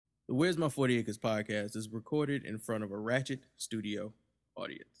The Where's My 40 Acres podcast is recorded in front of a ratchet studio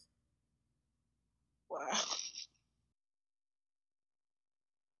audience. Wow.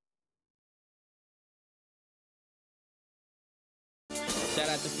 Shout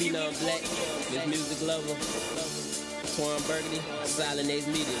out to Phenom Black, Miss Music Lover, Twan Burgundy, Silent Ace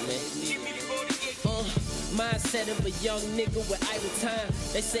Media, man. Mindset of a young nigga with idle time.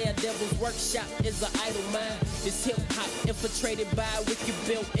 They say a devil's workshop is an idle mind. This hip-hop infiltrated by a wicked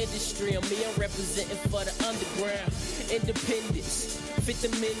built industry. I'm representing for the underground. Independence, Fifth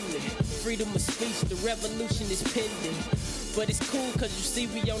Amendment, freedom of speech, the revolution is pending. But it's cool cause you see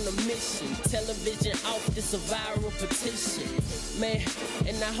we on a mission. Television off, this a viral petition. Man,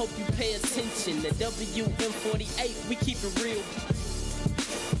 and I hope you pay attention. The WM40A, we keep it real.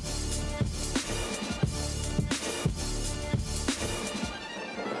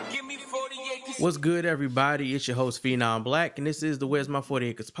 What's good, everybody? It's your host, Phenom Black, and this is the Where's My 40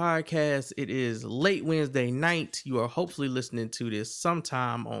 Acres podcast. It is late Wednesday night. You are hopefully listening to this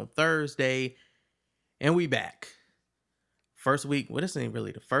sometime on Thursday, and we back. First week, well, this ain't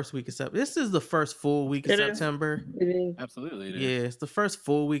really the first week of September. This is the first full week of September. It is. Absolutely. It is. Yeah, it's the first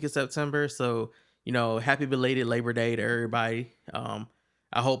full week of September, so, you know, happy belated Labor Day to everybody. I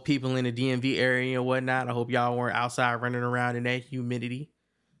hope people in the DMV area and whatnot, I hope y'all weren't outside running around in that humidity.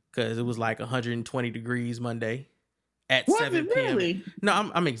 Because it was like 120 degrees Monday at 7 p.m. Really? No,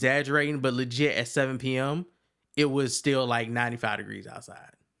 I'm exaggerating, but legit at 7 p.m., it was still like 95 degrees outside.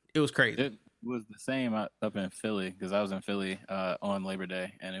 It was crazy. It was the same up in Philly because I was in Philly on Labor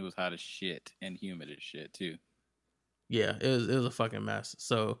Day, and it was hot as shit and humid as shit too. Yeah, it was a fucking mess.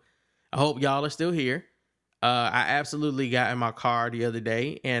 So I hope y'all are still here. I absolutely got in my car the other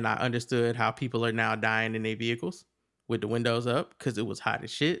day, and I understood how people are now dying in their vehicles with the windows up because it was hot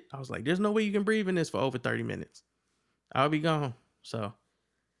as shit. I was like, there's no way you can breathe in this for over 30 minutes. I'll be gone. So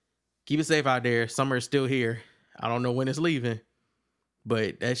keep it safe out there. Summer is still here. I don't know when it's leaving,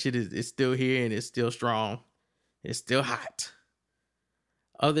 but that shit is still here and it's still strong. It's still hot.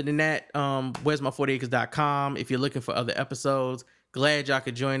 Other than that, where's my 40acres.com. If you're looking for other episodes, glad y'all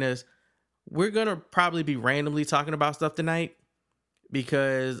could join us. We're going to probably be randomly talking about stuff tonight,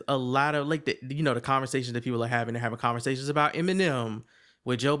 because a lot of like the conversations that people are having, they're having conversations about Eminem,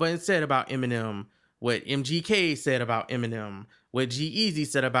 what Joe Budden said about Eminem, what MGK said about Eminem, what G-Eazy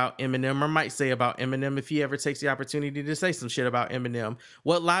said about Eminem or might say about Eminem if he ever takes the opportunity to say some shit about Eminem,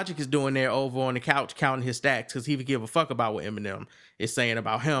 what Logic is doing there over on the couch counting his stacks because he would give a fuck about what Eminem is saying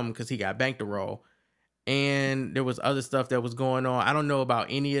about him because he got bankroll. And there was other stuff that was going on. I don't know about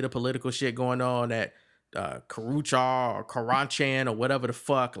any of the political shit going on at Karucha or Karanchan or whatever the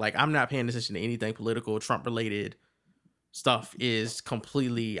fuck. Like, I'm not paying attention to anything political. Trump related stuff is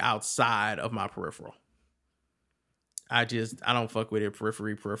completely outside of my peripheral. I don't fuck with it.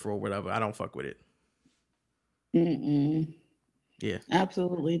 Peripheral, whatever. I don't fuck with it. Yeah,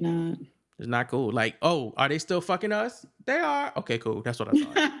 absolutely not. It's not cool. Like, oh, are they still fucking us? They are. Okay, cool. That's what I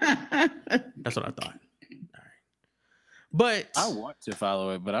thought. That's what I thought. But I want to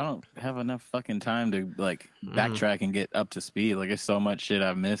follow it, but I don't have enough fucking time to like backtrack and get up to speed. Like, there's so much shit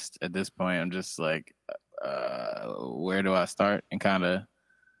I've missed at this point. I'm just like, where do I start and kind of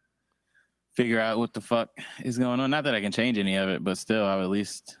figure out what the fuck is going on? Not that I can change any of it, but still, I would at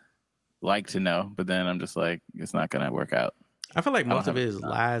least like to know. But then I'm just like, it's not gonna work out. I feel like most of it is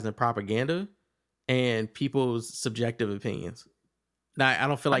lies and propaganda and people's subjective opinions. Now, I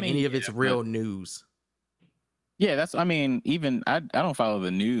don't feel like any of it's real news. Yeah, even I don't follow the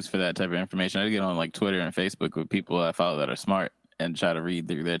news for that type of information. I get on like Twitter and Facebook with people I follow that are smart and try to read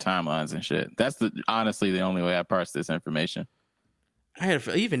through their timelines and shit. That's honestly the only way I parse this information.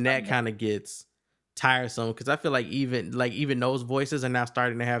 Even that kind of gets tiresome because I feel like even those voices are now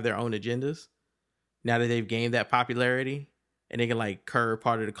starting to have their own agendas now that they've gained that popularity and they can like curb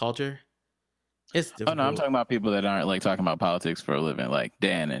part of the culture. It's difficult. Oh no, I'm talking about people that aren't like talking about politics for a living, like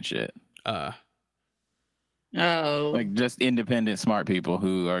Dan and shit. Oh, like just independent smart people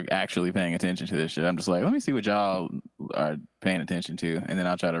who are actually paying attention to this shit. I'm just like, let me see what y'all are paying attention to, and then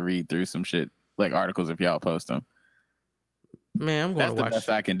I'll try to read through some shit, like articles if y'all post them. Man, I'm going to watch. That's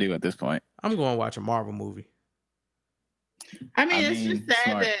the best I can do at this point. I'm going to watch a Marvel movie. It's just sad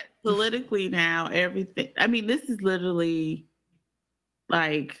smart. that politically now everything. This is literally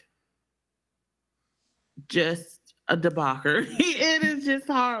like just a debacle. It is just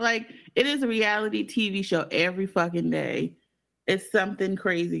hard. Like, it is a reality TV show every fucking day. It's something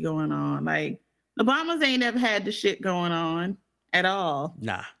crazy going on. Like, Obama's ain't never had the shit going on at all.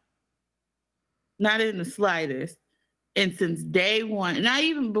 Nah. Not in the slightest. And since day one, not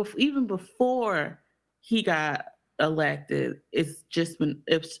even before he got elected,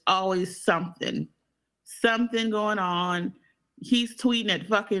 it's always something going on. He's tweeting at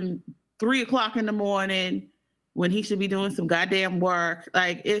fucking 3:00 in the morning when he should be doing some goddamn work.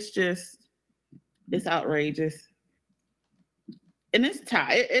 Like, it's outrageous. And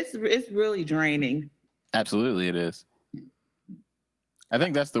it's really draining. Absolutely, it is. I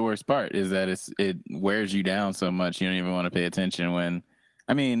think that's the worst part, is that it wears you down so much you don't even want to pay attention when,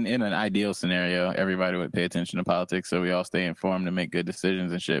 I mean, in an ideal scenario, everybody would pay attention to politics so we all stay informed and make good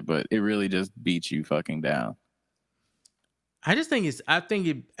decisions and shit, but it really just beats you fucking down. I think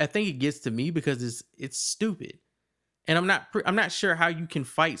it gets to me because it's stupid. And I'm not sure how you can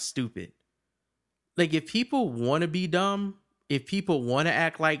fight stupid. Like, if people want to be dumb, if people want to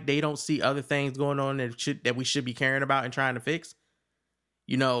act like they don't see other things going on that we should be caring about and trying to fix,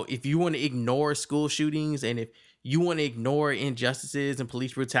 you know, if you want to ignore school shootings, and if you want to ignore injustices and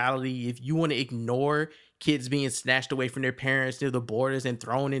police brutality, if you want to ignore kids being snatched away from their parents near the borders and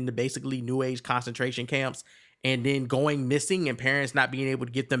thrown into basically new age concentration camps and then going missing and parents not being able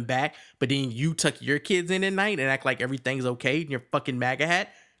to get them back, but then you tuck your kids in at night and act like everything's okay in your fucking MAGA hat.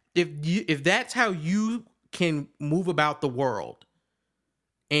 If that's how you can move about the world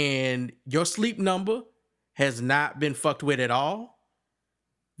and your sleep number has not been fucked with at all,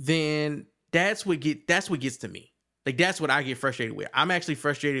 then that's what gets to me. Like, that's what I get frustrated with. I'm actually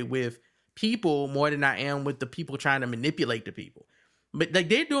frustrated with people more than I am with the people trying to manipulate the people. But like,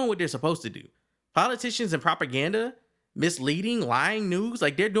 they're doing what they're supposed to do. Politicians and propaganda, misleading, lying news,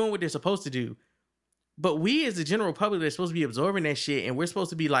 like, they're doing what they're supposed to do. But we as the general public are supposed to be absorbing that shit, and we're supposed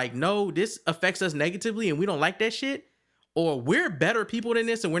to be like, no, this affects us negatively and we don't like that shit. Or we're better people than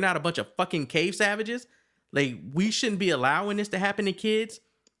this and we're not a bunch of fucking cave savages. Like, we shouldn't be allowing this to happen to kids.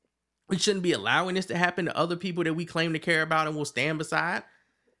 We shouldn't be allowing this to happen to other people that we claim to care about and will stand beside.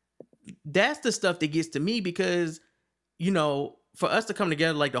 That's the stuff that gets to me, because, you know, for us to come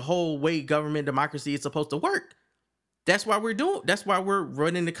together, like, the whole way government democracy is supposed to work. That's why we're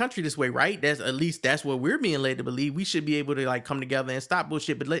running the country this way, right? That's what we're being led to believe. We should be able to, like, come together and stop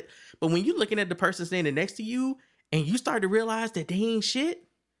bullshit. But when you're looking at the person standing next to you and you start to realize that they ain't shit,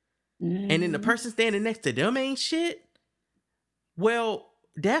 and then the person standing next to them ain't shit, well,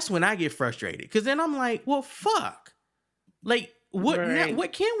 that's when I get frustrated. Because then I'm like, well, fuck. Like,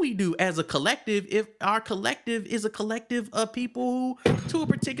 what can we do as a collective if our collective is a collective of people who, to a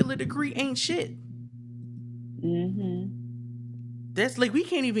particular degree, ain't shit? That's like, we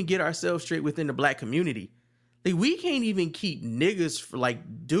can't even get ourselves straight within the black community. Like, we can't even keep niggas,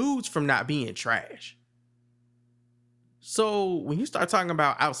 like, dudes from not being trash. So when you start talking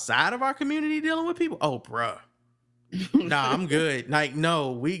about outside of our community dealing with people, oh, bruh. Nah, I'm good. Like,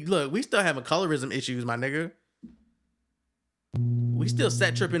 no, we still having colorism issues, my nigga. We still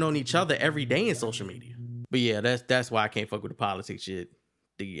set tripping on each other every day in social media. But yeah, that's why I can't fuck with the politics shit.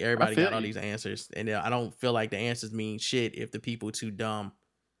 Everybody got all these answers, and I don't feel like the answers mean shit if the people too dumb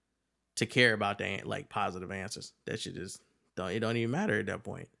to care about the, like, positive answers. That shit is it don't even matter at that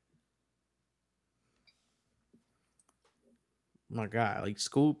point. My God, like,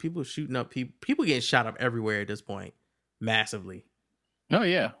 school people shooting up people getting shot up everywhere at this point, massively. Oh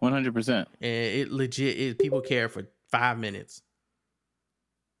yeah, 100%. And it legit is, people care for 5 minutes,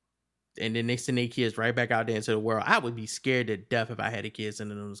 and then they send their kids right back out there into the world. I would be scared to death if I had a kid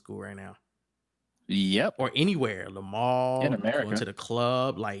sending them to school right now. Yep. Or anywhere, the mall, in America, going to the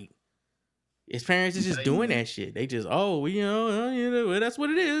club. Like, his parents is just doing that shit. They just, that's what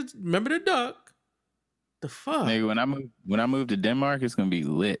it is. Remember the duck. The fuck? Nigga, when I move to Denmark, it's gonna be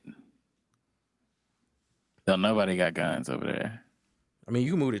lit. Nobody got guns over there. I mean,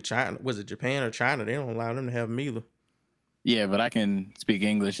 you can move to China. Was it Japan or China? They don't allow them to have them either. Yeah, but I can speak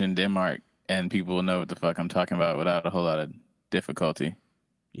English in Denmark, and people will know what the fuck I'm talking about without a whole lot of difficulty.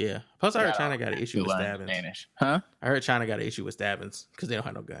 Yeah. Plus, I heard China got an issue with stabbings. Danish. Huh? I heard China got an issue with stabbings because they don't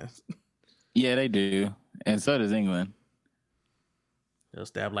have no guns. Yeah, they do, and so does England. They'll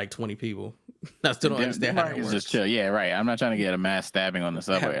stab like 20 people. I still don't understand how that works. Just chill. Yeah, right. I'm not trying to get a mass stabbing on the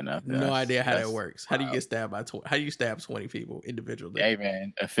subway or nothing. No idea how that works. How do you get stabbed by how do you stab 20 people individually? Hey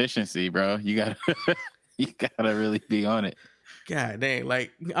man, efficiency, bro. You gotta really be on it. God dang,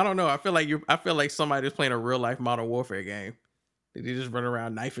 like, I don't know. I feel like somebody's playing a real life Modern Warfare game. They just run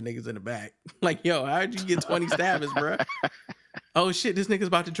around knifing niggas in the back. Like, yo, how'd you get 20 stabbings, bro? Oh shit, this nigga's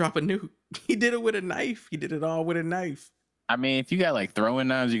about to drop a nuke. He did it with a knife. He did it all with a knife. I mean, if you got like throwing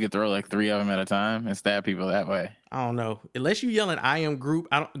knives, you could throw like 3 of them at a time and stab people that way. I don't know. Unless you yelling, "I am Groot,"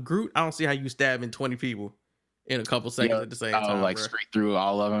 I don't see how you stabbing 20 people in a couple seconds at the same time. Like, bro. Straight through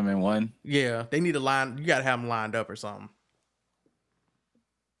all of them in one. Yeah, they need a line. You gotta have them lined up or something.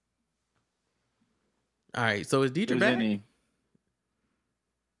 All right, so is Deidre back?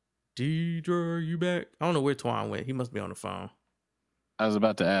 Deidre, are you back? I don't know where Twan went. He must be on the phone. I was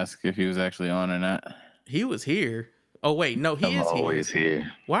about to ask if he was actually on or not. He was here. Oh wait, no, he is always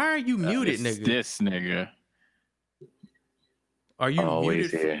here. Why are you muted, nigga? This nigga. Are you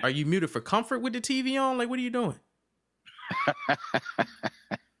always muted? here. Are you muted for comfort with the TV on? Like, what are you doing?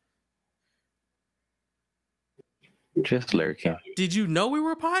 Just lurking. Did you know we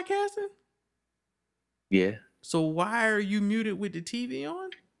were podcasting? Yeah. So why are you muted with the TV on?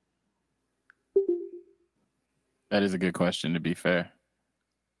 That is a good question, to be fair.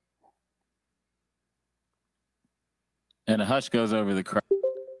 And a hush goes over the crowd.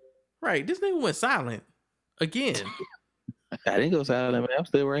 Right, this nigga went silent again. I didn't go silent, man. I'm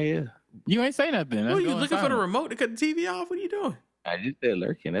still right here. You ain't say nothing. What are you looking for the remote to cut the TV off? What are you doing? I just said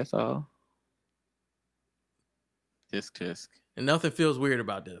lurking. That's all. Tisk. And nothing feels weird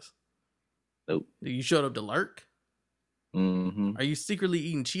about this. Nope. You showed up to lurk? Mm-hmm. Are you secretly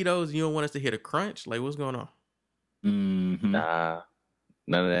eating Cheetos and you don't want us to hit a crunch? Like, what's going on? Mm-hmm. Nah,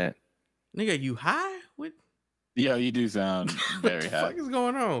 none of that. Nigga, you high? What? Yo, you do sound very what the high. fuck is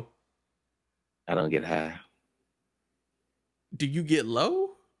going on? I don't get high. Do you get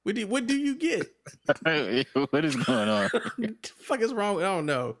low? What do you get? What is going on? What the fuck is wrong? I don't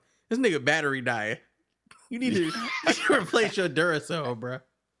know. This nigga battery dying. You need to replace your Duracell, bro.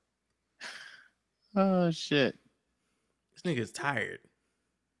 Oh shit. This nigga's tired.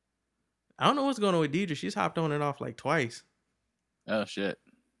 I don't know what's going on with Deidre. She's hopped on and off like twice. Oh shit.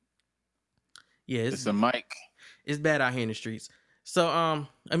 Yeah, It's a mic. It's bad out here in the streets. So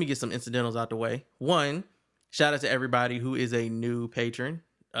let me get some incidentals out the way. One, shout out to everybody who is a new patron,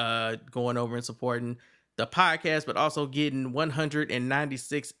 going over and supporting the podcast, but also getting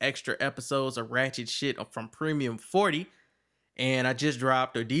 196 extra episodes of ratchet shit from Premium 40. And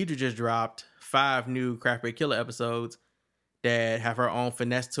Deidre just dropped 5 new Craft Beer Killer episodes that have her own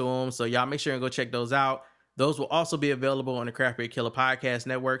finesse to them. So y'all make sure and go check those out. Those will also be available on the Craft Beer Killer podcast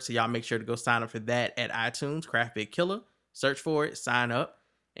network. So y'all make sure to go sign up for that at iTunes, Craft Beer Killer. Search for it, sign up,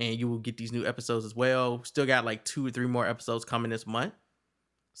 and you will get these new episodes as well. Still got like 2 or 3 more episodes coming this month.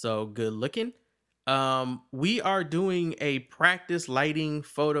 So good looking. We are doing a practice lighting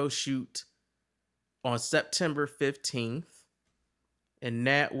photo shoot on September 15th. And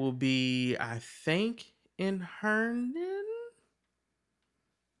that will be, I think, in Herndon.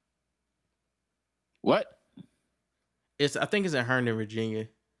 What? I think it's in Herndon, Virginia.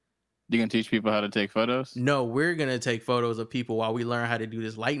 You gonna teach people how to take photos? No, we're gonna take photos of people while we learn how to do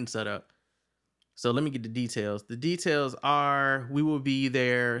this lighting setup. So let me get the details. The details are we will be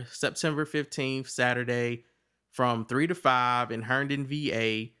there September 15th, Saturday, from 3 to 5 in Herndon,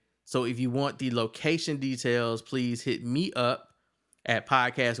 VA. So if you want the location details, please hit me up at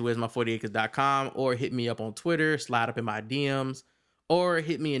podcastwhere'smy40acres.com or hit me up on Twitter, slide up in my DMs, or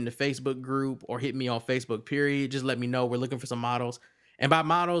hit me in the Facebook group, or hit me on Facebook, period. Just let me know. We're looking for some models. And by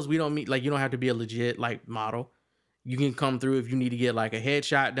models, we don't mean like you don't have to be a legit like model. You can come through if you need to get like a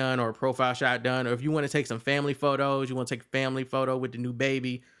headshot done or a profile shot done, or if you want to take some family photos, you want to take a family photo with the new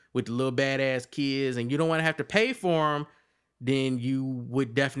baby, with the little badass kids, and you don't want to have to pay for them, then you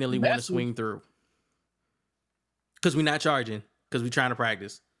would definitely want to swing through. Because we're not charging, because we're trying to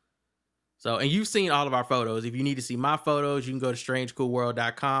practice. So, and you've seen all of our photos. If you need to see my photos, you can go to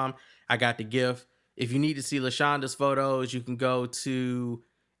strangecoolworld.com. I got the gift. If you need to see LaShonda's photos, you can go to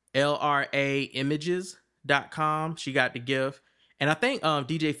lraimages.com. She got the gift. And I think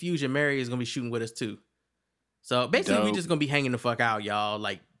DJ Fusion Mary is going to be shooting with us too. So basically, we just going to be hanging the fuck out, y'all.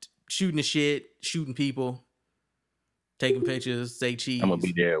 Like shooting the shit, shooting people, taking pictures, say cheese. I'm going to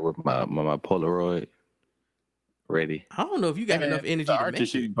be there with my Polaroid ready. I don't know if you got enough energy the to art make to it.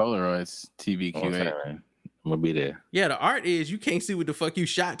 shooting Polaroids, TVQA. I'm going to be there. Yeah, the art is you can't see what the fuck you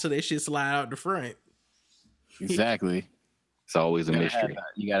shot till that shit slide out the front. Exactly. It's always a mystery.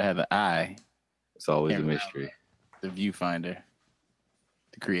 You gotta have the eye. It's always a Camera. mystery. The viewfinder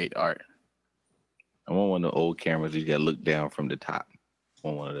to create art. I want one of the old cameras you got to look down from the top. I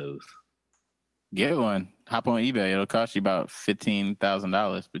want one of those. Get one. Hop on eBay. It'll cost you about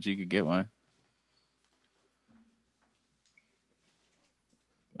 $15,000, but you could get one.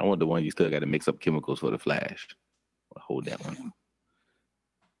 I want the one you still got to mix up chemicals for the flash. I'll hold that one.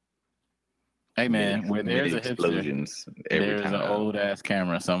 Hey man, where there's a explosions hipster, every there's time. an old ass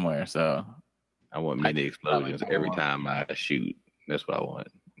camera somewhere. So I want mini explosions every time I shoot. That's what I want.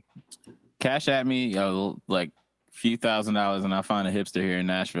 Cash at me, like few $1,000s, and I'll find a hipster here in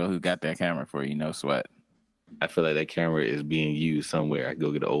Nashville who got that camera for you. No sweat. I feel like that camera is being used somewhere. I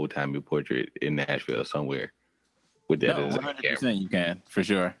go get an old timey portrait in Nashville somewhere with that. No, 100% you can for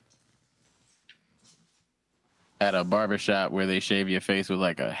sure. at a barbershop where they shave your face with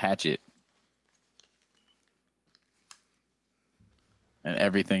like a hatchet. And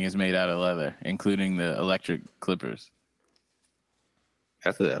everything is made out of leather, including the electric clippers.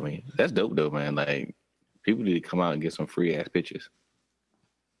 That's dope though, man. Like, people need to come out and get some free ass pictures.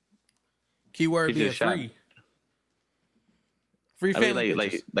 Keyword being free. Free family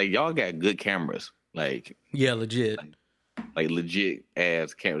pictures. Like y'all got good cameras. Like, yeah, legit. Like legit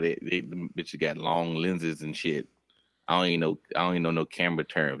ass camera. They bitches got long lenses and shit. I don't even know no camera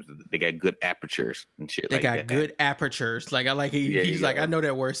terms. They got good apertures and shit. They got good apertures. Like, I like it. He's like, I know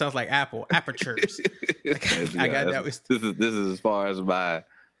that word sounds like Apple. Apertures. Like, I got that. This is as far as my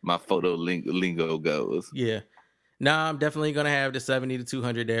photo lingo goes. Yeah. Nah, I'm definitely gonna have the 70 to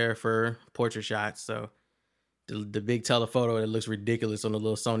 200 there for portrait shots. So the big telephoto that looks ridiculous on the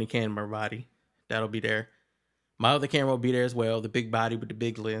little Sony camera body, that'll be there. My other camera will be there as well, the big body with the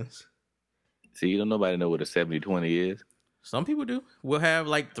big lens. See, you don't nobody know what a 70-20 is. Some people do. We'll have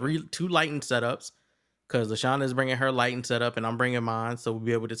like two lighting setups because LaShonda is bringing her lighting setup and I'm bringing mine, so we'll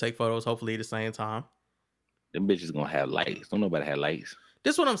be able to take photos hopefully at the same time. Them bitches gonna have lights. Don't nobody have lights.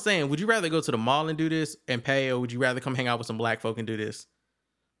 This is what I'm saying. Would you rather go to the mall and do this and pay, or would you rather come hang out with some black folk and do this?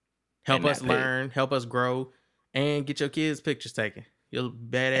 Help us learn, help us grow, and get your kids' pictures taken. Your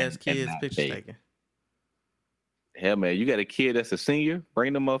badass kids' pictures taken. Hell, man, you got a kid that's a senior?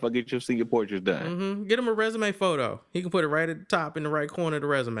 Bring them up. I'll get your senior portraits done. Mm-hmm. Get him a resume photo. He can put it right at the top in the right corner of the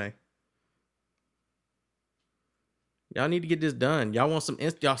resume. Y'all need to get this done. Y'all want some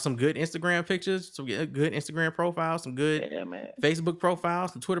good Instagram pictures, some good Instagram profiles, some good Facebook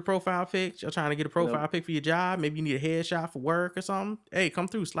profiles, some Twitter profile pics. Y'all trying to get a profile pic for your job? Maybe you need a headshot for work or something. Hey, come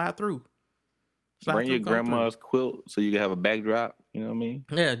through, slide through. Bring your grandma's quilt so you can have a backdrop. You know what I mean?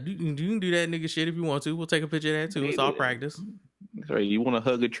 Yeah, you can do that nigga shit if you want to. We'll take a picture of that too. It's all practice. That's right. You want to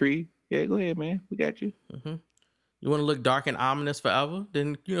hug a tree? Yeah, go ahead, man. We got you. Mm-hmm. You want to look dark and ominous forever?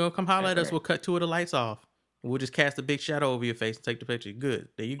 Then, come holler at us. We'll cut two of the lights off. We'll just cast a big shadow over your face and take the picture. Good.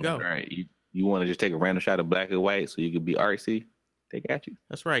 There you go. All right. You want to just take a random shot of black and white so you can be artsy? They got you.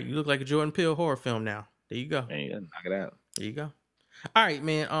 That's right. You look like a Jordan Peele horror film now. There you go. Man, knock it out. There you go. All right,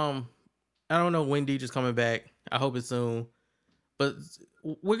 man. I don't know when DJ's coming back. I hope it's soon. But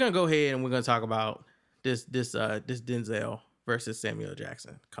we're gonna go ahead and we're gonna talk about this Denzel versus Samuel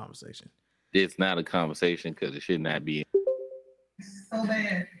Jackson conversation. It's not a conversation because it should not be. So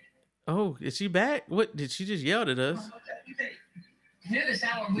bad. Oh, is she back? What did she just yell at us?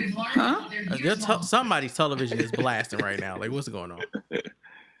 Huh? Somebody's television is blasting right now. Like, what's going on?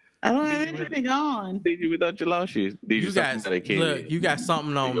 I don't have anything on. Did you without your lost shoes? You got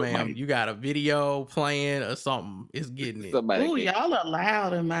something on, ma'am. You got a video playing or something. It's getting it. Oh, y'all are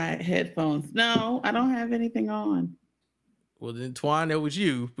loud in my headphones. No, I don't have anything on. Well, then, Twan, that was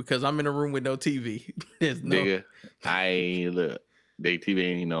you because I'm in a room with no TV. There's no. Nigga, look. They TV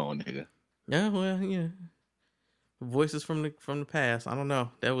ain't even on, nigga. Yeah, well, yeah. Voices from the past. I don't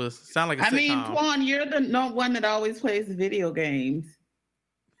know. That was sound like a sitcom. I mean, Twan, you're the one that always plays video games.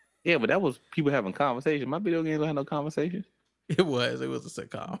 Yeah, but that was people having conversation. My video games don't have no conversation. It was a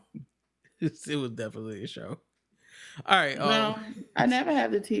sitcom. It was definitely a show. All right. No, I never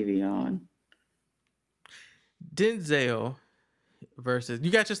had the TV on. Denzel versus.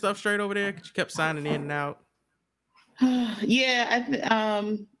 You got your stuff straight over there? Cause you kept signing in and out. Yeah,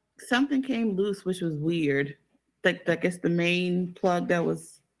 something came loose, which was weird. Like, I guess the main plug that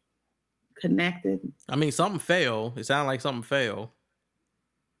was connected. I mean, something fell. It sounded like something fell.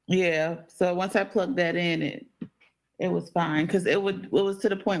 Yeah. So once I plugged that in, it was fine because it was to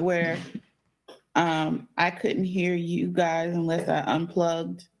the point where I couldn't hear you guys unless I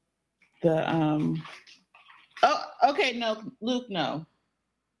unplugged the Oh, okay, no, Luke, no.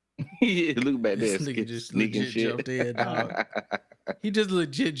 Yeah, Luke back there. This nigga just legit jumped in, dog. He just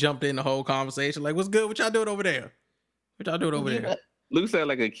legit jumped in the whole conversation. Like, what's good? What y'all doing over there? What y'all doing over there? Luke sounded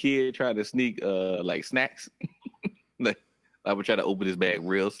like a kid trying to sneak like snacks. Like, I would try to open his bag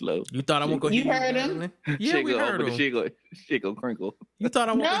real slow. You thought I won't go hear you heard him? Yeah, we heard him. Shit go crinkle. You thought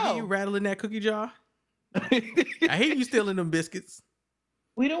I won't go hear you rattling that cookie jar? I hate you stealing them biscuits.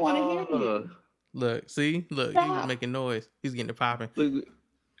 We don't want to hear you. Look, see? Look, he was making noise. He's getting it popping.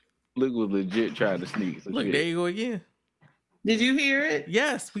 Luke was legit trying to sneak. Look, there you go again. Did you hear it?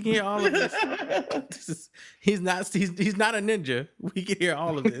 Yes, we can hear all of this. He's not a ninja. We can hear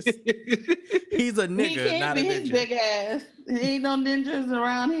all of this. He's a nigga, he can't not be a ninja. His big ass. There ain't no ninjas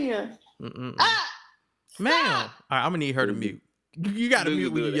around here. Ah! Ma'am. All right, I'm gonna need her to mute. You gotta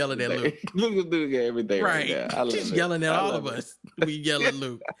mute when you yelling at Luke. Luke is doing everything right now. She's yelling at all of us. We yell at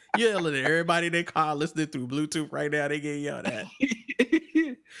Luke. You yelling at everybody in their car listening through Bluetooth right now. They get yelled at.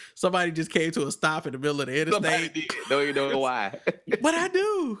 Somebody just came to a stop in the middle of the Somebody interstate. did. Don't you know why? What I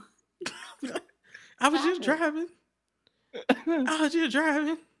do? I was just driving.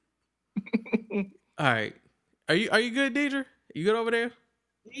 All right. Are you good, Deidre? You good over there?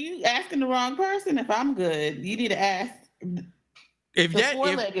 You asking the wrong person. If I'm good, you need to ask. If The that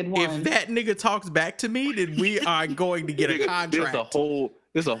four-legged if one. that nigga talks back to me, then we are going to get a contract.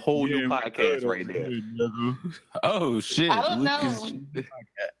 There's a whole new podcast right there. Oh shit! I don't Lucas- know.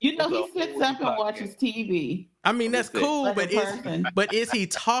 You know, he sits up and watches TV. I mean, that's cool, Like a but person. is he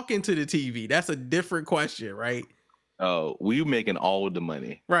talking to the TV? That's a different question, right? Oh, we making all of the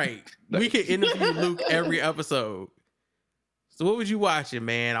money. Right. We can interview Luke every episode. So what was you watching,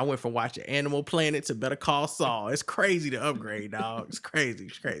 man? I went from watching Animal Planet to Better Call Saul. It's crazy to upgrade, dog. It's crazy.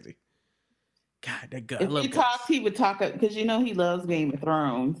 God, that guy. If he talks, he would talk because you know he loves Game of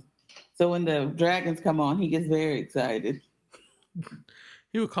Thrones. So when the dragons come on, he gets very excited.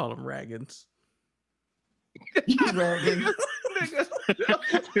 He would call them Ragans. Dragons.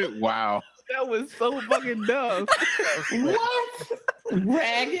 Wow. That was so fucking dumb. What?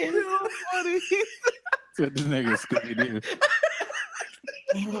 Dragons? So funny. Said this nigga Scooby Doo.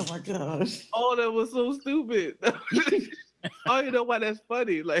 Oh my gosh. Oh, that was so stupid. Oh, you know why that's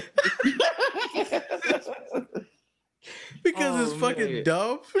funny? Like, Because it's fucking man.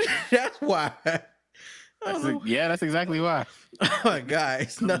 dumb. That's why. That's exactly why. Oh my God.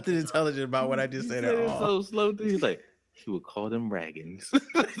 It's nothing intelligent about what I just said at it's all. so slow. Too. He's like, he would call them Ragans.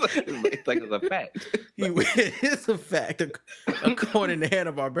 it's like it's a fact. It's a fact, according to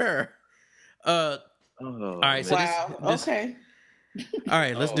Hanna-Barbera. All right, so Wow. this Okay. all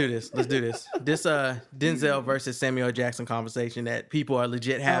right, let's do this. This Denzel versus Samuel Jackson conversation that people are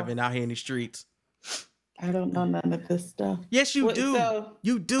legit having out here in the streets. I don't know none of this stuff. Yes, you What- do. so-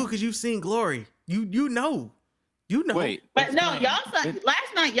 You do because you've seen Glory. You know. Wait. But no,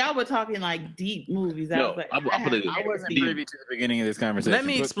 last night y'all were talking like deep movies. I No, was like, I'm gonna- I wasn't privy to the beginning of this conversation. Let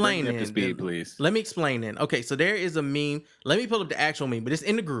me explain Bring me up it. to speed, please. Let me explain it. Okay, so there is a meme. Let me pull up the actual meme, but it's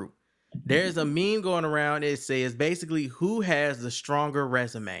in the group. There's a meme going around. It says basically who has the stronger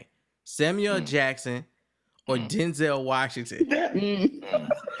resume, Samuel Jackson or Denzel Washington.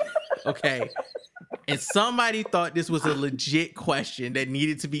 Okay. And somebody thought this was a legit question that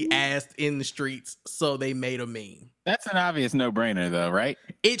needed to be asked in the streets, so they made a meme. That's an obvious no-brainer, though, right?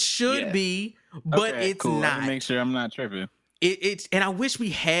 It should Yeah. be, but Okay, it's cool. Let not. me make sure I'm not tripping. It's and I wish we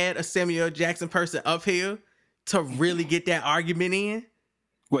had a Samuel Jackson person up here to really get that argument in.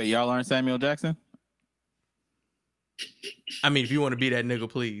 Wait, y'all aren't Samuel Jackson? I mean, if you want to be that nigga,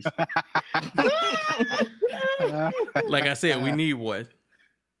 please. Like I said, we need one.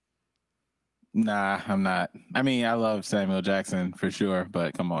 Nah, I'm not. I mean, I love Samuel Jackson for sure,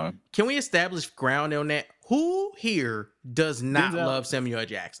 but come on. Can we establish ground on that? Who here does not Denzel. love Samuel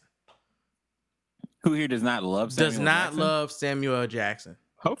Jackson? Who here does not love Samuel Does not Jackson? love Samuel Jackson.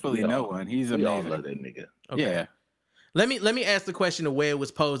 Hopefully We no all- one. He's We all amazing. love that nigga. Okay. Yeah. Let me ask the question the way it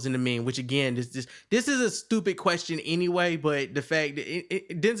was posed in the meme, which again, this is a stupid question anyway, but the fact that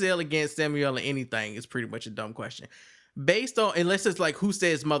Denzel against Samuel or anything is pretty much a dumb question. Based on, unless it's like who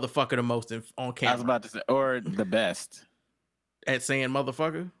says motherfucker the most on camera. I was about to say, or the best. At saying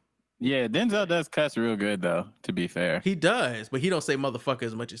motherfucker? Yeah, Denzel does cuss real good, though, to be fair. He does, but he don't say motherfucker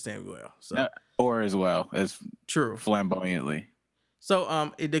as much as Samuel. So Or as well, as true. flamboyantly. So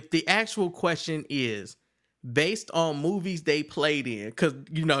the actual question is based on movies they played in, because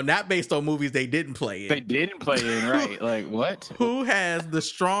not based on movies they didn't play in. They didn't play in, right? Like, what? Who has the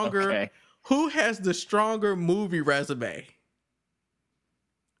stronger Okay. Who has the stronger movie resume?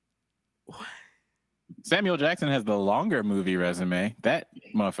 Samuel Jackson has the longer movie resume. That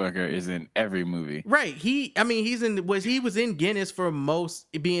motherfucker is in every movie. Right. He was in Guinness for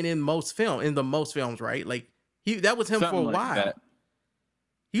being in the most films, right? Like that was him Something for a like while. that.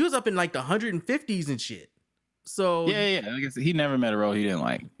 He was up in like the 150s and shit. So Yeah. I guess he never met a role he didn't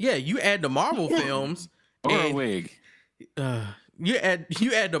like. yeah, you add the Marvel films Or a and, wig. you add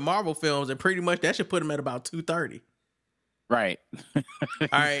the Marvel films and pretty much that should put him at about 230. Right. All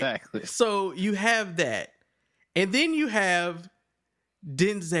right. Exactly. So you have that. And then you have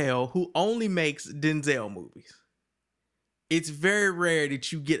Denzel, who only makes Denzel movies. It's very rare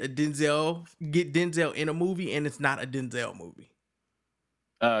that you get Denzel in a movie and it's not a Denzel movie.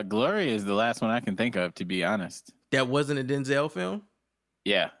 Glory is the last one I can think of, to be honest. That wasn't a Denzel film.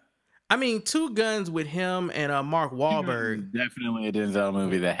 Yeah. I mean, Two Guns with him and Mark Wahlberg. Definitely a Denzel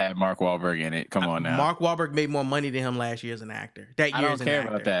movie that had Mark Wahlberg in it. Come on now. Mark Wahlberg made more money than him last year as an actor. I don't care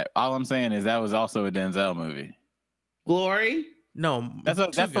about that. All I'm saying is that was also a Denzel movie. Glory. No, That's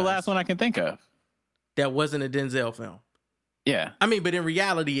the last one I can think of. That wasn't a Denzel film. Yeah. I mean, but in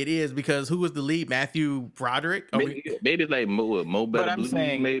reality, it is because who was the lead? Matthew Broderick. Maybe it's like Mo But Better I'm Blues,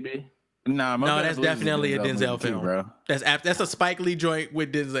 saying- maybe. No, that's definitely a Denzel movie too, film. bro. That's a Spike Lee joint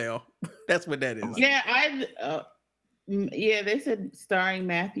with Denzel. That's what that is. Yeah, they said starring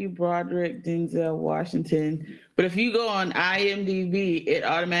Matthew Broderick, Denzel Washington. But if you go on IMDb, it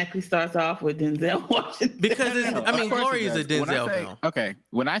automatically starts off with Denzel Washington. Because Glory is a Denzel film. film. Okay,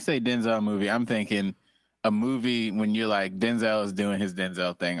 when I say Denzel movie, I'm thinking a movie when you're like Denzel is doing his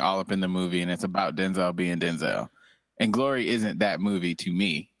Denzel thing all up in the movie, and it's about Denzel being Denzel. And Glory isn't that movie to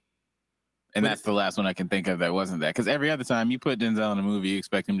me. And that's the last one I can think of that wasn't that. Because every other time you put Denzel in a movie, you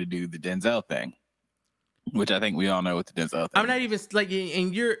expect him to do the Denzel thing, which I think we all know what the Denzel thing I'm not even like,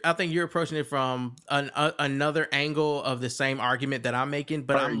 and I think you're approaching it from another angle of the same argument that I'm making.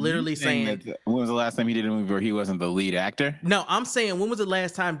 But I'm literally saying, when was the last time he did a movie where he wasn't the lead actor? No, I'm saying, when was the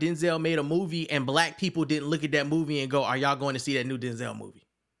last time Denzel made a movie and black people didn't look at that movie and go, "Are y'all going to see that new Denzel movie?"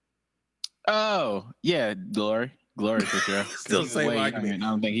 Oh yeah, Glory for sure. Still the same argument. I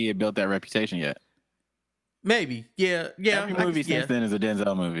don't think he had built that reputation yet. Maybe, yeah. Every movie since then is a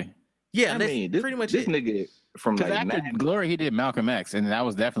Denzel movie. Yeah, that's pretty much this nigga from like after Glory, he did Malcolm X, and that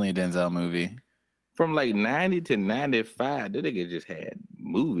was definitely a Denzel movie. From like 90 to 95, that nigga just had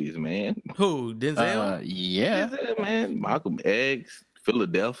movies, man. Who, Denzel? Yeah, Denzel, man. Malcolm X,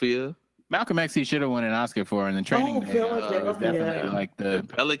 Philadelphia. Malcolm X, he should have won an Oscar for, and the Training Day was definitely like the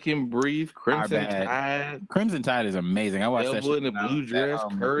Pelican Brief, Crimson Tide. Crimson Tide is amazing. I watched that. In the Blue Dress,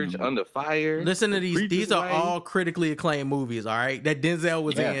 Courage Under Fire. Listen to these. These are all critically acclaimed movies. All right, that Denzel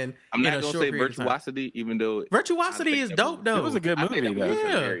was in. I'm not gonna say Virtuosity, even though Virtuosity is dope though. It was a good movie though.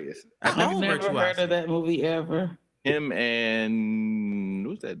 Yeah, I've never heard of that movie ever. Him and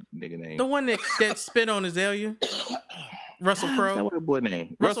what's that nigga name? The one that spit on Azalea. Russell Crowe. That's what the boy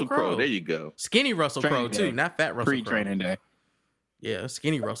name. Russell Crowe. There you go. Skinny Russell Crowe too, not fat Russell Crowe. Pre-Training Day. Yeah,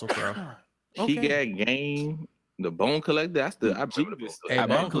 skinny Russell Crowe. She got Game, The Bone Collector. That's the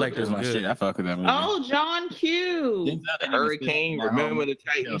Bone Collector is my shit. I fuck with that movie. Oh, John Q. Hurricane. Remember the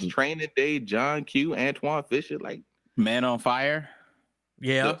Titans. Training Day. John Q. Antoine Fisher. Like Man on Fire.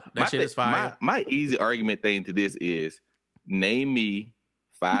 Yeah, look, that shit is fire. My easy argument thing to this is name me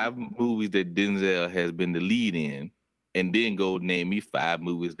 5 movies that Denzel has been the lead in. And then go name me 5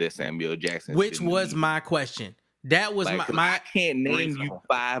 movies that Samuel Jackson. Which was my question. That was like, my. I can't name you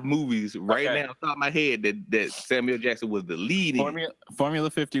 5 movies right now off the top of my head that Samuel Jackson was the lead in. Formula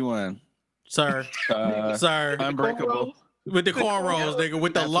 51. Sir. Sir. Unbreakable. With the cornrows, nigga.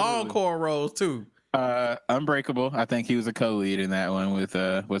 With the long cornrows too. Unbreakable. I think he was a co-lead in that one with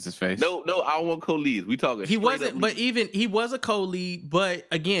what's his face? No, I don't want co-leads. We talking. He wasn't, but even he was a co-lead. But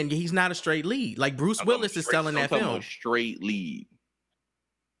again, he's not a straight lead. Like Bruce Willis is selling that film. Straight lead.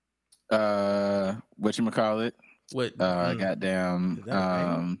 Whatchamacallit? What?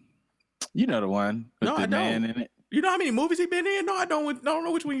 Goddamn. You know the one with no, the I man don't. in it. You know how many movies he been in? No, I don't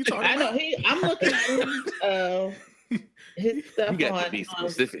know which one you talking about. I know. I'm looking at his stuff. You got to be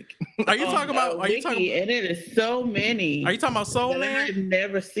specific. Are you talking about? Are you talking? And it is so many. Are you talking about Soul Man? I've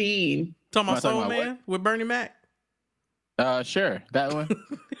never seen. Talking about Soul Man with Bernie Mac? Sure, that one.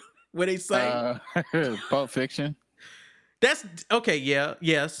 Where they say Pulp Fiction. That's okay. Yeah.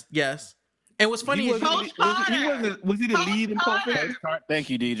 Yes. And what's funny is was he the lead in Pulp Fiction? Thank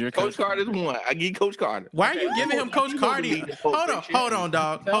you, Deidre. Coach Carter's one. I give Coach Carter. Why are you giving him Coach Carter? Hold on,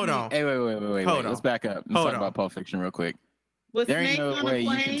 dog. Hold on. Hey, wait. Let's back up. Let's talk about Pulp Fiction real quick. There ain't no way you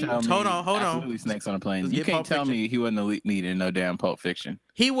can tell me. Hold on. Absolutely Snakes on a Plane. You can't tell me he wasn't the lead in no damn Pulp Fiction.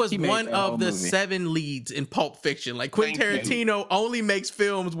 He was one of the 7 leads in Pulp Fiction. Like Quentin Tarantino only makes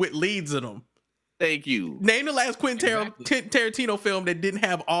films with leads in them. Thank you. Name the last Quentin Tarantino film that didn't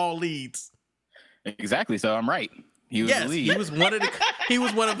have all leads. Exactly. So I'm right. He was the lead. He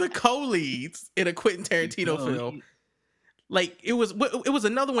was one of the co-leads in a Quentin Tarantino film. Like it was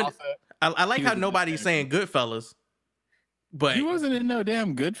another one. Also, I like how nobody's saying Goodfellas, but he wasn't in no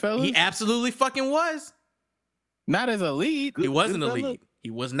damn Goodfellas. He absolutely fucking was. Not as a lead. He wasn't a lead.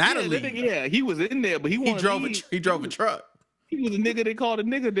 He was not a lead. Yeah, he was in there, but he drove a truck. He was a nigga they called a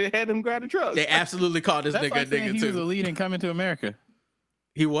nigga that had him grab the truck. They absolutely called this nigga a nigga too. He was a lead in Coming to America.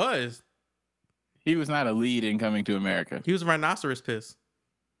 He was. He was not a lead in Coming to America. He was a rhinoceros piss.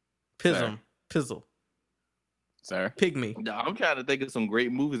 Pizzle. Sir. Pygmy. No, I'm trying to think of some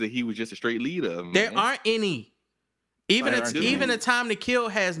great movies that he was just a straight lead of. Man. There aren't any. Even A Time to Kill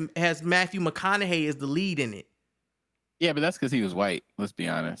has Matthew McConaughey as the lead in it. Yeah, but that's because he was white. Let's be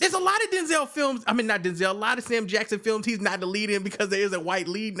honest. There's a lot of Denzel films. I mean, not Denzel. A lot of Sam Jackson films. He's not the lead in because there is a white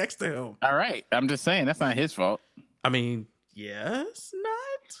lead next to him. All right, I'm just saying that's not his fault. I mean, yes,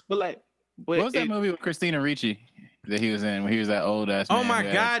 not. But like, what was that movie with Christina Ricci? that he was in when he was that old ass. Oh my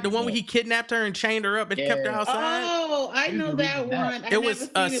god, the one where he kidnapped her and chained her up and kept her outside. Oh, I know that one. It was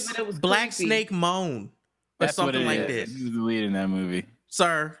Black creepy. Snake Moan or That's something like is. this. He was the lead in that movie.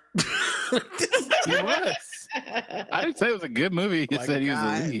 Sir. He was. I didn't say it was a good movie. He said he was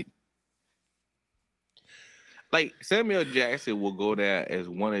the lead. Like Samuel Jackson will go down as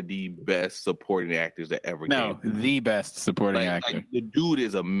one of the best supporting actors that ever came. The best supporting actor. Like, the dude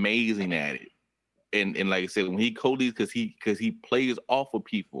is amazing at it. And like I said, when he co-leads, because he plays off of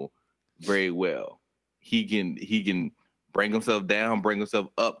people very well. He can bring himself down, bring himself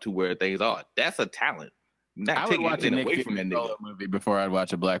up to where things are. That's a talent. I would watch a Nick Fury solo movie before I'd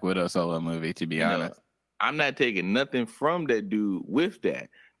watch a Black Widow solo movie, to be honest. I'm not taking nothing from that dude with that.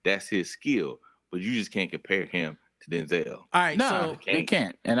 That's his skill. But you just can't compare him to Denzel. All right, no, you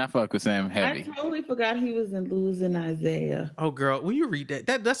can't. And I fuck with Sam heavy. I totally forgot he was in Losing Isaiah. Oh, girl, when you read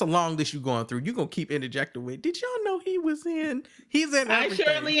that's a long list you're going through. You're going to keep interjecting with, did y'all know he's in everything? I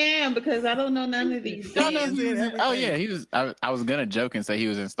surely am, because I don't know none of these things. Oh, yeah, he was. I was going to joke and say he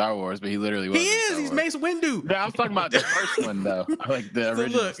was in Star Wars, but he literally was. He is. He's Mace Windu. No, I was talking about the first one, though. I like the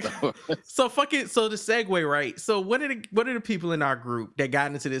original Star Wars. So the segue, right? So what are the people in our group that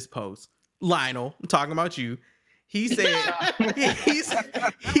got into this post? Lionel, I'm talking about you. He said,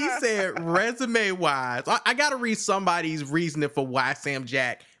 he said, resume wise, I got to read somebody's reasoning for why Sam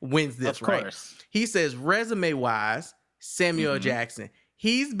Jack wins this, of course. Right? He says, resume wise, Samuel Jackson.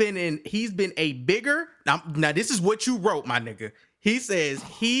 He's been a bigger, now this is what you wrote, my nigga. He says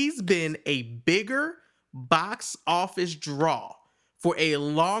he's been a bigger box office draw for a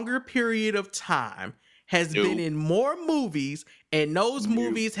longer period of time, has been in more movies, and those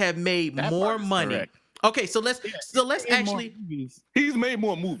movies have made more money. Correct. Okay, so let's actually. He's made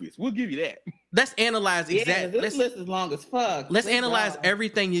more movies. We'll give you that. Let's analyze exactly. This list is long as fuck. Let's analyze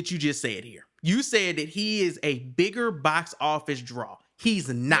everything that you just said here. You said that he is a bigger box office draw. He's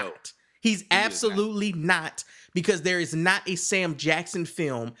not. No, He's absolutely not, because there is not a Sam Jackson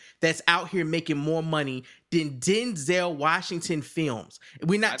film that's out here making more money than Denzel Washington films.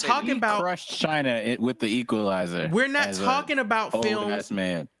 We're not talking about crushed China with The Equalizer. We're not talking about films.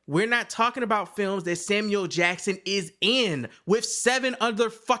 Man. We're not talking about films that Samuel Jackson is in with 7 other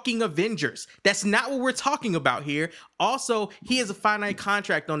fucking Avengers. That's not what we're talking about here. Also, he has a finite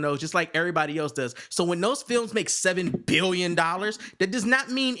contract on those, just like everybody else does. So when those films make $7 billion, that does not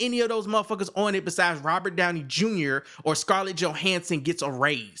mean any of those motherfuckers on it besides Robert Downey Jr. or Scarlett Johansson gets a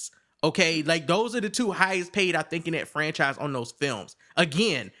raise. Okay, like those are the 2 highest paid, I think, in that franchise on those films.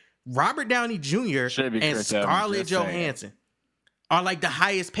 Again, Robert Downey Jr. and Scarlett Johansson are like the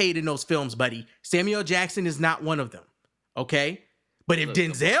highest paid in those films, buddy. Samuel Jackson is not one of them. Okay? But if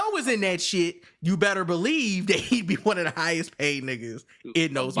Denzel was in that shit, you better believe that he'd be one of the highest paid niggas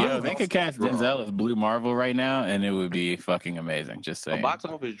in those movies. They could cast Denzel as Blue Marvel right now, and it would be fucking amazing. Just saying. A box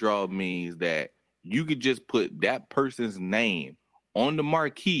office draw means that you could just put that person's name on the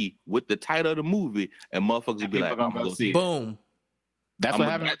marquee with the title of the movie, and motherfuckers would be like, I'm gonna go see it. Boom. That's what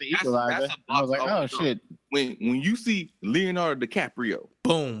happened at The Equalizer. I was like, oh shit. When you see Leonardo DiCaprio,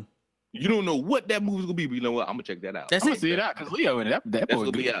 boom. You don't know what that movie's gonna be, but you know what? I'm gonna check that out. That's I'm gonna see it out because Leo in it. That's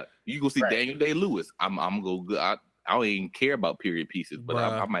gonna be out. You gonna see Daniel Day-Lewis. I'm gonna go. I don't even care about period pieces, but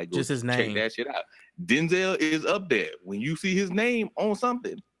I might go just his name. Check that shit out. Denzel is up there. When you see his name on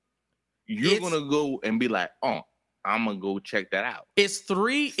something, you're gonna go and be like, oh, I'm gonna go check that out. It's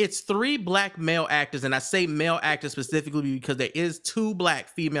three black male actors, and I say male actors specifically because there is 2 black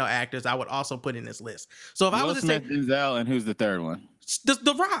female actors I would also put in this list. So if I was to say Denzel, and who's the third one?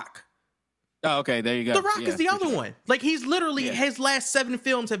 The Rock. Oh, okay, there you go. The Rock is the other one. Like, he's literally his last 7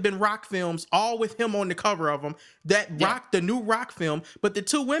 films have been Rock films, all with him on the cover of them. That Rock, the new Rock film, but the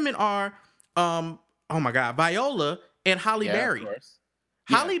 2 women are, oh my God, Viola and Halle Berry. Of course.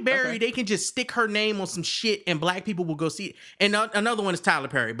 Halle Berry, they can just stick her name on some shit and black people will go see it. And another one is Tyler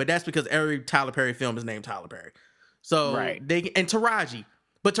Perry, but that's because every Tyler Perry film is named Tyler Perry. So and Taraji.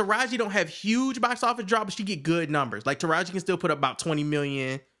 But Taraji don't have huge box office drop, but she get good numbers. Like, Taraji can still put up about 20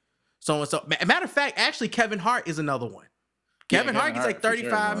 million. So and so. Matter of fact, actually, Kevin Hart is another one. Kevin Hart gets like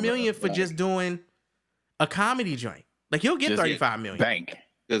 35 million for just doing a comedy joint. Like, he'll get 35 million. Bank.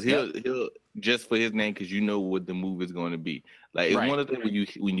 Because he'll just for his name, because you know what the movie is going to be. Like, it's one of the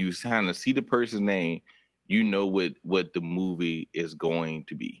things when you kind of see the person's name, you know what the movie is going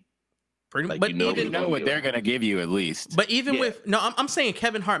to be. Pretty like, but you know, even know what they're gonna give you at least. But even with I'm saying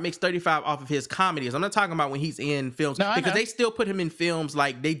Kevin Hart makes 35 off of his comedies. I'm not talking about when he's in films because they still put him in films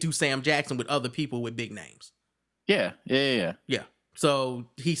like they do Sam Jackson with other people with big names. Yeah. So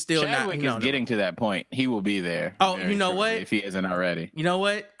he's still Chadwick is getting to that point. He will be there. Oh, you know what? If he isn't already. You know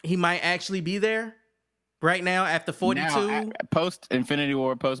what? He might actually be there right now after 42. Now, post Infinity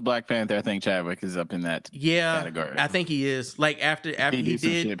War, post Black Panther, I think Chadwick is up in that category. I think he is. Like after he did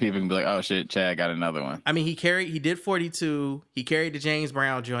shit, people can be like, oh shit, Chad got another one. I mean, he did 42. He carried the James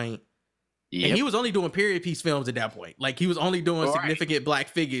Brown joint. Yep. And he was only doing period piece films at that point. Like he was only doing significant black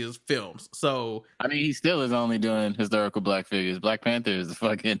figures films. So I mean, he still is only doing historical black figures. Black Panther is the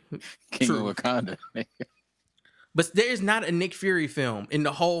fucking king of Wakanda. But there is not a Nick Fury film in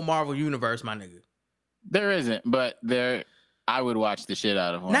the whole Marvel universe, my nigga. There isn't, but I would watch the shit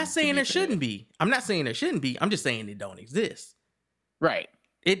out of one. Not saying there shouldn't be. I'm not saying there shouldn't be. I'm just saying it don't exist. Right.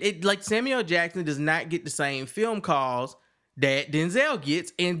 It like Samuel Jackson does not get the same film calls that Denzel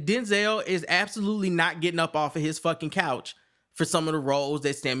gets, and Denzel is absolutely not getting up off of his fucking couch for some of the roles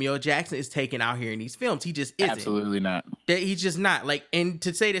that Samuel Jackson is taking out here in these films. He just isn't. Absolutely not. That he's just not. Like, and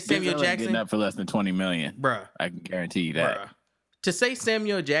to say that Samuel Denzel Jackson getting up for less than $20 million, bruh, I can guarantee you that. Bruh. To say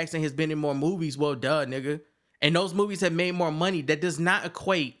Samuel Jackson has been in more movies, well, duh, nigga. And those movies have made more money. That does not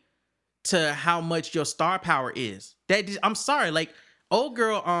equate to how much your star power is. I'm sorry, like old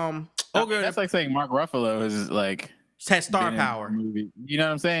girl. That's like saying Mark Ruffalo is like has star power. You know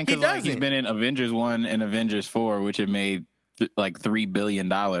what I'm saying? Because like, he's been in Avengers 1 and Avengers 4, which have made like $3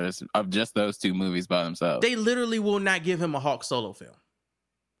 billion of just those two movies by themselves. They literally will not give him a Hulk solo film.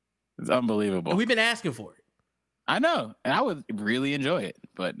 It's unbelievable. And we've been asking for it. I know, and I would really enjoy it,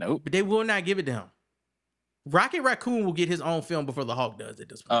 but nope. But they will not give it to him. Rocket Raccoon will get his own film before the Hulk does at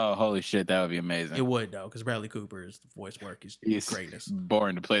this point. Oh, holy shit, that would be amazing. It would, though, because Bradley Cooper's voice work is greatness.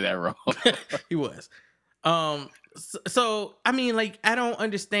 Boring to play that role. He was. So I mean, like, I don't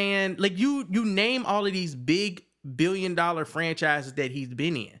understand. Like, you name all of these big billion-dollar franchises that he's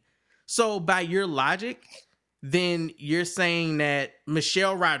been in. So by your logic, then you're saying that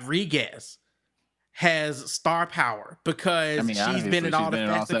Michelle Rodriguez has star power because she's been in all the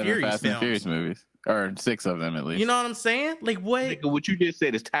Fast and Furious movies. Or 6 of them, at least. You know what I'm saying? Like, what? Nigga, what you just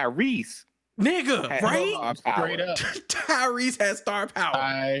said is Tyrese. Nigga, right? Straight up. Tyrese has star power.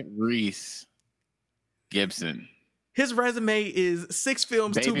 Tyrese Gibson. His resume is 6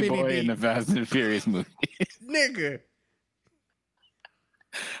 films, Baby too many boy in the Fast and Furious movie. Nigga.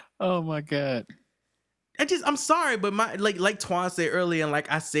 Oh, my God. I'm sorry, but like Twan said earlier, and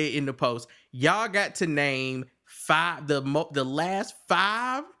like I said in the post, y'all got to name 5, the last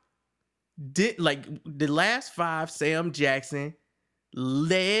 5 the last 5 Sam Jackson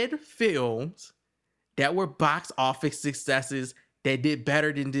led films that were box office successes that did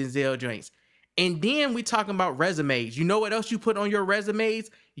better than Denzel joints. And then we talking about resumes. You know what else you put on your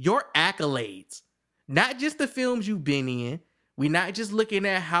resumes? Your accolades. Not just the films you've been in. We're not just looking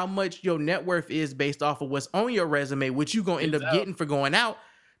at how much your net worth is based off of what's on your resume, which you're going to end up getting for going out.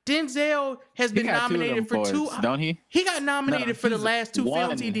 Denzel has been nominated for 2. Don't he? He got nominated for the last 2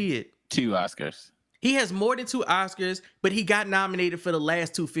 films he did. 2 Oscars. He has more than 2 Oscars, but he got nominated for the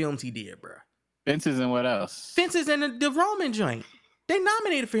last 2 films he did, bro. Fences and what else? Fences and the Roman joint. They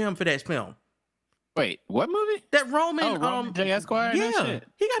nominated for him for that film. Wait, what movie? That Roman J. Esquire? Yeah,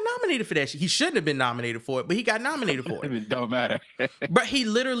 he got nominated for that shit. He shouldn't have been nominated for it, but he got nominated for it. It don't matter. But he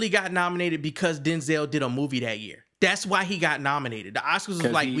literally got nominated because Denzel did a movie that year. That's why he got nominated. The Oscars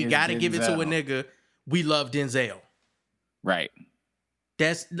was like, we got to give it to a nigga. We love Denzel. Right.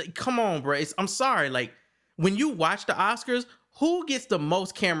 That's like, come on, bro. I'm sorry. Like, when you watch the Oscars, who gets the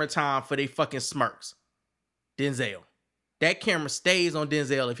most camera time for they fucking smirks? Denzel. That camera stays on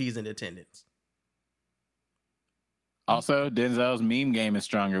Denzel if he's in attendance. Also, Denzel's meme game is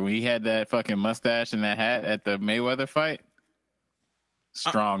stronger. When he had that fucking mustache and that hat at the Mayweather fight,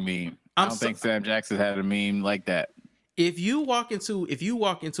 strong meme. I don't think Sam Jackson had a meme like that. If you walk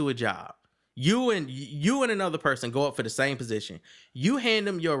into a job, you and another person go up for the same position. You hand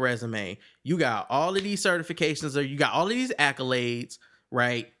them your resume. You got all of these certifications, or you got all of these accolades,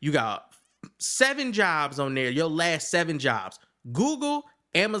 right? You got 7 jobs on there. Your last 7 jobs: Google,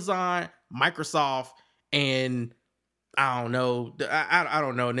 Amazon, Microsoft, and I don't know. I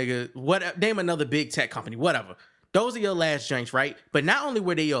don't know, nigga. What? Name another big tech company. Whatever. Those are your last joints, right? But not only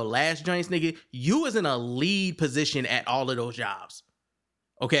were they your last joints, nigga, you was in a lead position at all of those jobs.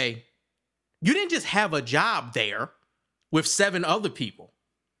 Okay? You didn't just have a job there with 7 other people.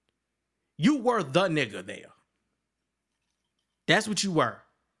 You were the nigga there. That's what you were.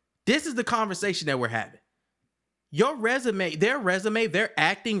 This is the conversation that we're having. Your resume, their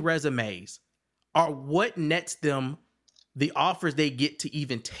acting resumes are what nets them the offers they get to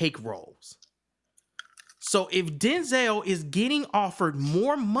even take roles. So if Denzel is getting offered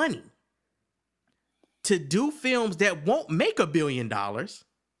more money to do films that won't make $1 billion,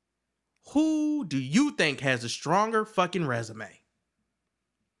 who do you think has a stronger fucking resume?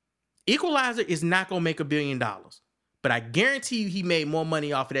 Equalizer is not gonna make $1 billion, but I guarantee you he made more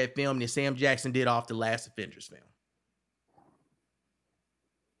money off of that film than Sam Jackson did off the last Avengers film.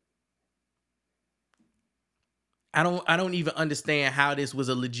 I don't even understand how this was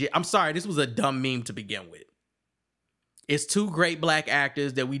a legit. I'm sorry, this was a dumb meme to begin with. It's two great black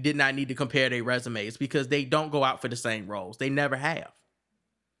actors that we did not need to compare their resumes because they don't go out for the same roles. They never have.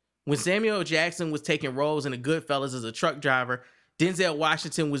 When Samuel L. Jackson was taking roles in The Goodfellas as a truck driver, Denzel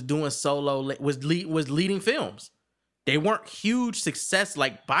Washington was doing was leading films. They weren't huge success,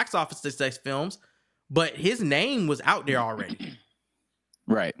 like box office success films, but his name was out there already.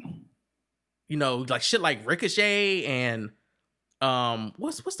 Right. You know, like shit like Ricochet and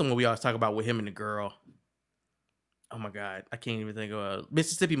what's the one we always talk about with him and the girl? Oh my God, I can't even think of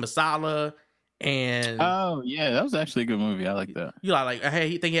Mississippi Masala. And oh yeah, that was actually a good movie. I like that. You know, like hey,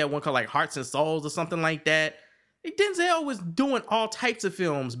 he think he had one called like Hearts and Souls or something like that. Denzel was doing all types of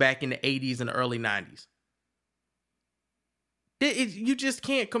films back in the 80s and the early 90s. You just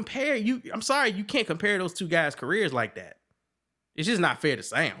can't compare. I'm sorry, you can't compare those two guys' careers like that. It's just not fair to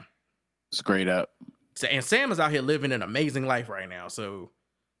Sam. Straight up. And Sam is out here living an amazing life right now. So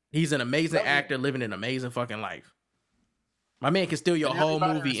he's an amazing actor living an amazing fucking life. My man can steal your whole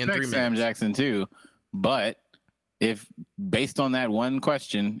movie in 3 minutes. Sam Jackson too, but if based on that one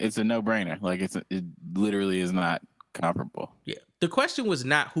question, it's a no-brainer. Like it literally is not comparable. Yeah. The question was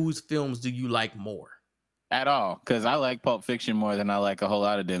not whose films do you like more at all, because I like Pulp Fiction more than I like a whole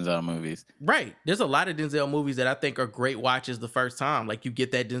lot of Denzel movies. Right. There's a lot of Denzel movies that I think are great watches the first time. Like you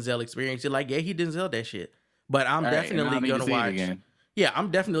get that Denzel experience. You're like, yeah, he Denzel that shit. But I'm definitely gonna watch. Yeah,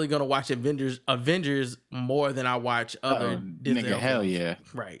 I'm definitely gonna watch Avengers more than I watch other Denzel nigga, hell films. Yeah.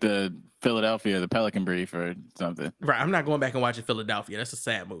 Right. The Philadelphia, the Pelican Brief or something. Right. I'm not going back and watching Philadelphia. That's a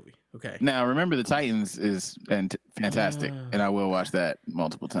sad movie. Okay. Now, Remember the Titans is fantastic, and I will watch that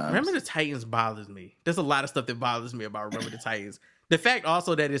multiple times. Remember the Titans bothers me. There's a lot of stuff that bothers me about Remember the Titans. The fact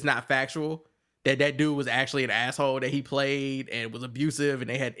also that it's not factual, that dude was actually an asshole that he played and was abusive, and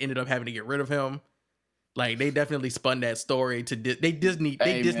they had ended up having to get rid of him. Like they definitely spun that story to they Disney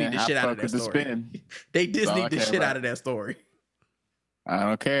the shit out of that story. They Disney the shit out of that story. I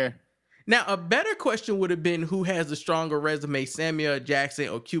don't care. Now, a better question would have been who has the stronger resume, Samuel Jackson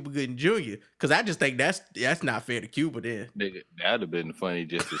or Cuba Gooding Jr. Because I just think that's not fair to Cuba then. Nigga, that'd have been funny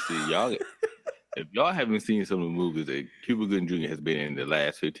just to see y'all. If y'all haven't seen some of the movies that Cuba Gooding Jr. has been in the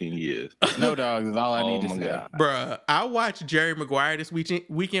last 15 years, No Dogs is all I need to say. God. Bruh, I watched Jerry Maguire this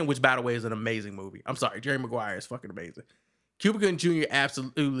weekend, which by the way is an amazing movie. I'm sorry, Jerry Maguire is fucking amazing. Cuba Gooding Jr.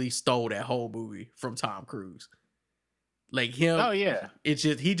 absolutely stole that whole movie from Tom Cruise. Like him, oh yeah, he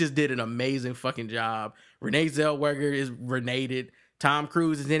just did an amazing fucking job. Renee Zellweger is renated. Tom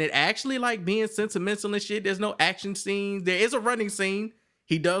Cruise is in it, actually like being sentimental and shit. There's no action scenes. There is a running scene.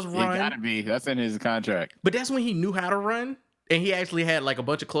 He does run. It gotta be. That's in his contract. But that's when he knew how to run, and he actually had like a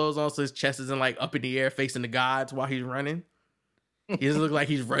bunch of clothes on, so his chest isn't like up in the air facing the gods while he's running. He doesn't look like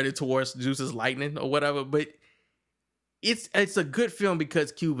he's running towards Zeus's lightning or whatever. But it's a good film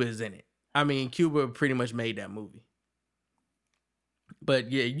because Cuba is in it. I mean, Cuba pretty much made that movie.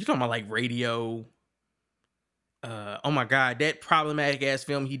 But yeah, you talking about like Radio. Oh my God, that problematic ass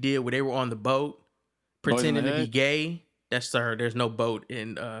film he did where they were on the boat pretending to be gay. That's there's no boat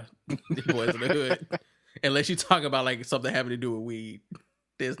in Boys in the Hood. Unless you talk about like something having to do with weed.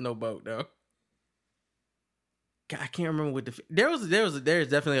 There's no boat though. God, I can't remember what there's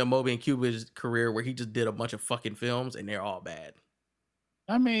definitely a moment in Cuba's career where he just did a bunch of fucking films and they're all bad.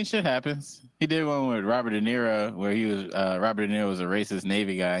 I mean, shit happens. He did one with Robert De Niro where he was Robert De Niro was a racist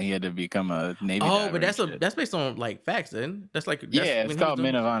Navy guy. He had to become a Navy. Oh, but that's based on like facts. Then it's called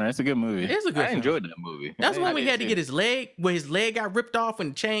Men of Honor. It's a good movie. It's a good. I enjoyed that movie. That's the one we had to get his leg, where his leg got ripped off when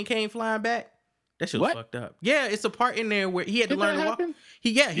the chain came flying back. That shit was fucked up. Yeah, it's a part in there where he had to learn to walk.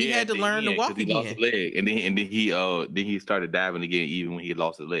 He had to learn to walk again. He lost his leg, and then he started diving again, even when he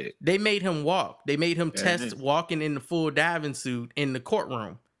lost his leg. They made him walk. They made him test walking in the full diving suit in the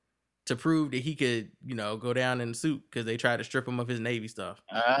courtroom to prove that he could, go down in the suit because they tried to strip him of his Navy stuff.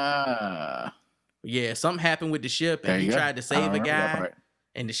 Yeah, something happened with the ship, and he tried to save a guy,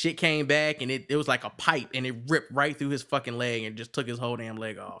 and the shit came back, and it was like a pipe, and it ripped right through his fucking leg and just took his whole damn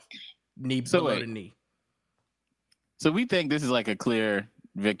leg off. Below the knee. So we think this is like a clear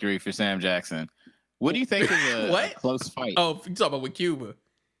victory for Sam Jackson. What do you think is a close fight? Oh, you talking about with Cuba?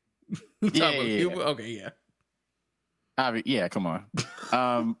 Cuba? Okay, yeah. Yeah, come on.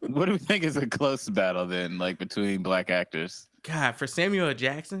 What do we think is a close battle then, like between black actors? God, for Samuel L.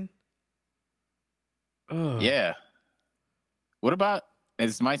 Jackson? Oh. Yeah. What about,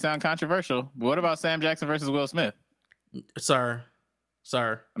 this might sound controversial, but what about Sam Jackson versus Will Smith? Sir,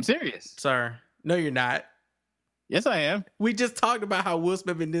 Sir. I'm serious. Sir. No, you're not. Yes, I am. We just talked about how Will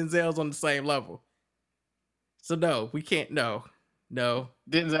Smith and Denzel's on the same level. So no, we can't. No.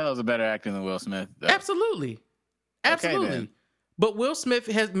 Denzel is a better actor than Will Smith, though. Absolutely. Then. But Will Smith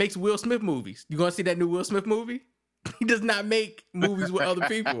makes Will Smith movies. You gonna see that new Will Smith movie? He does not make movies with other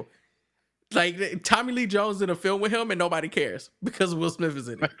people. Like Tommy Lee Jones in a film with him and nobody cares because Will Smith is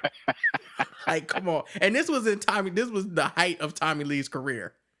in it. Like, come on. And this was the height of Tommy Lee's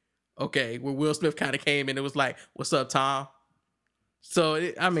career. Okay, where Will Smith kind of came in, it was like, "What's up, Tom?"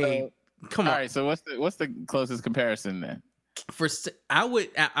 So come on. All right, so what's the closest comparison then? I would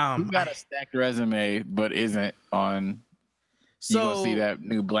who's got a stacked resume but isn't on. So you gonna see that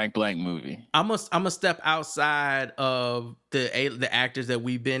new blank movie? I'm gonna step outside of the actors that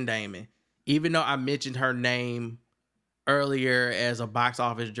we've been naming. Even though I mentioned her name earlier as a box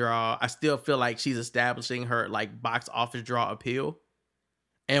office draw, I still feel like she's establishing her like box office draw appeal,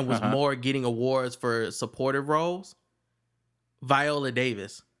 and was more getting awards for supportive roles. Viola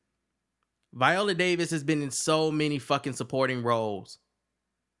Davis. Viola Davis has been in so many fucking supporting roles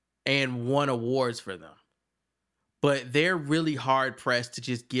and won awards for them. But they're really hard pressed to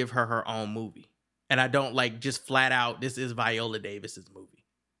just give her her own movie. And I don't like just flat out, this is Viola Davis's movie.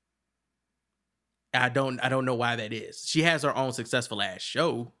 I don't know why that is. She has her own successful ass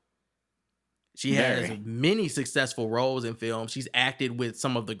show. She has many successful roles in films. She's acted with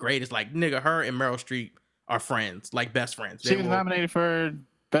some of the greatest, like nigga, her and Meryl Streep are friends, like best friends. She was nominated for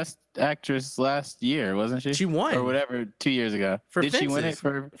Best Actress last year, wasn't she? She won. Or whatever, 2 years ago. Did she win it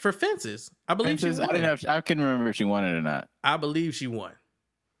for Fences? I believe Fences? She won. I couldn't remember if she won it or not. I believe she won.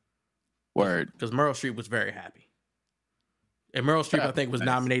 Word. Because Meryl Streep was very happy. And Meryl Streep, I think, was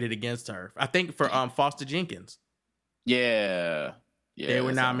nominated against her. I think for Foster Jenkins. Yeah. They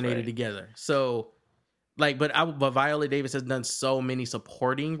were nominated together. So, like, but Viola Davis has done so many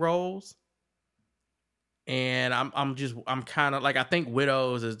supporting roles. And I'm kind of like, I think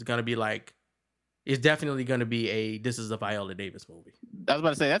Widows is going to be like, it's definitely going to be this is a Viola Davis movie. I was about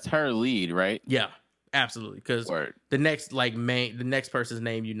to say, that's her lead, right? Yeah, absolutely. Because the next person's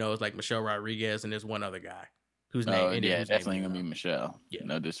name, is like Michelle Rodriguez, and there's one other guy whose name. Yeah, definitely going to be Michelle. Yeah.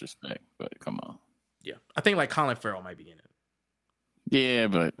 No disrespect, but come on. Yeah. I think like Colin Farrell might be in it. Yeah,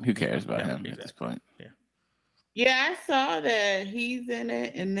 but who cares about him at this point? Yeah. Yeah, I saw that he's in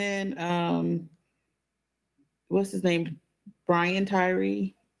it, and then what's his name? Brian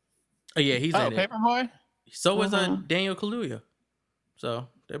Tyree. Oh yeah, he's in it. Paperboy. So was Daniel Kaluuya. So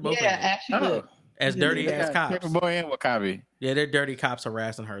they're both actually as dirty ass cops. Paperboy and Wakabi. Yeah, they're dirty cops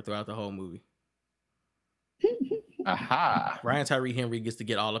harassing her throughout the whole movie. Aha. Ryan Tyree Henry gets to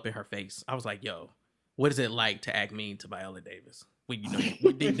get all up in her face. I was like, yo, what is it like to act mean to Viola Davis? When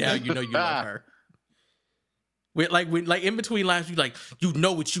deep down you love her. When in between lines, you like, you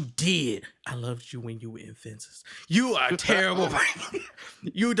know what you did. I loved you when you were in Fences. You are terrible.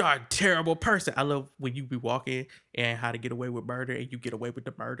 You are a terrible person. I love when you be walking and How to Get Away with Murder, and you get away with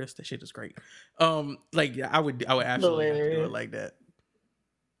the murders. That shit is great. I would absolutely have to do it like that.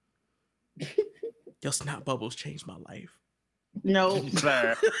 Your snot bubbles changed my life. No.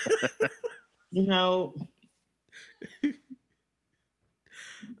 No.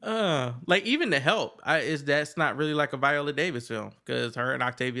 Like even The Help, that's not really like a Viola Davis film because her and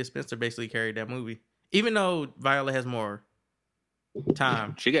Octavia Spencer basically carried that movie. Even though Viola has more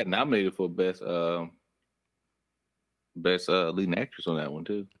time, she got nominated for best leading actress on that one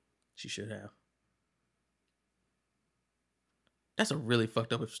too. She should have. That's a really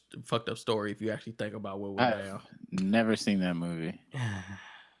fucked up story if you actually think about what we're now. Never seen that movie.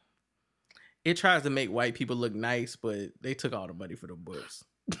 It tries to make white people look nice, but they took all the money for the books.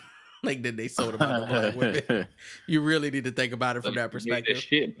 Like that they sold them out to black women. You really need to think about it from that perspective.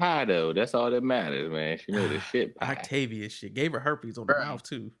 She made a shit pie though. That's all that matters, man. She made a shit pie. Octavia shit gave her herpes on the mouth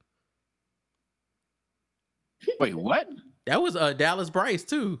too. Wait, what? That was Dallas Bryce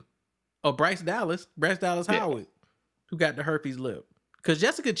too. Oh, Bryce Dallas Howard, who got the herpes lip. Because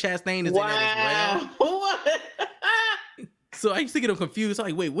Jessica Chastain is in that as well. What? So I used to get them confused. I'm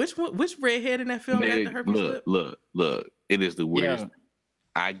like, wait, which redhead in that film got the herpes lip? Look. It is the weirdest. Yeah.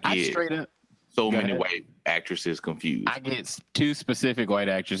 I get so many white actresses confused. I get two specific white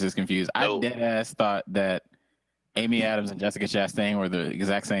actresses confused. No. I deadass thought that Amy Adams and Jessica Chastain were the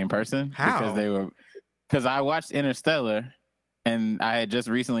exact same person. How? Because I watched Interstellar and I had just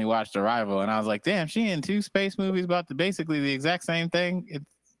recently watched Arrival, and I was like, damn, she in two space movies about basically the exact same thing.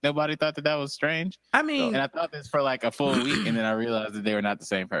 Nobody thought that was strange. I mean, and I thought this for like a full week, and then I realized that they were not the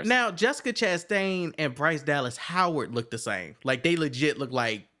same person. Now, Jessica Chastain and Bryce Dallas Howard look the same. Like they legit look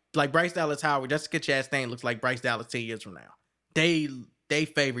like Bryce Dallas Howard. Jessica Chastain looks like Bryce Dallas 10 years from now. They they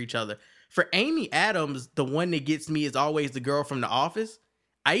favor each other. For Amy Adams, the one that gets me is always the girl from The Office.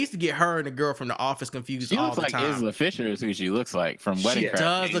 I used to get her and the girl from The Office confused She all looks the like time. Isla Fisher is who she looks like from Wedding She Crashers.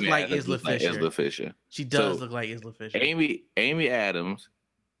 does look like Isla Fisher. Isla Fisher. She does So, look like Isla Fisher. Amy Adams,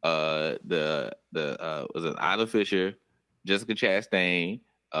 was it Isla Fisher, Jessica Chastain,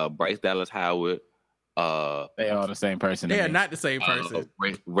 Bryce Dallas Howard, They all the same person. to They are me. not the same person.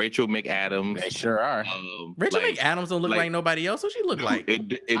 Rachel McAdams. They sure are. Rachel McAdams don't look like nobody else. What she look like?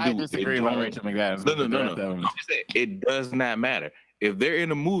 I disagree about Rachel McAdams. No. It does not matter. If they're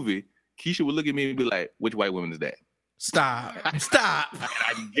in a movie, Keisha would look at me and be like, "Which white woman is that?" Stop.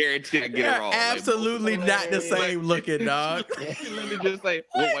 I guarantee I get it wrong. Absolutely not the same looking, dog. Literally just say,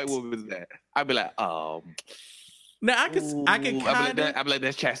 "What white woman is that?" I'd be like, Now I can kind of. I'd be like,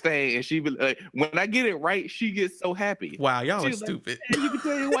 "That's Chastain," and she be like, when I get it right, she gets so happy. Wow, y'all are She's stupid. Like, you can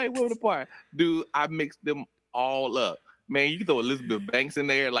tell your white woman apart, dude. I mixed them all up, man. You can throw Elizabeth Banks in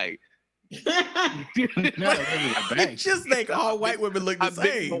there, like. Just make all white women look the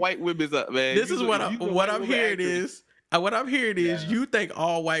same. The white women's up, man. This is what I'm hearing is. What I'm hearing is you think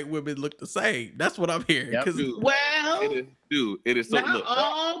all white women look the same. That's what I'm hearing. Yep. It is so. Not look,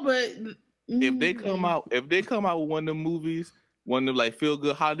 all, but if they come out with one of them movies, one of them like feel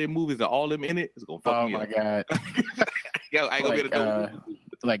good holiday movies, and all them in it, it's gonna fuck me up. Oh my god! Yo, I ain't gonna be able to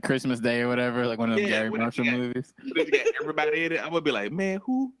like Christmas Day or whatever, like one of them Gary Marshall movies. They got everybody in it. I'm gonna be like, man,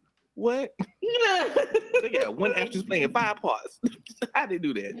 who? What? They got one actress playing 5 parts. How they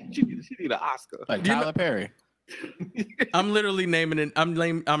do that? She need an Oscar. Like Tyler Perry. I'm literally naming it. I'm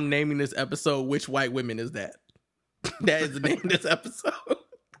naming this episode. Which white women is that? That is the name of this episode.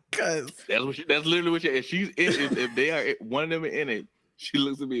 Cause that's literally what she. If they are one of them in it, she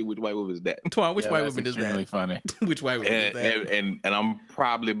looks at me. Which white woman is that? Twan, which white woman is that? Really funny. Which white woman is that? And I'm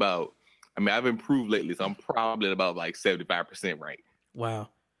probably about. I mean, I've improved lately, so I'm probably at about like 75% right. Wow.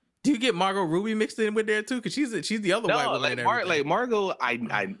 Do you get Margot Robbie mixed in with there too? Because she's the other white woman. Like Margot,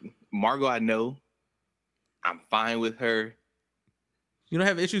 Margot, I know. I'm fine with her. You don't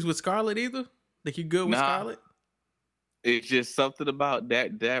have issues with Scarlett either? Like you good with Scarlett? It's just something about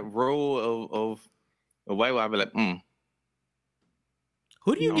that role of a white woman. I'd be like,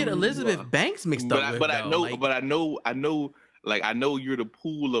 Who do you get Elizabeth Banks mixed up with? But I know. Like I know you're the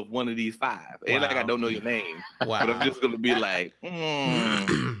pool of one of these 5. Ain't like I don't know your name. Wow. But I'm just gonna be like, what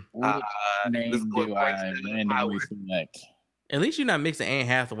name do I randomly select? At least you're not mixing Anne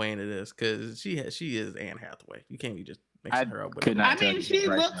Hathaway into this, because she is Anne Hathaway. You can't be just mixing her up with could not tell she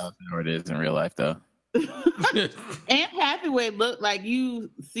right looks. now how it is in real life, though. Anne Hathaway look like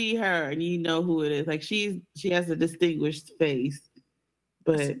you see her and you know who it is. Like she has a distinguished face.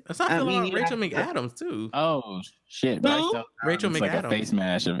 But that's not feeling about Rachel McAdams too. Oh shit! Rachel McAdams. Like a face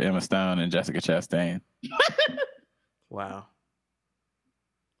mash of Emma Stone and Jessica Chastain. Wow.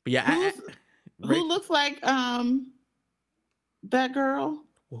 But yeah, who looks like that girl?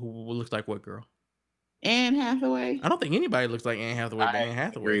 Who looks like what girl? Anne Hathaway. I don't think anybody looks like Anne Hathaway. But Anne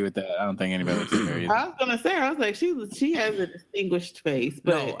Hathaway. Agree with that. I don't think anybody looks like her either. I was gonna say, I was like, she has a distinguished face.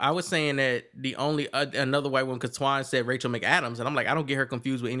 But no, I was saying that the only another white one, because Twan said Rachel McAdams, and I'm like, I don't get her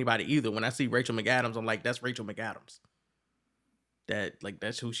confused with anybody either. When I see Rachel McAdams, I'm like, that's Rachel McAdams.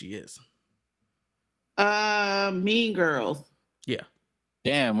 That's who she is. Mean Girls. Yeah.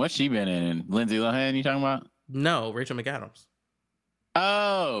 Damn, what's she been in? Lindsay Lohan? You talking about? No, Rachel McAdams.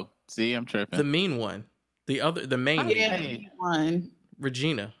 Oh, see, I'm tripping. The mean one. The main one.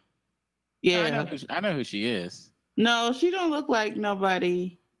 Regina. Yeah. I know who she is. No, she don't look like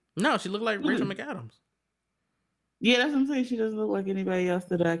nobody. No, she looked like Rachel McAdams. Yeah, that's what I'm saying. She doesn't look like anybody else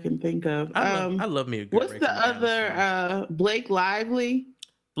that I can think of. I love me a good what's Rachel the other Blake Lively?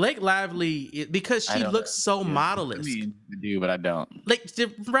 Blake Lively, because she looks so model-esque. I do, but I don't. Like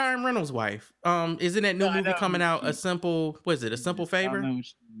Ryan Reynolds' wife. Isn't that new movie coming out? A Simple Favor? I don't know what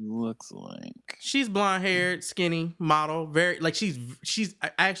she looks like. She's blonde haired, skinny, model, very like she's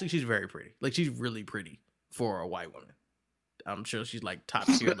very pretty. Like she's really pretty for a white woman. I'm sure she's like top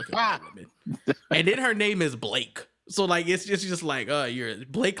tier looking white woman. And then her name is Blake. So like it's just like you're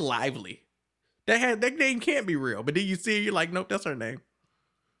Blake Lively. That name can't be real. But then you see her, you're like, nope, that's her name.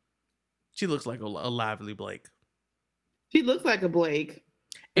 She looks like a lively Blake. She looks like a Blake.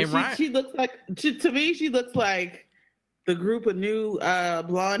 And she looks like, to me, she looks like the group of new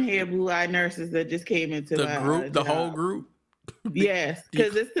blonde hair, blue eyed nurses that just came into the whole group. Yes,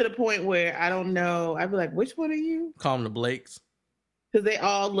 because it's to the point where I don't know. I'd be like, which one are you? Call them the Blakes. Because they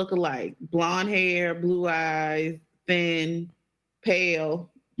all look alike: blonde hair, blue eyes, thin,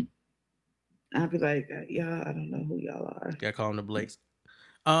 pale. I'd be like, y'all, I don't know who y'all are. Yeah, call them the Blakes.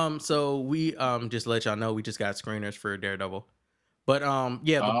 So we just let y'all know we just got screeners for Daredevil. But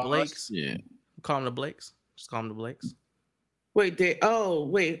yeah, the Oh, Blakes. shit. Call them the Blakes. Just call them the Blakes. Wait,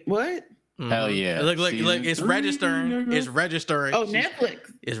 what? Hell yeah. Look, Season it's 3, registering. nigga. It's registering. Oh,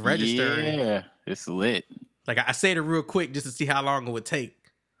 Netflix. It's registering. Yeah, it's lit. Like I said it real quick just to see how long it would take.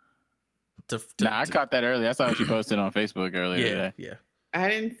 I caught that early. I saw what you posted on Facebook earlier today. Yeah. I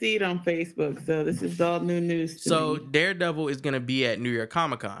didn't see it on Facebook, so this is all new news to So me. Daredevil is going to be at New York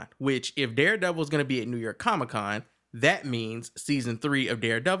Comic Con, which if Daredevil is going to be at New York Comic Con, that means season 3 of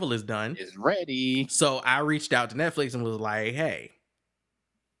Daredevil is done. It's ready. So I reached out to Netflix and was like, hey,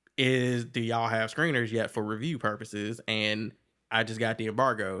 do y'all have screeners yet for review purposes? And I just got the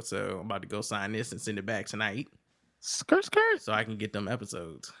embargo, so I'm about to go sign this and send it back tonight. Skirt. So I can get them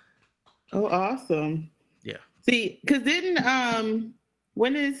episodes. Oh, awesome. Yeah. See, because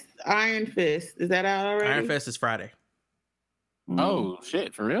when is Iron Fist? Is that out already? Iron Fist is Friday. Oh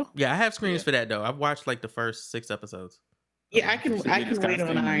shit, for real? Yeah, I have screeners for that though. I've watched like the first 6 episodes. Yeah, I can wait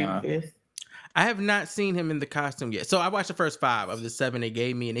on Iron Fist. I have not seen him in the costume yet. So I watched the first 5 of the 7 they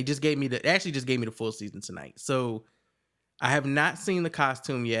gave me, and they just gave me the full season tonight. So I have not seen the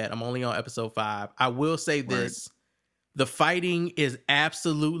costume yet. I'm only on episode 5. I will say this. The fighting is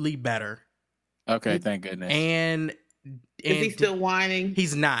absolutely better. Okay, thank goodness. And is he still whining?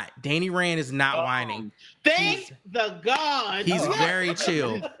 He's not. Danny Rand is not whining. Thank the God. He's very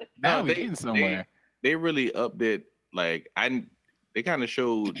chill. Now we're getting somewhere. They really upped it. Like they kind of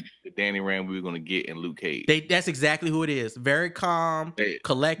showed the Danny Rand we were going to get in Luke Cage. That's exactly who it is. Very calm,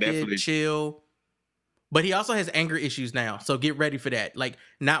 collected, chill. But he also has anger issues now, so get ready for that. Like,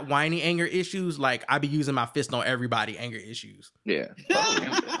 not whiny anger issues. Like, I be using my fist on everybody anger issues. Yeah.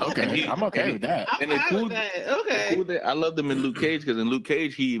 Okay, I'm okay with that. I'm fine with that. Okay. I love them in Luke Cage because in Luke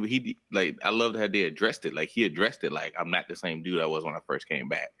Cage, he like, I loved how they addressed it. Like, he addressed it like, I'm not the same dude I was when I first came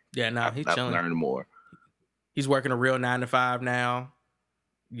back. Yeah, he's chilling. I've learned more. He's working a real 9-to-5 now.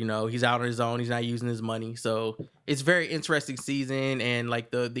 You know, he's out on his own. He's not using his money. So it's very interesting season, and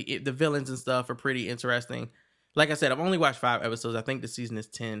like the villains and stuff are pretty interesting. Like I said, I've only watched 5 episodes. I think the season is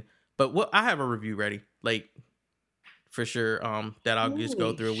 10. But I have a review ready, like for sure. That I'll just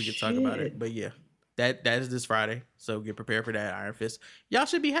go through and we can talk about it. But yeah, that is this Friday. So get prepared for that. Iron Fist. Y'all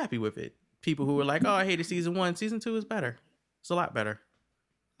should be happy with it. People who are like, oh, I hated season 1. Season 2 is better. It's a lot better.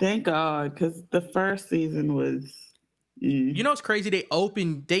 Thank God, because the first season was. You know what's crazy? They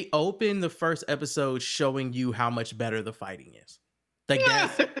open the first episode showing you how much better the fighting is. Like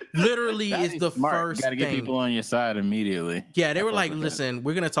that's literally is the smart. first Got to get thing. people on your side immediately. Yeah, they were like, listen,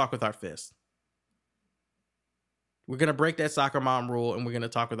 we're gonna talk with our fists. We're gonna break that soccer mom rule, and we're gonna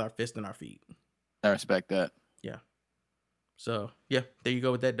talk with our fist and our feet. I respect that. Yeah. So yeah, there you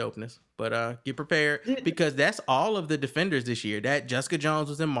go with that dopeness. But get prepared because that's all of the Defenders this year. That Jessica Jones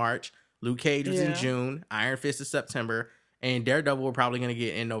was in March. Luke Cage was in June, Iron Fist is September, and Daredevil we're probably going to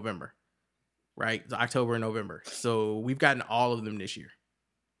get in November, right? It's October and November. So we've gotten all of them this year.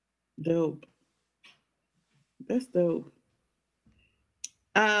 Dope. That's dope.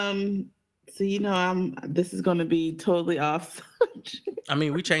 So this is going to be totally off. I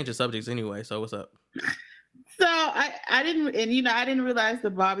mean, we changed the subjects anyway. So what's up? So I didn't realize the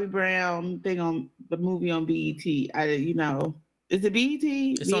Bobby Brown thing on the movie on BET. Is it BET?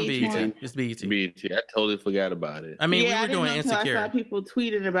 It's on BET. It's BET. BET. I totally forgot about it. I mean, we were doing Insecure. I saw people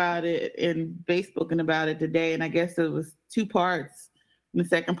tweeting about it and Facebooking about it today, and I guess it was 2 parts. And the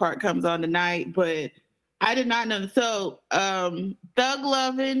second part comes on tonight, but I did not know. So, Thug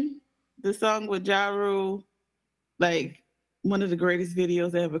Lovin', the song with Ja Rule, like one of the greatest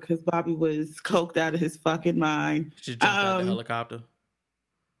videos ever because Bobby was coked out of his fucking mind. She jumped out the helicopter.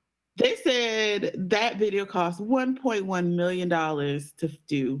 They said that video cost $1.1 million to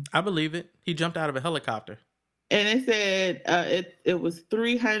do. I believe it. He jumped out of a helicopter. And it said it was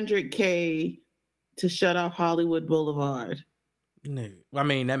 $300K to shut off Hollywood Boulevard. No, I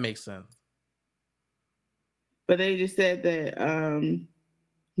mean, that makes sense. But they just said that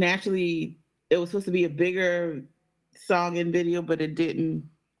naturally it was supposed to be a bigger song and video, but it didn't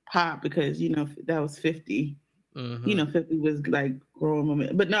pop because, that was 50. Mm-hmm. 50 was like growing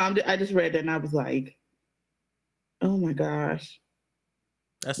moment. But no, I just read that and I was like, oh my gosh.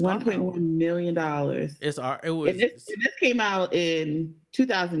 That's $1.1 million. This came out in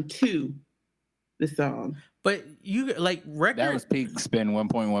 2002, the song. But you like record that was peak spend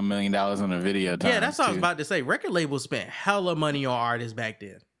 $1.1 million on a video. Yeah, that's what I was about to say. Record labels spent hella money on artists back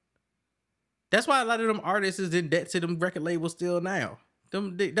then. That's why a lot of them artists is in debt to them record labels still now.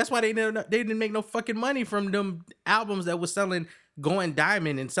 That's why they didn't make no fucking money from them albums that was going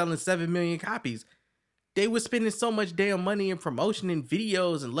diamond and selling 7 million copies. They were spending so much damn money in promotion and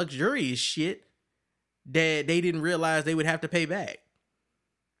videos and luxurious shit that they didn't realize they would have to pay back.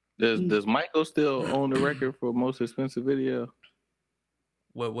 Does Michael still own the record for most expensive video?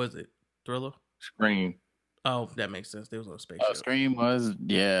 What was it? Thriller? Scream. Oh, that makes sense. There was no spaceship. Oh, Scream was,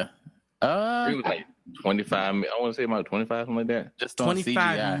 yeah. It was like 25. I want to say about 25, something like that. Just on $25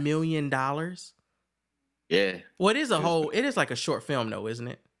 CGI. million? Yeah. Well, it is like a short film though, isn't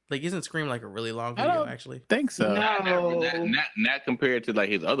it? Like, isn't Scream like a really long I video don't actually? think so. No, Not compared to like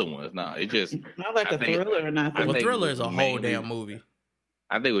his other ones. No, it just not like I a think- thriller or nothing. Well, think Thriller it is a was whole mainly- damn movie.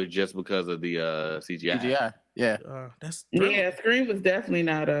 I think it was just because of the CGI. CGI, yeah. That's Thriller. Yeah, Scream was definitely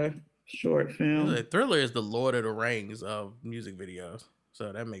not a short film. Thriller is the Lord of the Rings of music videos,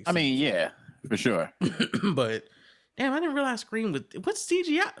 so that makes. I mean, yeah, for sure. But damn, I didn't realize Scream was what's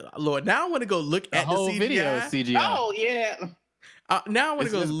CGI. Lord, now I want to go look The at whole the CGI. video is CGI. Oh yeah, Now I want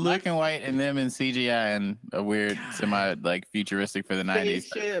It's to go just look. black and white and them in CGI and a weird semi like futuristic for the 90s.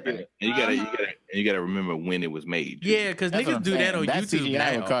 Spaceship. And you gotta remember when it was made. too. Yeah, because That's what niggas I'm do saying. that on That YouTube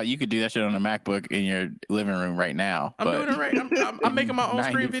CGI would now. call, you could do that shit on a MacBook in your living room right now. I'm doing it right. I'm making my own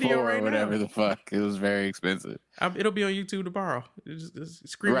Scream video 94 right or whatever now. the fuck. It was very expensive. It'll be on YouTube tomorrow. Just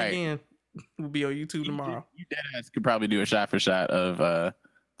Scream Right. again. Will be on YouTube tomorrow. You deadass could probably do a shot for shot of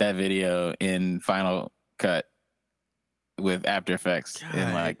that video in Final Cut with After Effects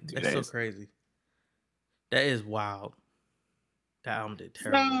in like 2 that's days. so crazy. That is wild. That album did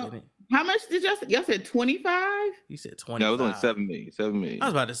terrible, So- didn't it? How much did y'all said 25? You said 20. No, it was only 7 million. 7 million. I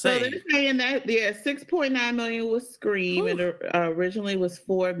was about to So say. they're saying that 6.9 million was Scream, and originally was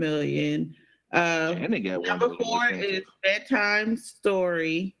 4 million. And they got Number one 4 is Bedtime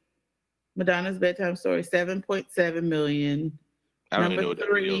Story. Madonna's Bedtime Story, 7.7 million. I don't even know number what that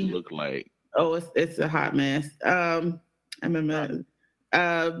 3. video looked like. Oh, it's a hot mess. I remember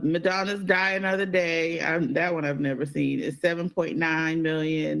Madonna's Die Another Day. That one I've never seen. It's 7.9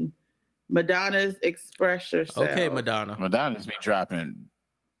 million. Madonna's Express Yourself. Okay, Madonna. Madonna's be dropping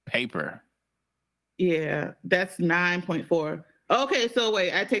paper. Yeah, that's 9.4. Okay, so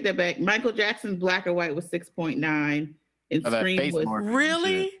wait, I take that back. Michael Jackson's Black and White was 6.9, and Oh, that Scream face was morphing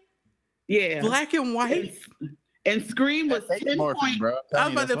Really? shit. yeah, Black and white? and Scream was That face 10 morphing, point. bro. I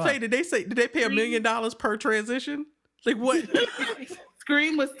was about to say, did they pay $1 million per transition? Like what?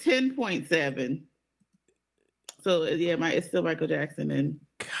 Scream was 10.7. So yeah, it's still Michael Jackson and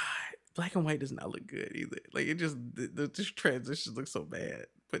God, black and white does not look good either. Like it just the transitions look so bad.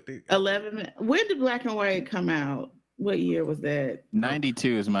 But they 11. When did Black and White come out? What year was that?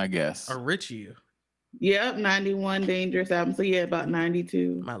 92 is my guess. a rich year. Yep, 91 Dangerous album. So yeah, about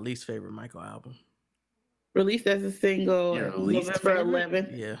 92. My least favorite Michael album. Released as a single Your least November favorite?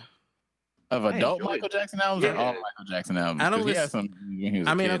 11th. Yeah. Of adult enjoy Michael it. Jackson albums or Yeah. all Michael Jackson albums? I don't 'Cause he had listen- some when he was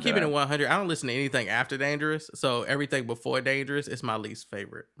a I mean, I'm kid keeping that it 100. I don't listen to anything after Dangerous. So everything before Dangerous is my least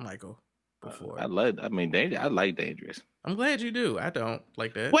favorite Michael. Before. I like Dangerous. I'm glad you do. I don't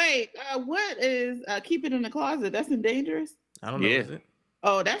like that. Wait, what is Keep It in the Closet? That's in Dangerous? I don't know. Yeah. Is it?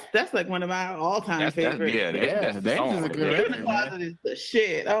 Oh, that's like one of my all-time favorites. Yeah, that's the Dangerous song is a right good there. Keep It in the record, Closet is the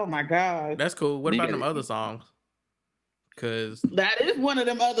shit. Oh my god. That's cool. What You about gotta- them other songs? Cause That is one of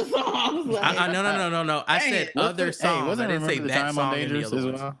them other songs. Like, no. I Hey, said What's other the- songs. wasn't I didn't say Remember the that Time song on and the Dangerous other as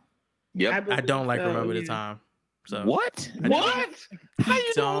ones. well? Yep. I don't like so, Remember the yeah. Time. So What? I What? How you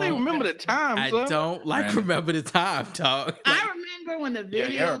don't don't- remember the time, I son? don't like Random. Remember the Time, dog. I remember when the Yeah,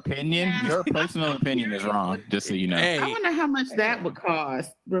 video. your opinion, your personal opinion is wrong, just so you know. Hey, I wonder how much that would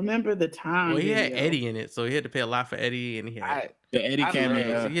cost. Remember the time. well, he had video. Eddie in it, so he had to pay a lot for Eddie, and he had. The Eddie I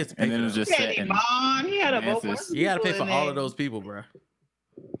cameo, love- he has to pay and then for it was that. just He set had in. Iman. He had a Memphis. bunch of You got to pay people for in all there. of those people, bro.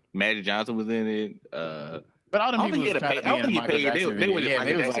 Magic Johnson was in it. But all the I don't people think was he had trying to to pay- I be don't in a think he Michael paid. Jackson They was video. just Yeah,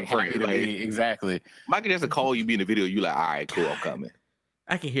 it was Michael like for you Jackson to free, be exactly. Michael Jackson call you be in the video. You like, all right, cool, I'm coming.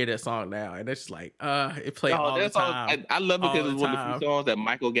 I can hear that song now, and it's just like, it played No, all the that's all- time. I love it All because the it's one of the time. few songs that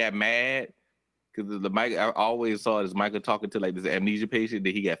Michael got mad because the Mike. I always saw it as Michael talking to like this amnesia patient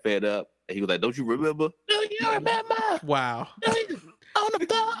that he got fed up. And he was like, "Don't you remember? Do you remember Wow, on the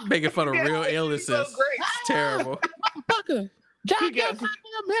floor?" making fun of Yeah, real he's illnesses. so great. It's terrible. He got,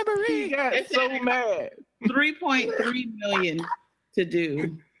 he got It's so mad. 3.3 million to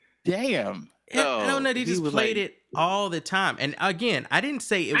do. Damn. I don't know. They he just was played like- it all the time. And again, I didn't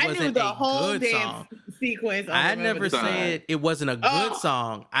say it I knew wasn't the a whole good dance song. sequence. on I Remember never the Time. said it wasn't a good Oh.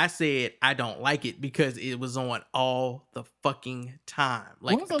 song. I said I don't like it because it was on all the fucking time.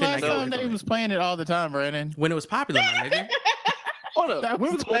 Like When was the couldn't last get away time that from he it. was playing it all the time, Brandon? When it was popular, my nigga. Hold up. That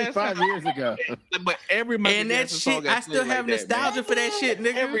When was was the last 25 time? years ago. But every Michael And that Jackson song shit, got I still played have like that, man. nostalgia for that shit,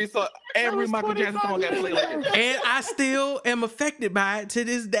 nigga. Every Michael Jackson song got played like that. And I still am affected by it to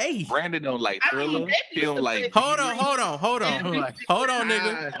this day. Brandon don't like I mean, Thriller. they He don't used to like. play- Hold on,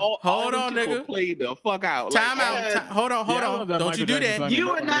 nigga. Hold on, nigga. Play the fuck out. Time Like, out. Hold on. Yeah, I love that Don't you Michael do Jackson that. song You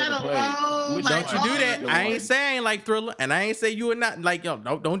nobody are not ever played. alone. Which Like, Don't you do that. the I one. ain't say I ain't like Thriller, and I ain't say you are not like yo.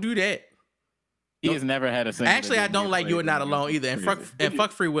 Don't do that. He has never had a single. Actually, I don't like You Are Not Alone either, and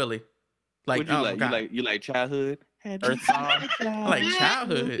fuck Free Willy. Like, what you oh like? God. You like Childhood? Earth Song. I like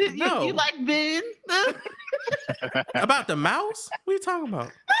Childhood. No, You like Ben? about the mouse. What are you talking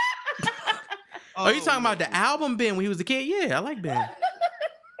about? Oh, you talking about the album Ben when he was a kid? Yeah, I like Ben.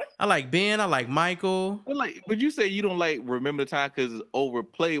 I like Ben. I like Michael. But you say you don't like Remember the Time because it's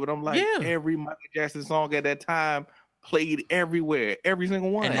overplayed, but I'm like, Yeah. every Michael Jackson song at that time played everywhere, every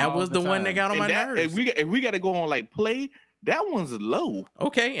single one. And that was the one that got on my nerves. If we got to go on like play, that one's low.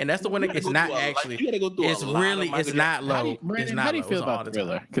 Okay, and that's the one that it's not actually. You got to go through. It's really, it's not low. It's not How do you low. feel It's all about the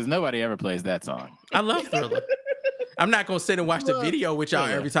Thriller? time. Because nobody ever plays that song. I love Thriller. I'm not gonna sit and watch the video with y'all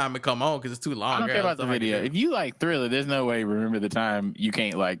every time it come on because it's too long. I don't care girl. about the video. If you like Thriller, there's no way Remember the Time you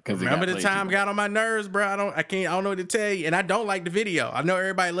can't like because Remember the time got on my nerves, bro. I don't know what to tell you, and I don't like the video. I know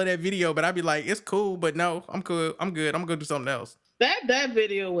everybody love that video, but I'd be like, it's cool, but no, I'm good. I'm gonna go do something else. That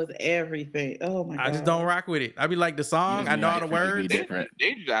video was everything. Oh my god! I just don't rock with it. I be like the song. I know all the words. Different.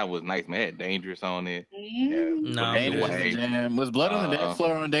 Dangerous Eye was nice, man. It had Dangerous on it. No, Dangerous Jam. Was Blood on the Dance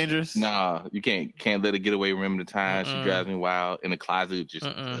Floor on Dangerous? Nah, you can't let it get away. Remember the Time? She drives me wild. In the Closet, just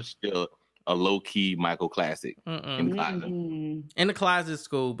still a low key Michael classic. In the Closet, in the closet's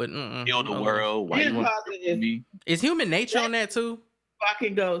cool, but Heal the World. Why you want to be? Is Human Nature on that too?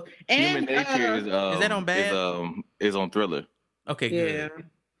 Fucking goes. And Human Nature is that on Bad? Is on Thriller. Okay, yeah. good.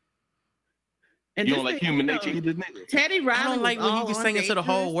 And You this don't like thing, Human you know, Nature, you just nigga. Teddy Riley. I don't like was when you all be on singing to the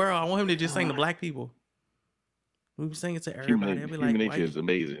whole Dangerous. world. I want him to just sing to black people. We be singing to everybody. I'll be Human like, Nature is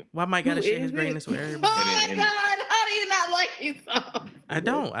amazing. why Mike gotta Who share is his it? greatness with everybody? Oh my god! How do you not like these songs? I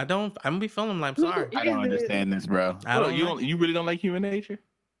don't. I'm gonna be feeling like I'm sorry. I don't understand this, bro. I don't. You really don't like Human Nature?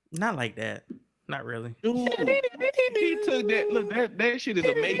 Not like that. Not really. Dude, he took that. Look, that shit is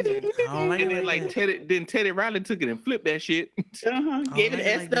amazing. I don't like And it then like that. Teddy Riley took it and flipped that shit. Gave it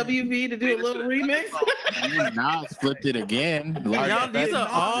like that. SWV to do a little remix. Nas flipped it again. Y'all, these are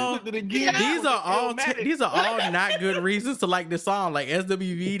all Flipped it again. these are all not good reasons to like this song. Like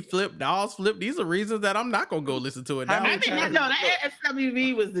SWV flip, Nas flip. These are reasons that I'm not gonna go listen to it now. I mean, no, that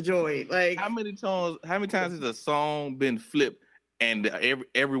SWV was the joint. Like, How many times has a song been flipped and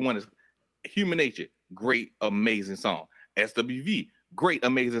everyone is Human Nature, great, amazing song. SWV, great,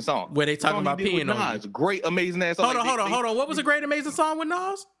 amazing song. Where they talking Song about he did with peeing on Nas, great, amazing ass song. Hold on. What was a great amazing song with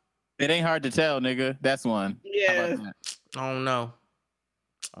Nas? It ain't hard to tell, nigga. That's one. How yeah, about that? I don't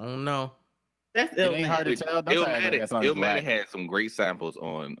know. that's It ain't hard to tell. Don't try to act like that song is Illmatic black. had some great samples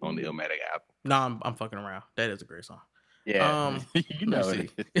on the Illmatic album. No, I'm fucking around. That is a great song. Yeah, you know let me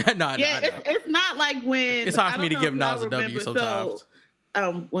it. see. No, yeah. It's not like when It's hard I for me to don't give know if Nas a y'all W remember, sometimes.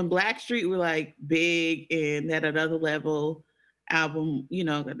 When Blackstreet were like big and at another level album, you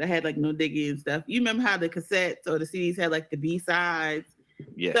know, that had like No Diggity and stuff. You remember how the cassettes or the CDs had like the B-sides?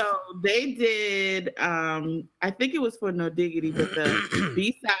 Yes. So they did, I think it was for No Diggity, but the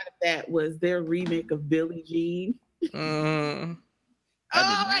B-side of that was their remake of Billie Jean. Mm,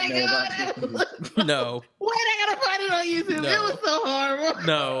 Oh my god! no, Wait, I gotta find it on YouTube. No. It was so horrible.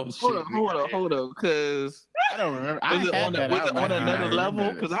 no. Hold up, because I don't remember. was it on another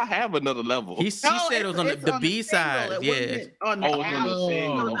level? Because I have another level. He said it was on the B side. Yeah. On the Oh, it's on the album.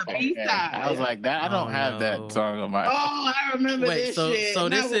 single. On the B Okay. side. I was like, that. I don't Oh, have no. that song on my. Oh, I remember Wait, this so- shit. so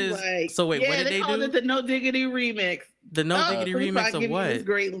And this I was is- like, so wait, what did they called do? it the No Diggity remix. The No Diggity let me remix give of you this what?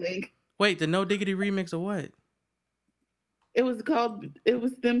 great link. Wait, the No Diggity remix of what? It was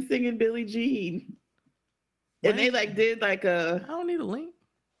them singing Billie Jean. And they like did like a. I don't need a link.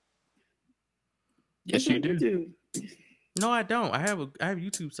 Yes, you do. YouTube. No, I don't. I have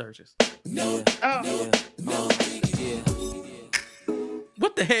YouTube searches. Oh,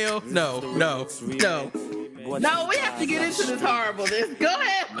 What the hell? No. no, we have to get into this horribleness. Go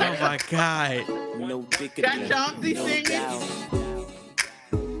ahead. Oh my god. Got Chauncey singing.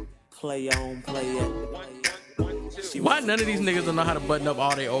 Play on, play it. Why none of these niggas don't know how to button up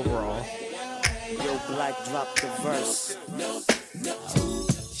all their overall? Yo, Black drop the verse.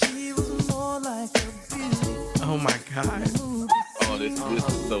 Oh my god. Oh, this is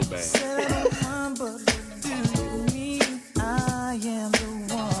so bad.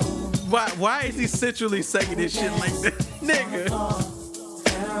 Why is he centrally singing this shit like that? Nigga.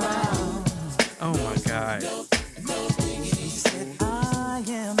 Oh my god.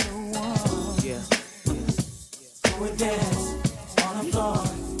 am the one. Yeah. We dance on the floor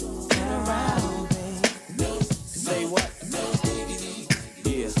and around, babe. Say what?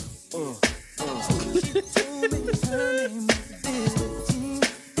 Yeah. She told me her name was Billie,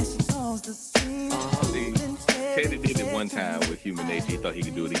 and she calls the scene. Teddy did it one time with Human Nature. He thought he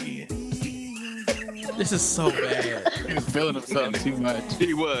could do it again. This is so bad. He was feeling himself too much.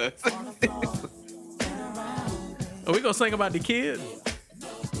 He was. Are we gonna sing about the kid?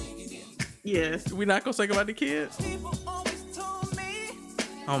 Yes. We not gonna sing about the kid?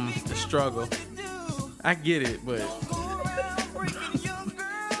 The struggle. I get it, but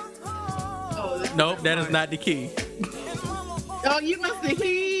nope, that is not the key. Oh, you must have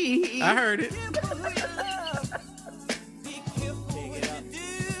he. I heard it.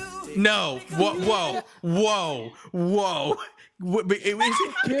 No. Whoa.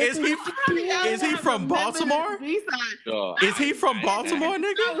 Is he from Baltimore? Is he from Baltimore,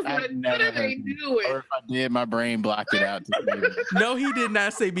 nigga? I never heard it. Or if I did, my brain blocked it out. No, he did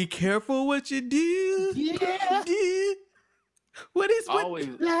not say, "Be careful what you do." Yeah. What is what? Always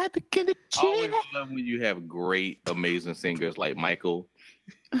love when you have great, amazing singers like Michael.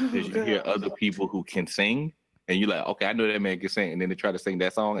 Because you hear other people who can sing, and you're like, okay, I know that man can sing, and then they try to sing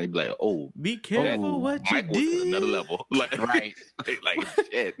that song, and you be like, oh, Be careful what you Michael was do. at another level, like Right. like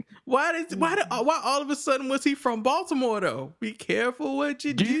shit. Why all of a sudden was he from Baltimore though? Be careful what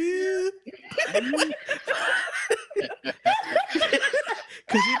you do.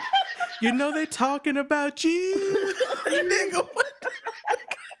 Cause you know they talking about you. Nigga, what?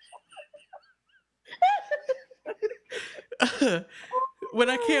 When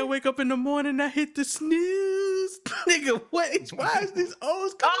I can't wake up in the morning, I hit the snooze. Nigga, what? Why is this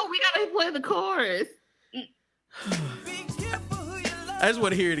old? Oh, we gotta play the chorus. I just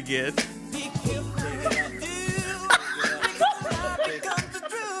want to hear it again.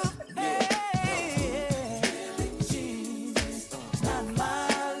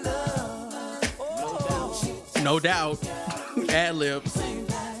 No doubt. Ad libs.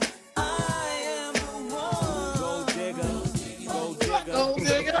 Oh,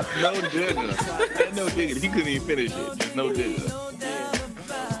 nigga. No digger. Ain't no digger. He couldn't even finish it. Just no digger.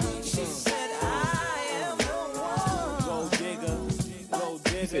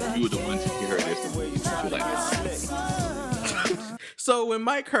 He said you were the one who heard this. You like this. So when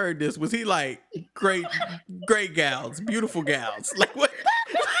Mike heard this, was he like, great gals, beautiful gals? Like what?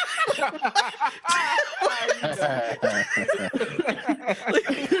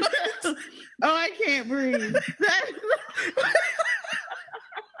 Oh, I can't breathe.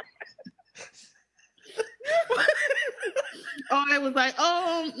 Oh, I was like,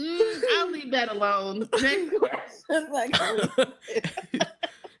 I'll leave that alone. Next question. Like,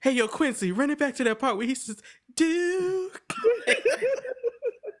 Hey, yo, Quincy, run it back to that part where he says, Duke.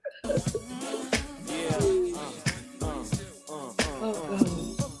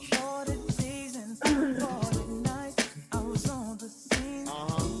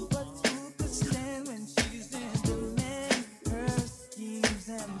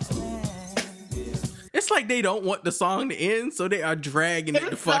 It's like they don't want the song to end, so they are dragging it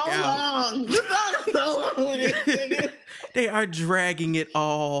the fuck out. Long. The song is so long. They are dragging it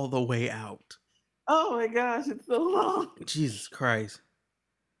all the way out. Oh my gosh, it's so long. Jesus Christ.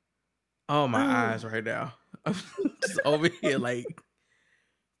 Oh, my eyes right now. I'm just over here like,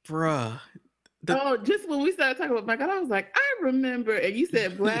 bruh. Just when we started talking about Michael, I was like, I remember. And you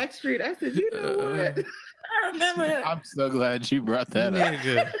said Blackstreet. I said, you know what? I remember it. I'm so glad you brought that up.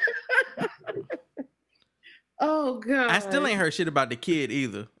 Nigga. Oh, God. I still ain't heard shit about the kid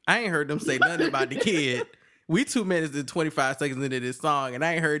either. I ain't heard them say nothing about the kid. We 2 minutes and 25 seconds into this song, and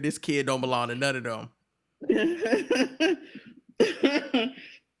I ain't heard this kid don't belong to none of them.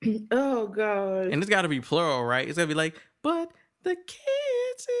 Oh, God. And it's got to be plural, right? It's got to be like, but the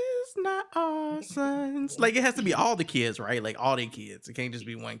kids is not our sons. Like, it has to be all the kids, right? Like, all the kids. It can't just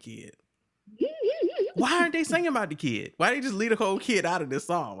be one kid. Why aren't they singing about the kid? Why they just leave the whole kid out of this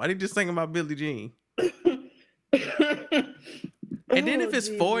song? Why they just sing about Billie Jean? And then if it's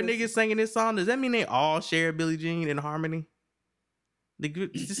four niggas singing this song, does that mean they all share Billie Jean in harmony?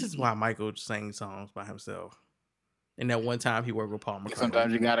 This is why Michael sang songs by himself. And that one time he worked with Paul McCartney.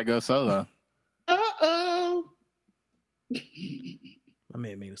 Sometimes you gotta go solo. Uh-oh. My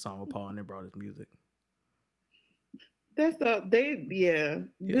man made a song with Paul and then brought his music. That's yes.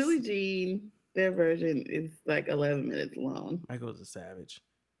 Billie Jean, their version is like 11 minutes long. Michael's a savage.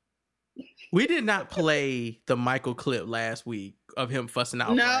 We did not play the Michael clip last week of him fussing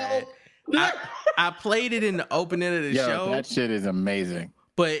out Brad. I played it in the opening of the show. That shit is amazing.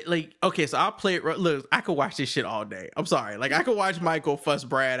 But like, okay, so I'll play it. Look, I could watch this shit all day. I'm sorry. Like, I could watch Michael fuss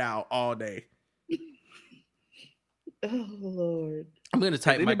Brad out all day. Oh Lord. I'm gonna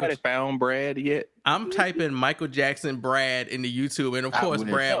type Has anybody found Brad yet? I'm typing Michael Jackson Brad into YouTube, and of course,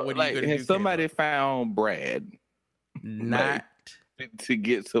 Brad. What are you gonna do? Has somebody found Brad? Not to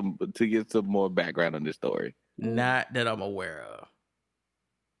get some more background on this story. Not that I'm aware of.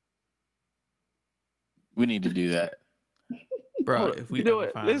 We need to do that, Bro. If we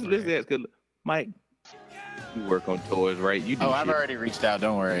let's ask. Mike, you work on tours, right? You do I've already reached out.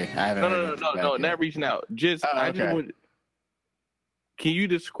 Don't worry. I haven't. No, not reaching out. Just can you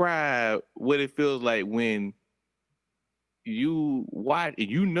describe what it feels like when you watch,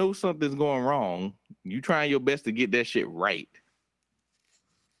 you know something's going wrong, you trying your best to get that shit right,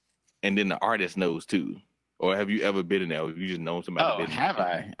 and then the artist knows too? Or have you ever been in that? Or you just know somebody? Oh, have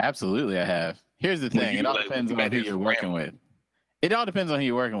I? Absolutely, I have. Here's the thing: it all depends on who you're working with. It all depends on who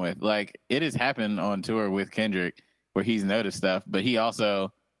you're working with. Like, it has happened on tour with Kendrick where he's noticed stuff, but he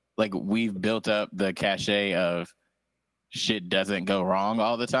also, like, we've built up the cachet of shit doesn't go wrong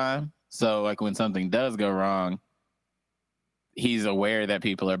all the time. So, like, when something does go wrong, he's aware that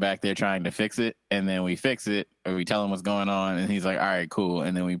people are back there trying to fix it, and then we fix it, or we tell him what's going on, and he's like, all right, cool,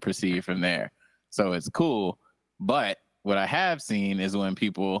 and then we proceed from there. So it's cool. But what I have seen is when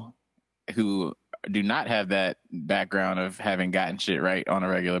people who do not have that background of having gotten shit right on a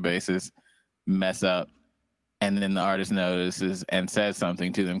regular basis mess up, and then the artist notices and says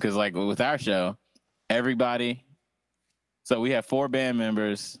something to them. Because, like, with our show, everybody, so we have 4 band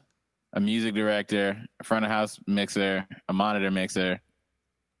members, a music director, a front of house mixer, a monitor mixer,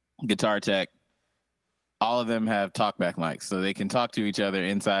 guitar tech. All of them have talkback mics, so they can talk to each other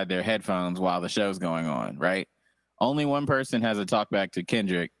inside their headphones while the show's going on, right? Only one person has a talkback to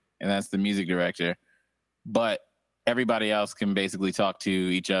Kendrick, and that's the music director. But everybody else can basically talk to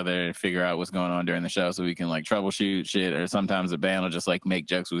each other and figure out what's going on during the show, so we can, like, troubleshoot shit, or sometimes the band will just, like, make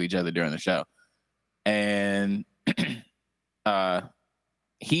jokes with each other during the show. And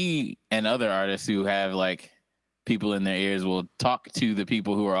he and other artists who have, like, people in their ears will talk to the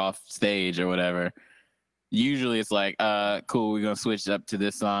people who are off stage or whatever. Usually it's like, cool, we're going to switch up to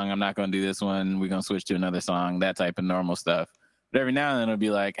this song. I'm not going to do this one. We're going to switch to another song, that type of normal stuff. But every now and then it'll be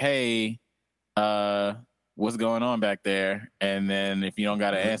like, hey, what's going on back there? And then if you don't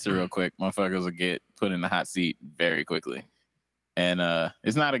got to answer real quick, motherfuckers will get put in the hot seat very quickly. And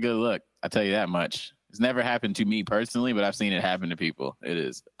it's not a good look. I'll tell you that much. It's never happened to me personally, but I've seen it happen to people. It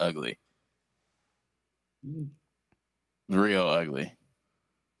is ugly. Real ugly.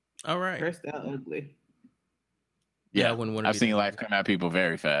 All right. First out ugly. Yeah, I've seen life come at people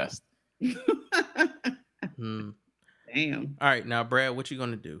very fast. Damn. All right, now, Brad, what you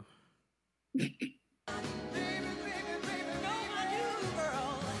gonna do?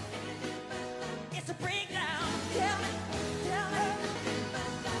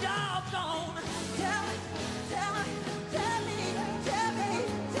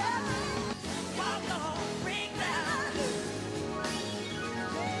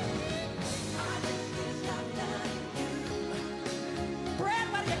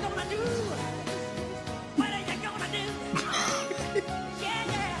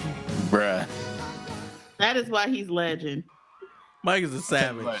 Bruh. That is why he's legend. Mike is a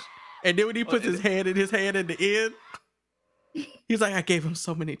savage. And then when he puts his hand in the end, he's like, I gave him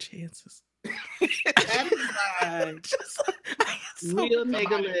so many chances. That is why. Real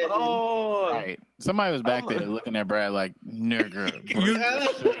nigga legend. Oh, right. Somebody was back there looking at Brad like,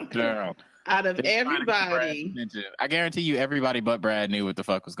 nigga. Down. Out of everybody. I guarantee you everybody but Brad knew what the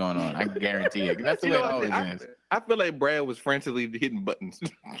fuck was going on. I guarantee it. That's the way it always is. I feel like Brad was frantically hitting buttons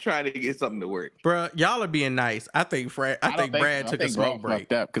trying to get something to work. Bro, y'all are being nice. I think Brad took a smoke break.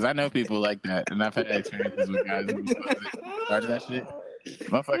 Because I know people like that, and I've had experiences with guys who charge that shit.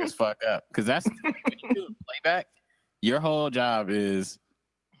 Motherfuckers fuck up. Because that's when you do playback, your whole job is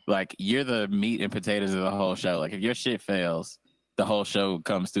like, you're the meat and potatoes of the whole show. Like, if your shit fails, the whole show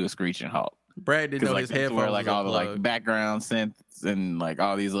comes to a screeching halt. Brad didn't know like, his headphones where like all the unplugged. like background synths and like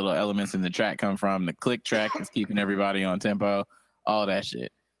all these little elements in the track come from. The click track is keeping everybody on tempo, all that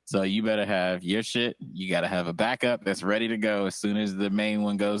shit. So you better have your shit. You got to have a backup that's ready to go as soon as the main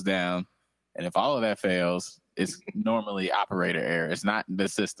one goes down. And if all of that fails, it's normally operator error. It's not the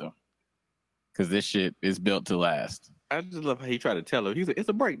system, because this shit is built to last. I just love how he tried to tell her. He's like, it's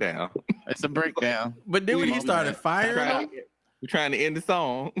a breakdown. It's a breakdown. But then when he started firing him, we're trying to end the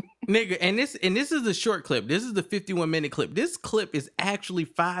song. nigga, and this is a short clip. This is the 51-minute clip. This clip is actually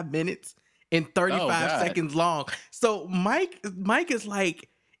 5 minutes and 35 seconds long. So Mike is like,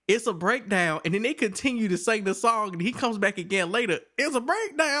 it's a breakdown, and then they continue to sing the song, and he comes back again later. It's a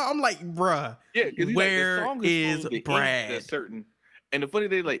breakdown. I'm like, bruh, Yeah, because where like, is supposed to Brad? end at certain. And the funny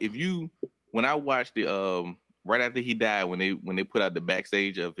thing, like when I watched the right after he died, when they put out the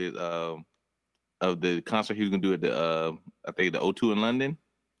backstage of his of the concert he was gonna do at the I think the O2 in London.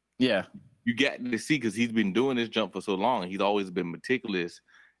 Yeah, you got to see because he's been doing this jump for so long. He's always been meticulous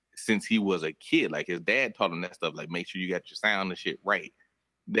since he was a kid. Like his dad taught him that stuff. Like make sure you got your sound and shit right.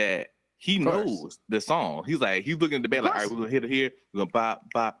 That he knows the song. He's looking at the band like, all right, we're gonna hit it here. We're gonna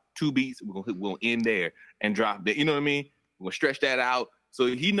bop 2 beats. We're gonna end there and drop that. You know what I mean? We're gonna stretch that out. So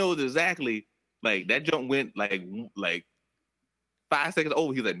he knows exactly. Like that jump went like 5 seconds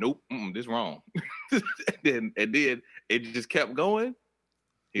over. He's like, nope, this wrong. and then it just kept going.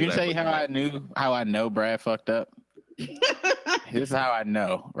 You tell you how I know Brad fucked up. This is how I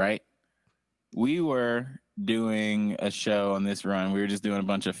know, right? We were doing a show on this run. We were just doing a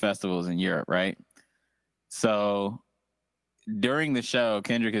bunch of festivals in Europe, right? So during the show,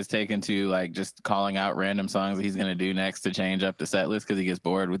 Kendrick has taken to like just calling out random songs that he's gonna do next to change up the set list because he gets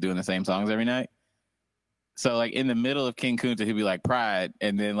bored with doing the same songs every night. So like in the middle of King Kunta, he'd be like Pride,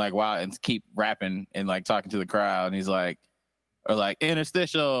 and then like wow, and keep rapping and like talking to the crowd, and he's like, or like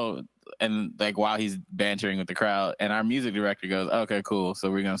interstitial, and like while he's bantering with the crowd, and our music director goes, okay, cool,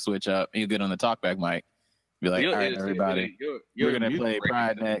 so we're gonna switch up. He'll get on the talkback mic, be like, all right, everybody, we're gonna play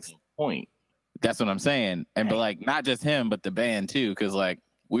Pride next. Point. That's what I'm saying, and but like not just him, but the band too, because like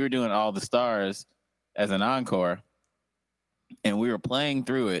we were doing All the Stars as an encore, and we were playing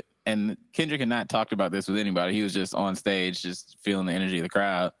through it. And Kendrick had not talked about this with anybody. He was just on stage, just feeling the energy of the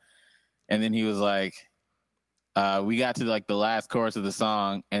crowd. And then he was like, we got to like the last chorus of the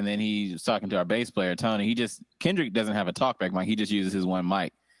song, and then he was talking to our bass player, Tony. Kendrick doesn't have a talkback mic. He just uses his one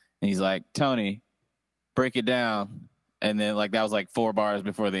mic. And he's like, Tony, break it down. And then like that was like 4 bars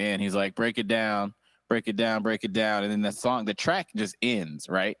before the end. He's like, break it down, break it down, break it down. And then the track just ends,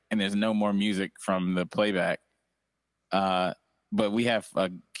 right? And there's no more music from the playback. But we have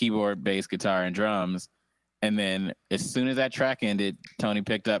a keyboard, bass, guitar, and drums. And then as soon as that track ended, Tony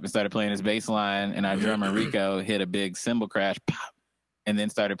picked up and started playing his bass line, and our drummer Rico hit a big cymbal crash, pop, and then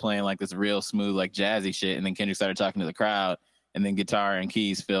started playing like this real smooth, like jazzy shit. And then Kendrick started talking to the crowd, and then guitar and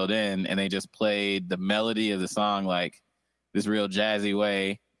keys filled in, and they just played the melody of the song like this real jazzy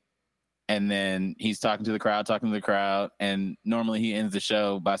way. And then he's talking to the crowd, and normally he ends the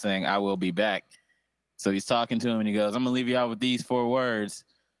show by saying, I will be back. So he's talking to him, and he goes, I'm going to leave you out with these 4 words.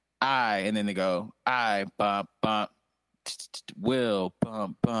 And then they go, I, bump, bump, will,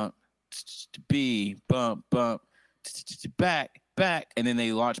 bump, bump, be, bump, bump, back, back. And then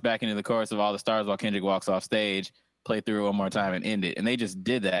they launch back into the chorus of All the Stars while Kendrick walks off stage, play through it one more time, and end it. And they just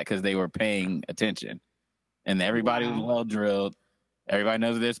did that because they were paying attention. And everybody was well drilled. Everybody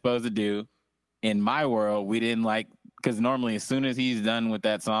knows what they're supposed to do. In my world, we didn't like, because normally as soon as he's done with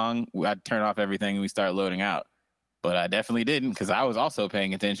that song, I'd turn off everything and we start loading out. But I definitely didn't, because I was also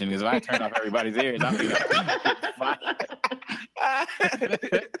paying attention, because if I turned off everybody's ears, I'd be like,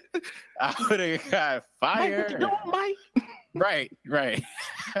 I would have got fired. Mike, Mike. Right.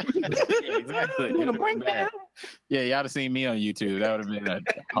 Yeah, exactly. Yeah, y'all have seen me on YouTube. That would have been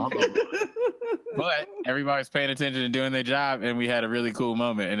But everybody's paying attention and doing their job, and we had a really cool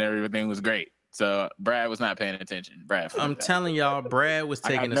moment, and everything was great. So Brad was not paying attention. I'm telling y'all, Brad was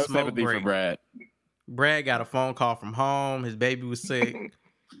taking a smoke break. For Brad. Brad got a phone call from home. His baby was sick.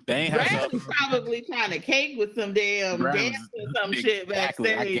 Brad was probably trying to cake with some damn dance or some shit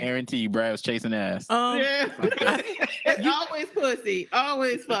backstage. I guarantee you, Brad was chasing ass. It's always pussy.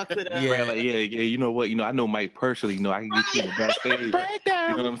 Always fucks it up. Yeah, you know what? I know Mike personally. I can get you the backstage. You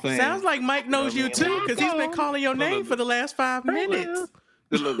know what I'm saying? Sounds like Mike knows you too, because he's been calling your name for the last 5 minutes.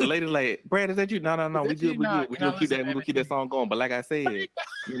 The lady like, Brad, is that you? No. We good. We gonna keep that song going. But like I said, we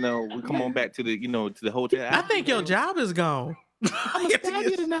come on back to the to the hotel. I think your job is gone. I'm gonna stab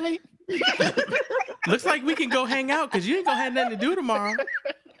you tonight. Looks like we can go hang out, because you ain't gonna have nothing to do tomorrow.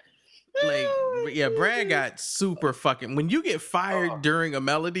 Like, yeah, Brad got super fucking. When you get fired during a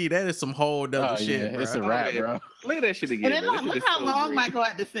melody, that is some whole other shit. Bro. It's a rap, bro. Look at that shit again. And then look how long Michael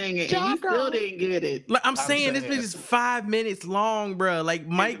had to sing it, and you still didn't get it. Like, I'm saying this is 5 minutes long, bro. Like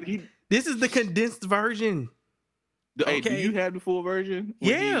Mike, this is the condensed version. Hey, do you have the full version?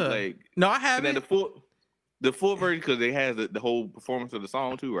 Yeah. No, I haven't. The full version, because it has the whole performance of the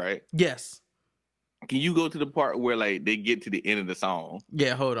song too, right? Yes. Can you go to the part where like they get to the end of the song?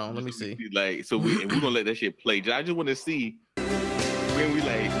 Yeah, hold on, let me see. Like, so we're gonna let that shit play. I just want to see when we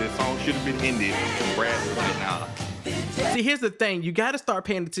like the song should have been ended. And Brad was like, nah. See, here's the thing. You got to start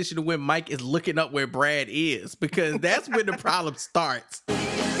paying attention to when Mike is looking up where Brad is, because that's when the problem starts.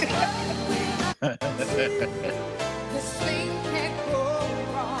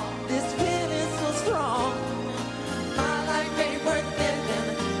 This feeling so strong. My life ain't worth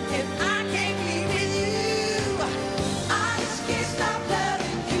living if I can't be with you. I just can't stop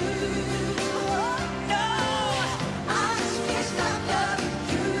loving you. No, I just can't stop loving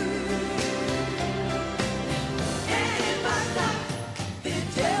you. And if I stop, then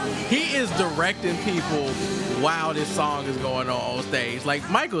tell me. He is directing people while this song is going on stage. Like,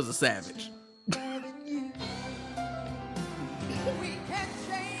 Michael's a savage. We can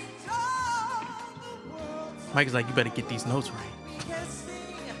change all the world. Mike is like, you better get these notes right. We can sing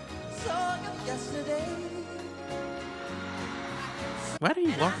a song of yesterday. Why do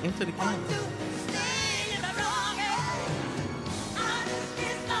you walk into the camera? Stay in the wrong end. I just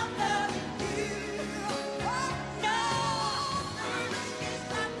can't stop loving you. No, I just can't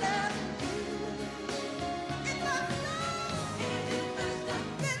stop loving you. If I stop,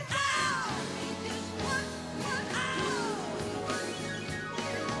 then how? Just one hour.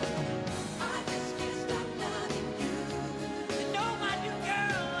 I just can't stop loving you. You know my new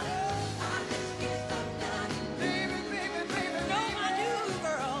girl. I just can't stop loving you. Baby. You know my new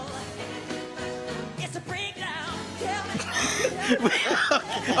girl. It's a breakdown. Tell me.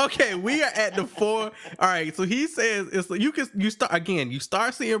 Okay, we are at the 4. All right, so he says it's you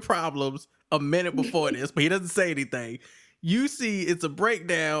start seeing problems a minute before this, but he doesn't say anything. You see it's a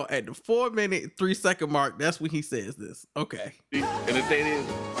breakdown at the 4-minute 3-second mark. That's when he says this. Okay. And the thing is,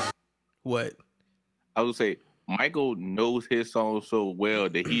 What? I would say Michael knows his song so well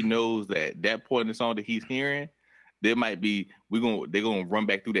that he knows that point in the song that he's hearing, there might be they're gonna run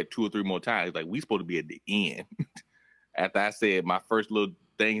back through that 2 or 3 more times. Like, we supposed to be at the end. After I said my first little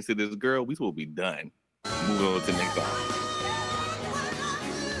things to this girl, we supposed to be done. Moving on to the next song.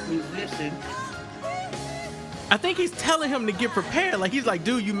 Musician. I think he's telling him to get prepared. Like, he's like,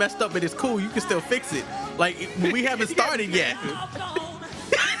 dude, you messed up, but it's cool. You can still fix it. Like, we haven't started yet.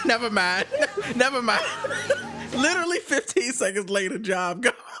 Never mind. Never mind. Literally 15 seconds later, job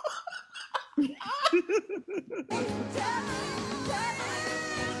go.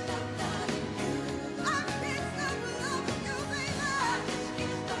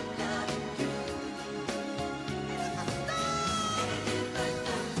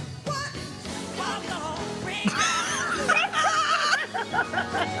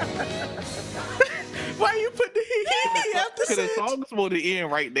 Why you put the he after Because the said? song is supposed to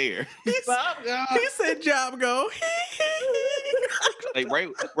end right there. He said job go. Like, right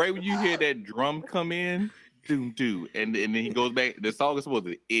when you hear that drum come in, do, and then he goes back. The song is supposed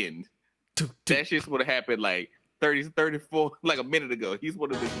to end. That shit's supposed to happen like 34, like a minute ago. He's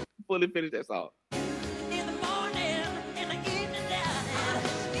supposed to fully finish that song. In the morning, in the evening,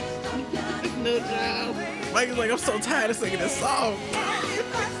 No job. Mike is like, I'm so tired of singing this song.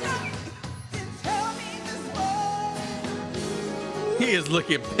 He is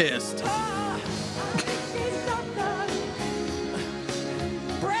looking pissed.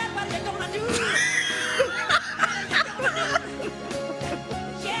 Brad, what are you gonna do?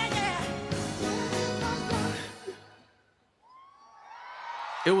 Yeah.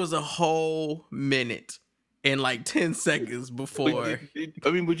 It was a whole minute and like 10 seconds before.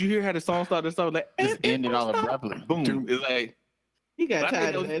 Would you hear how the song started? The song like Just ended all abruptly. boom. It's like, He got I think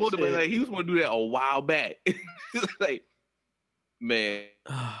tired that of was that supposed to be shit. like, he was going to do that a while back. It's like, man,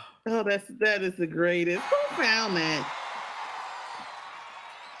 Oh, that is the greatest. Who found that?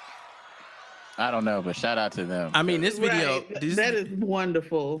 I don't know, but shout out to them. I mean, this video, Right. this, That is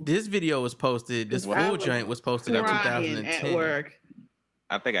wonderful. this video was posted. This I full was joint was posted in Crying 2010. at work.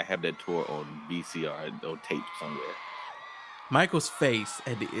 I think I have that tour on VCR or tape somewhere. Michael's face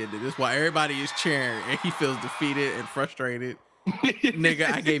at the end of this, while everybody is cheering and he feels defeated and frustrated.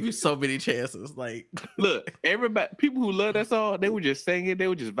 Nigga, I gave you so many chances. Like, Look, everybody, people who love that song, they were just singing, they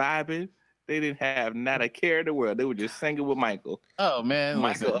were just vibing. They didn't have not a care in the world. They were just singing with Michael. Oh man,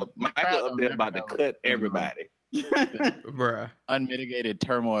 Michael listen, up there about to cut everybody. bruh, unmitigated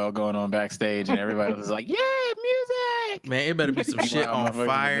turmoil going on backstage, and everybody was like, "Yeah, music!" man, it better be some shit Wow, on motherfuckers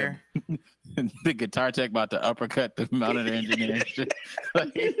fire. The guitar tech about to uppercut the monitor engineer. And shit.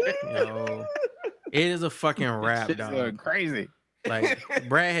 Like, Yo, it is a fucking rap, shit's going dog. crazy. Like,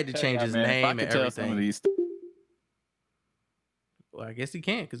 Brad had to change Yeah, his man, if I name could and tell some of everything. these- Well, I guess he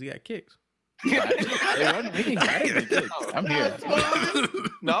can because he got kicks. It wasn't me. I didn't get kicked. I'm here.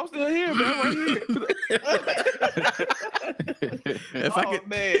 No, I'm still here, man. Right here. If I could,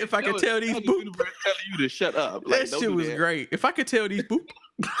 if I could tell these boop, telling you to shut up. that don't shit do was that. great. If I could tell these boop,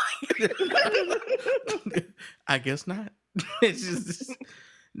 I guess not. It's just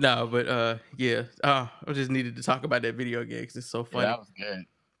no, but yeah. I just needed to talk about that video game because it's so Yeah, funny. that was good.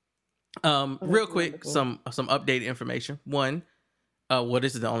 Real quick, wonderful. some updated information. One, well,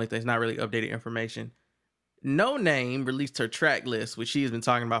 this is the only thing. It's not really updated information. No Name released her track list, which she has been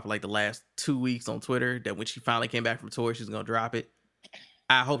talking about for like the last 2 weeks on Twitter. That when she finally came back from tour, she's gonna drop it.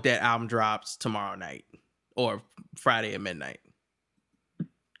 I hope that album drops tomorrow night or Friday at midnight.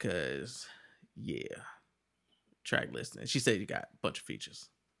 Cause yeah, track list. And she said you got a bunch of features.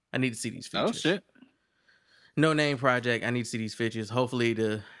 I need to see these features. Oh shit. No Name project. I need to see these features. Hopefully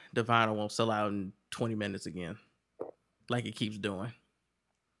the vinyl won't sell out in 20 minutes again, like it keeps doing.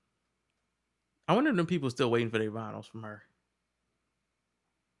 I wonder if them people still waiting for their vinyls from her.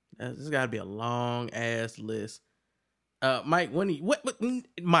 This got to be a long ass list. Mike, Mike,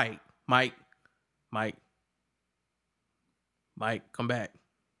 come back.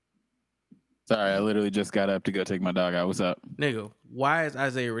 Sorry, I literally just got up to go take my dog out. What's up? Nigga, why is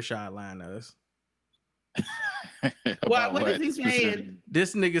Isaiah Rashad lying to us? What is he saying?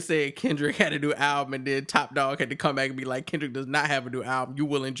 This nigga said Kendrick had a new album and then Top Dog had to come back and be like, Kendrick does not have a new album. You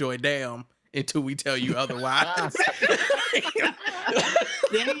will enjoy Damn until we tell you otherwise.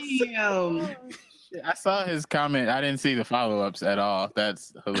 Damn. I saw his comment. I didn't see the follow-ups at all.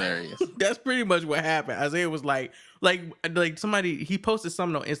 That's hilarious. That's pretty much what happened. Isaiah was like somebody, he posted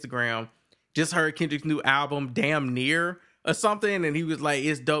something on Instagram, just heard Kendrick's new album, Damn Near or something, and he was like,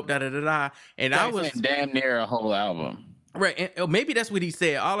 it's dope, da da da da. And I was damn near a whole album. Right, and maybe that's what he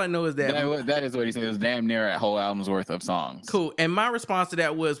said. All I know is that that is what he said. It was damn near a whole album's worth of songs. Cool. And my response to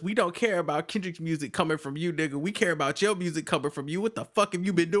that was, we don't care about Kendrick's music coming from you, nigga. We care about your music coming from you. What the fuck have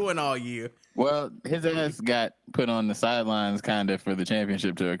you been doing all year? Well, his ass got put on the sidelines kind of for the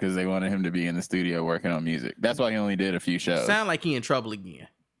championship tour because they wanted him to be in the studio working on music. That's why he only did a few shows. Sound like he in trouble again.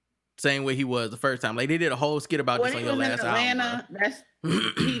 Same way he was the first time. Like they did a whole skit about this on your last album. That's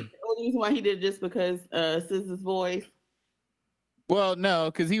the only reason why he did it, just because SZA's voice. Well, no,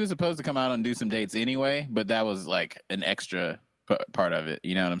 because he was supposed to come out and do some dates anyway, but that was like an extra part of it.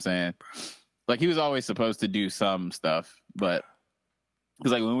 You know what I'm saying? Like he was always supposed to do some stuff, but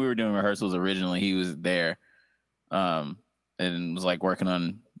because like when we were doing rehearsals originally, he was there and was like working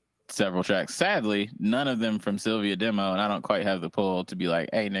on several tracks. Sadly, none of them from Sylvia demo, and I don't quite have the pull to be like,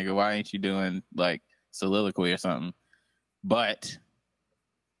 hey nigga, why ain't you doing like soliloquy or something? But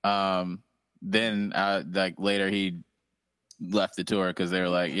then like later he left the tour because they were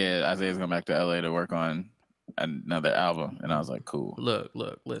like, yeah, Isaiah's going back to LA to work on another album, and I was like, cool. Look,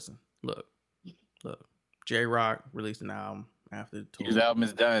 listen, look. J-Rock released an album after the tour. His album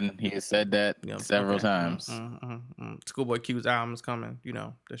is done. He has said that several times. Schoolboy Q's album is coming. You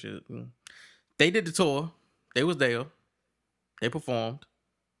know that shit. They did the tour. They was there. They performed.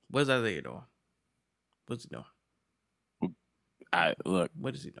 What's Isaiah doing? What's he doing?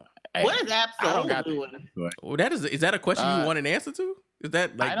 What is he doing? What is Absol doing? Well, is that a question you want an answer to? Is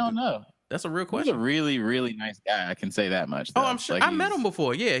that like, I don't know. That's a real question. He's a really, really nice guy. I can say that much. Though. Oh, I'm sure. Like, I met him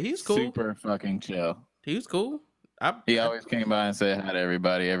before. Yeah, he's cool. Super fucking chill. He was cool. He always came by and said hi to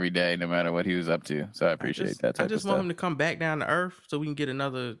everybody every day, no matter what he was up to. So I appreciate that. I just want him to come back down to earth so we can get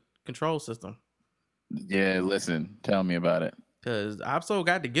another control system. Yeah, listen, tell me about it. Because Absol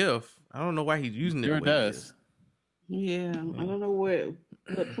got the gift. I don't know why he's using it. Sure does. Yeah, I don't know what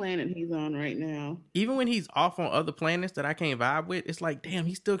planet he's on right now. Even when he's off on other planets that I can't vibe with, it's like, damn,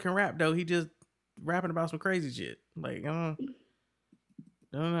 he still can rap though. He just rapping about some crazy shit. Like, I don't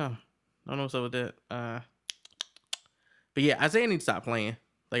know. I don't know what's up with that. But yeah, Isaiah needs to stop playing.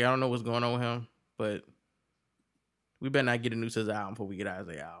 Like, I don't know what's going on with him, but we better not get a new SZA album before we get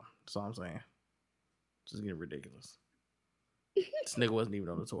Isaiah album. That's all I'm saying. This is getting ridiculous. This nigga wasn't even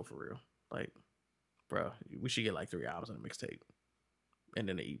on the tour for real. Like, bro, we should get like 3 albums and a mixtape, and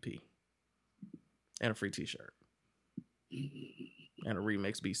then an EP, and a free T-shirt, and a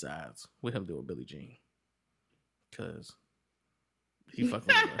remix B-sides with him doing Billie Jean, cause he fucking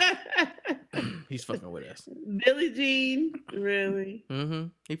with us. He's fucking with us. Billie Jean, really?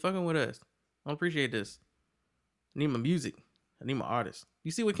 He fucking with us. I don't appreciate this. I need my music. I need my artists.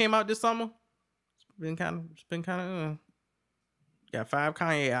 You see what came out this summer? It's been kind of. Got 5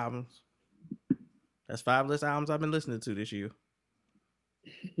 Kanye albums. That's 5 less albums I've been listening to this year.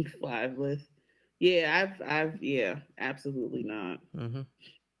 5 less. Yeah, yeah, absolutely not.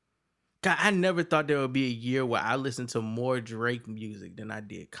 God, I never thought there would be a year where I listened to more Drake music than I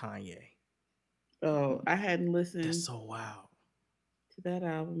did Kanye. Oh, I hadn't listened. That's so wild. To that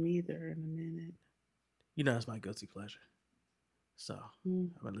album either in a minute. You know, it's my guilty pleasure. So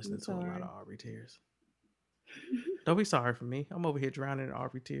I've been listening to a lot of Aubrey Tears. Don't be sorry for me. I'm over here drowning in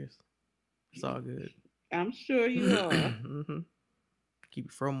RB tears. It's all good. I'm sure you are. Mm-hmm. Keep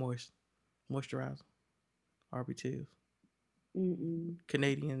your fro moist. Moisturizer. RB tears. Mm-mm.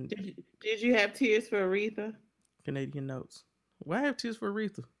 Canadian Did you have tears for Aretha? Canadian notes. Why have tears for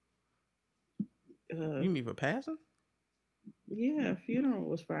Aretha? You mean for passing? Yeah, funeral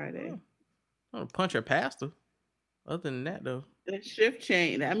was Friday. I don't punch her pastor. Other than that, though. That shift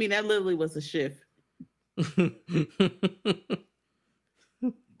change. I mean, that literally was a shift.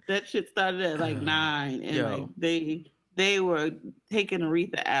 That shit started at like 9, and like they were taking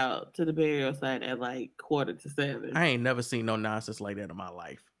Aretha out to the burial site at like 6:45. I ain't never seen no nonsense like that in my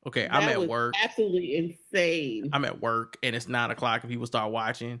life. Okay, That I'm at was work. Absolutely insane. I'm at work, and it's 9:00, and people start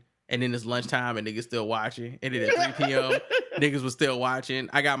watching, and then it's lunchtime, and niggas still watching, and then at 3 p.m. niggas was still watching.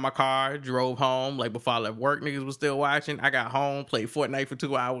 I got in my car, drove home. Like before I left work, niggas was still watching. I got home, played Fortnite for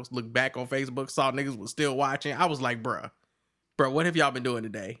 2 hours, looked back on Facebook, saw niggas was still watching. I was like, bruh, what have y'all been doing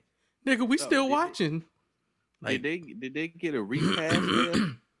today? Nigga, we still watching. Like, did they get a repass there?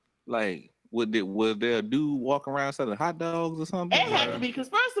 Like, was there a dude walking around selling hot dogs or something? It had to be, because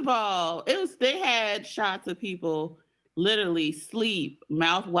first of all, they had shots of people literally sleep,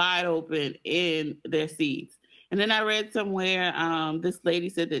 mouth wide open in their seats. And then I read somewhere, this lady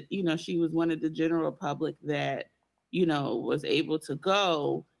said that, she was one of the general public that, was able to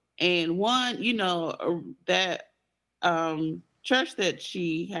go. And one, that church that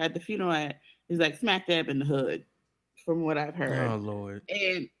she had the funeral at is like smack dab in the hood, from what I've heard. Oh, Lord.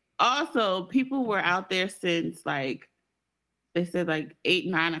 And also, people were out there since like, they said like 8,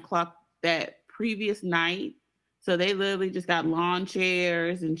 9 o'clock that previous night. So they literally just got lawn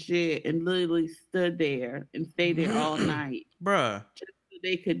chairs and shit and literally stood there and stayed there all night. Bruh. Just so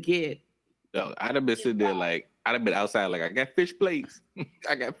they could get. No, I'd have been sitting there like, I'd have been outside like, I got fish plates.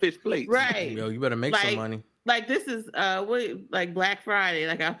 I got fish plates. Right. Yo, you better make some money. Like this is like Black Friday,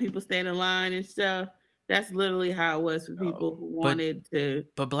 like how people stand in line and stuff. That's literally how it was for people who wanted to.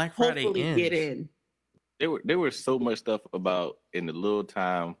 But Black Friday hopefully ends. Get in. There was so much stuff about in the little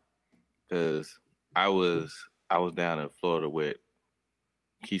time, because I was down in Florida with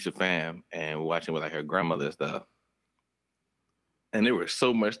Keisha fam and watching with like her grandmother and stuff. And there was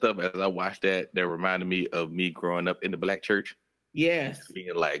so much stuff as I watched that reminded me of me growing up in the Black church. Yes.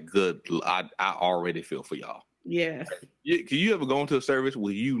 Being like, good, I already feel for y'all. Yes. Can you ever go into a service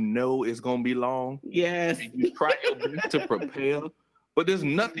where you know it's gonna be long? Yes. And you try your best to prepare, but there's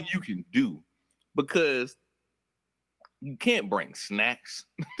nothing you can do because you can't bring snacks.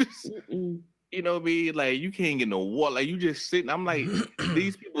 You know what I mean? Like you can't get no water. Like you just sitting. I'm like,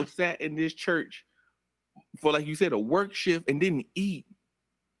 these people sat in this church for, like you said, a work shift and didn't eat.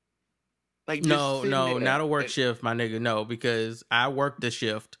 Like no, not a work shift, my nigga. No, because I worked the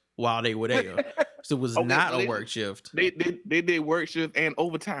shift while they were there. So it was not a work shift. They did work shift and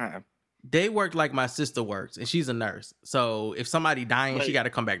overtime. They worked like my sister works, and she's a nurse. So if somebody dying, Like, she got to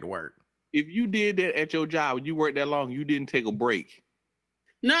come back to work. If you did that at your job, you worked that long, you didn't take a break.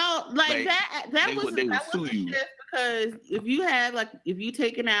 No, like that was a you. shift, because if you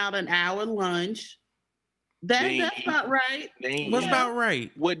taking out an hour lunch, that's not right. What's about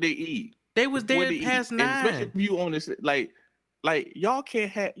right? What they eat? They was there past 9. Especially if you on this like y'all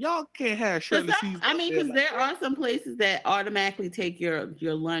can't have Shirley Caesar. I mean, because there are some places that automatically take your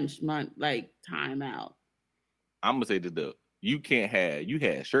lunch month like time out. I'm gonna say this though. You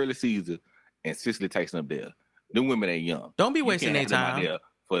had Shirley Caesar and Cicely Tyson up there. Them women ain't young. Don't be wasting their time there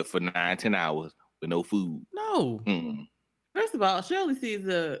for 9-10 hours with no food. No. First of all, Shirley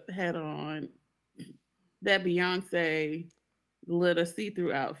Caesar had on that Beyonce glitter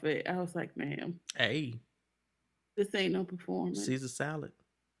see-through outfit. I was like, ma'am, hey, this ain't no performance. Caesar salad.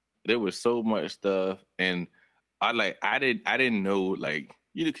 There was so much stuff, and I didn't know, like,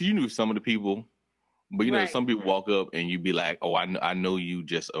 because you knew some of the people, but you know some people walk up and you be like, oh, I know you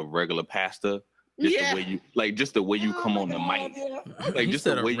just a regular pastor. Just the way you come on the mic, like just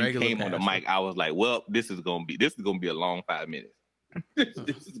the way you came on the mic. I was like, well, this is gonna be a long 5 minutes.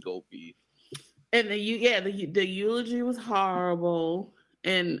 This is gonna be. And the eulogy was horrible,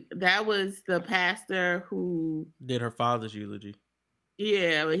 and that was the pastor who did her father's eulogy.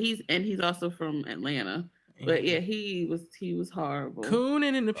 Yeah, but he's also from Atlanta. But yeah, he was horrible.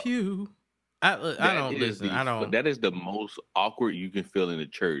 Cooning in the pew. I don't listen. I don't. But that is the most awkward you can feel in the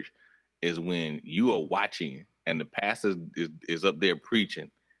church, is when you are watching and the pastor is up there preaching,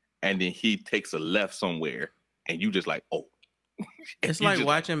 and then he takes a left somewhere, and you just like, oh. It's like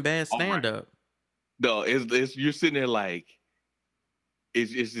watching bad stand up. No, it's you're sitting there like,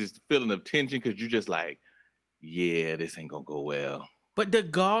 it's just feeling of tension because you're just like, yeah, this ain't gonna go well. But the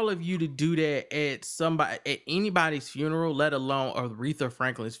gall of you to do that at anybody's funeral, let alone Aretha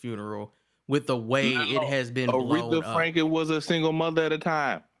Franklin's funeral, with the way it has been blown Aretha up. Franklin was a single mother at a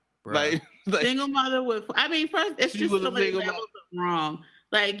time. Bruh. Like Single mother with, I mean, first, it's She just was a so many single levels of wrong.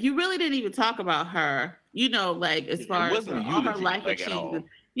 Like, you really didn't even talk about her, you know, like, as far as wasn't a all her eulogy, life like, at all. achievements.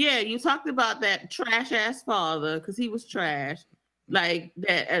 Yeah, you talked about that trash ass father, because he was trash. Like,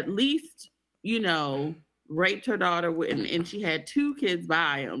 that at least, you know, raped her daughter and she had 2 kids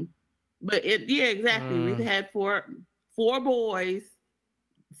by him. But yeah, exactly. Rita had four boys,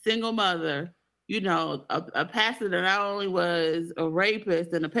 single mother, you know, a pastor that not only was a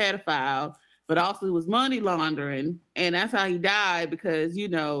rapist and a pedophile, but also was money laundering. And that's how he died, because, you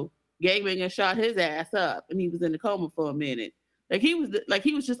know, Gangbanger shot his ass up and he was in the coma for a minute. Like he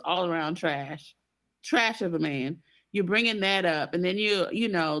was just all around trash of a man. You're bringing that up, and then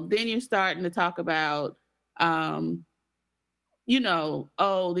then you're starting to talk about, you know,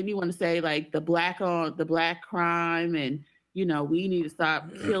 oh, then you want to say like the black crime, and you know, we need to stop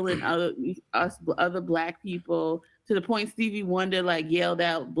killing other black people, to the point Stevie Wonder like yelled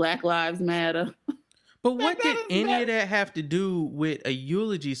out Black Lives Matter. But what did any of that have to do with a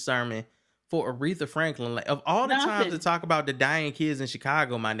eulogy sermon for Aretha Franklin? Like, of all the times to talk about the dying kids in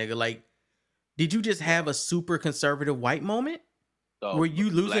Chicago, my nigga, like, did you just have a super conservative white moment? Were you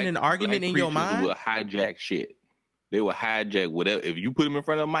losing an argument in your mind? Would hijack shit. They will hijack whatever. If you put them in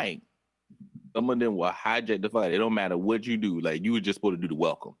front of a mic, some of them will hijack the fight. It don't matter what you do. Like, you were just supposed to do the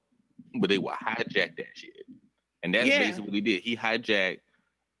welcome, but they will hijack that shit. And that's basically what he did. He hijacked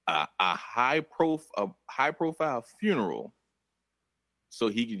a high profile funeral, so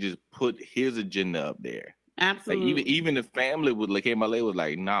he could just put his agenda up there. Absolutely. Like, even the family came out later was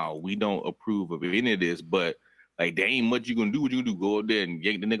like, "No, we don't approve of any of this." But like, there ain't much you gonna do. What you gonna do? Go up there and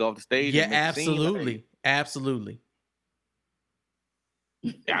yank the nigga off the stage? Yeah, absolutely, absolutely.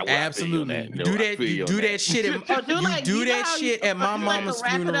 Yeah, absolutely. Do that shit. Do that shit at my mama's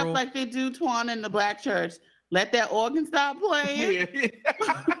funeral. Wrap it up like they do Twan in the black church. Let that organ stop playing.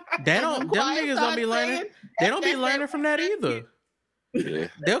 Them niggas don't be learning. They don't be learning from that either. Yeah.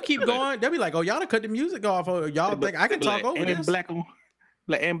 They'll keep going. They'll be like, "Oh, y'all done cut the music off. Or y'all think I can talk over this?" Black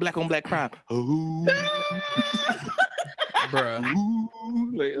on black crime. Ooh. Bruh.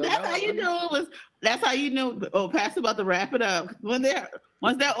 That's how you knew it was. That's how you knew. Oh, Pastor about to wrap it up. Once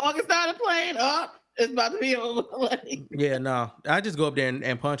that organ started playing, it's about to be over. Yeah, no. I just go up there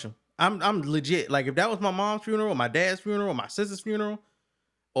and punch him. I'm legit. Like, if that was my mom's funeral, or my dad's funeral, or my sister's funeral,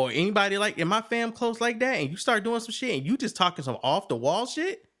 or anybody like in my fam close like that, and you start doing some shit and you just talking some off the wall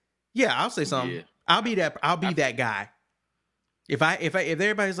shit, yeah, I'll say something. Yeah. I'll be that guy. If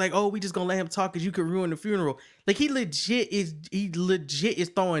everybody's like, "Oh, we just gonna let him talk because you could ruin the funeral," like, he legit is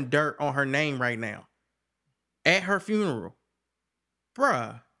throwing dirt on her name right now at her funeral,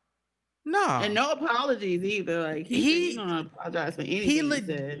 bruh. No, and no apologies either. Like, he don't apologize for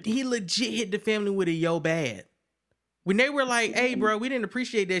anything. He legit hit the family with a yo bad. When they were like, "Hey, bro, we didn't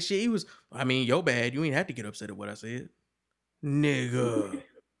appreciate that shit," he was, "I mean, yo bad. You ain't have to get upset at what I said, nigga."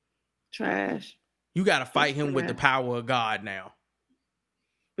 Trash. You got to fight him with the power of God now.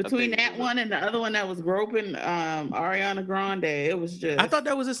 Between that one and the other one that was groping Ariana Grande, it was just. I thought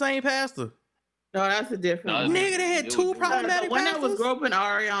that was the same pastor. No, that's a different one. Nigga, they had 2 problematic the one pastors? that was groping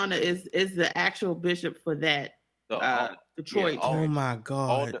Ariana is the actual bishop for that Detroit. Yeah, oh my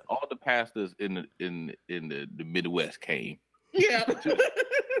God! All the pastors in the Midwest came. Yeah.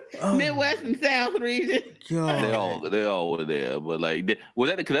 Midwest and South region. God. They all were there. But like, was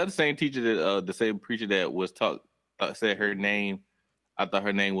that because that's the same teacher that the same preacher that was said her name? I thought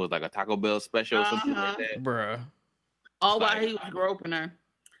her name was like a Taco Bell special or something like that, bruh. All while he was groping her.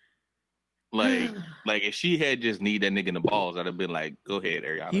 Like if she had just kneed that nigga in the balls, I'd have been like, "Go ahead,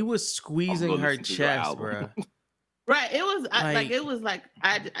 Ariana." He was squeezing her chest, bruh. Right. It was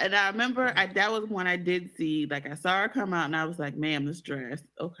I remember that was one I did see. Like, I saw her come out and I was like, "Ma'am, this dress,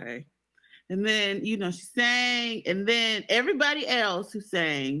 okay." And then, you know, she sang, and then everybody else who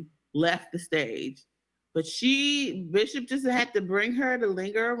sang left the stage. But Bishop just had to bring her to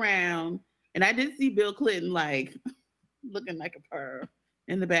linger around. And I did see Bill Clinton like looking like a perv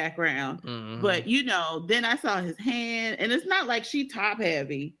in the background. Mm-hmm. But, you know, then I saw his hand, and it's not like she top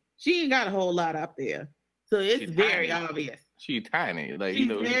heavy. She ain't got a whole lot up there. So it's very obvious. She's tiny. Like, she's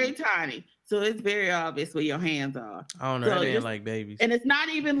very tiny. So it's very obvious where your hands are. I don't know. They ain't like babies. And it's not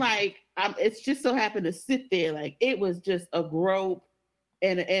even like, it's just so happened to sit there. Like, it was just a grope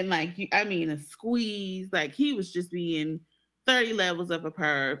and like, a squeeze. Like, he was just being 30 levels of a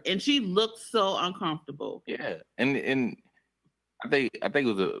perv. And she looked so uncomfortable. Yeah. And I think it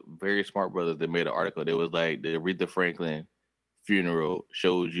was a very smart brothers that made an article that was like the Aretha Franklin funeral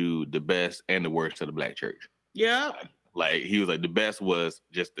showed you the best and the worst of the black church. Yep. Like he was like the best was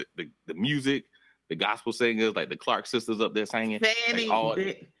just the music, the gospel singers, like the Clark sisters up there singing, Fanny,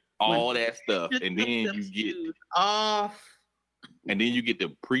 like all that stuff, and then you get off, and then you get the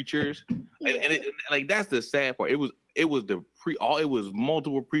preachers, and like that's the sad part. It was it was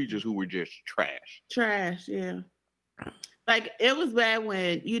multiple preachers who were just trash. Yeah. Like it was bad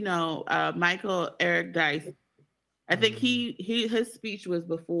when Michael Eric Dice. I think his speech was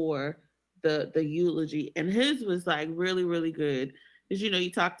before the eulogy, and his was like really, really good. Because he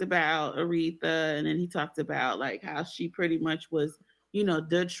talked about Aretha, and then he talked about like how she pretty much was,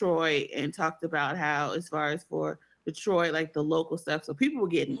 Detroit, and talked about how as far as for Detroit, like the local stuff. So people were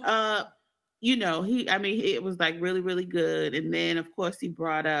getting up, it was like really, really good. And then of course he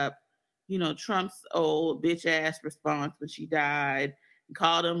brought up, Trump's old bitch ass response when she died, and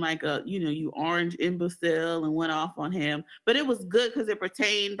called him like a, you orange imbecile, and went off on him. But it was good because it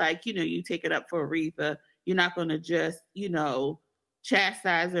pertained like, you take it up for Aretha. You're not going to just,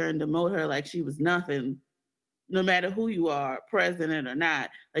 chastise her and demote her like she was nothing, no matter who you are, president or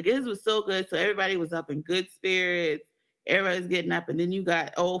not. Like it was so good. So everybody was up in good spirits. Everybody's getting up. And then you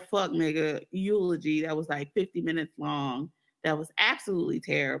got old fuck nigga eulogy that was like 50 minutes long. That was absolutely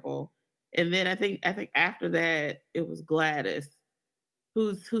terrible. And then I think after that it was Gladys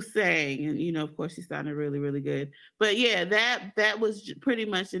who sang, and of course she sounded really, really good. But yeah, that was pretty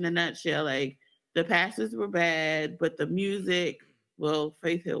much in a nutshell. Like the pastors were bad, but the music, well,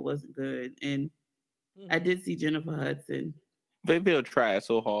 Faith Hill wasn't good. And I did see Jennifer Hudson. Faith Hill tried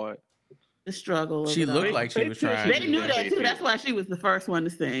so hard. The struggle. She looked like she was trying. They knew that too. That's why she was the first one to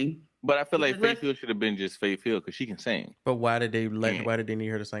sing. But I feel like Faith Hill should have been just Faith Hill because she can sing. But why did they need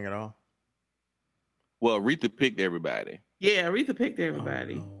her to sing at all? Well, Aretha picked everybody. Yeah, Aretha picked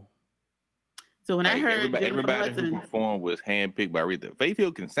everybody. Oh, no. So when I heard everybody who performed was handpicked by Aretha. Faith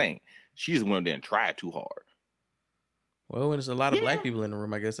Hill can sing. She just went there and tried too hard. Well, when there's a lot of black people in the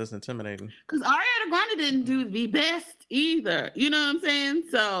room, I guess that's intimidating. Because Ariana Grande didn't do the best either. You know what I'm saying?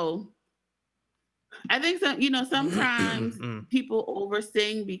 So I think sometimes people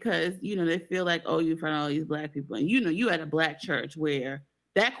oversing because, they feel like, oh, you're in front of all these black people. And you at a black church where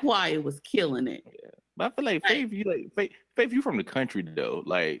that choir was killing it. Yeah. But I feel like Faith, you from the country though.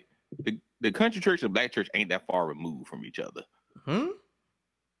 Like the country church and the black church ain't that far removed from each other.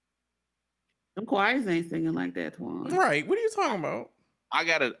 Them choirs ain't singing like that, Twan. Right. What are you talking about? I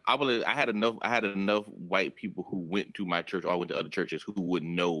had enough white people who went to my church or went to other churches who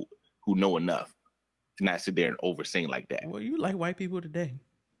know enough to not sit there and oversing like that. Well, you like white people today.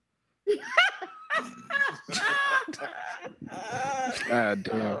 God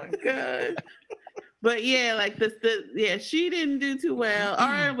damn. Oh God. But yeah, like she didn't do too well.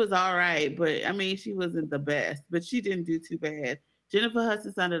 Ariana was all right, but I mean, she wasn't the best, but she didn't do too bad. Jennifer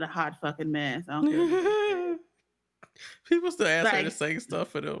Hudson sounded a hot fucking mess. I don't care. People still ask her to sing stuff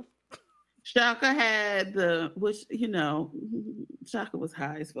for them. Shaka had Shaka was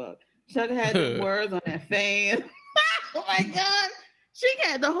high as fuck. Shaka had the words on that fan. Oh my God. She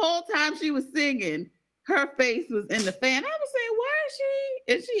had the whole time she was singing, her face was in the fan. I was saying,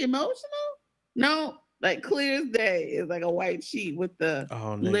 why is she emotional? No, like clear as day. It's like a white sheet with the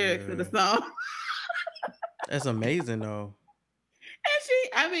lyrics of the song. That's amazing though.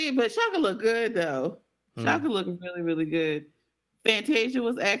 And but Shaka looked good though. Shaka looked really, really good. Fantasia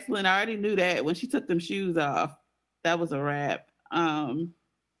was excellent. I already knew that when she took them shoes off. That was a wrap.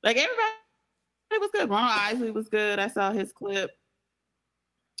 Like everybody was good. Ronald Isley was good. I saw his clip.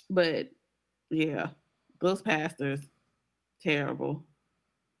 But yeah, those pastors, terrible.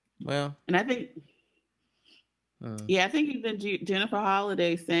 Well, and I think, I think even Jennifer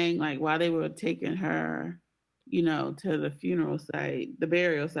Holliday sang like while they were taking her, to the funeral site, the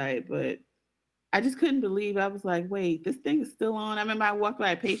burial site. But I just couldn't believe. I was like, wait, this thing is still on. I remember I walked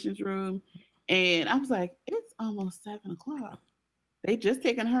by a patient's room, and I was like, it's almost 7:00. They just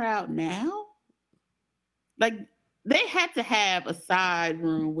taking her out now. Like they had to have a side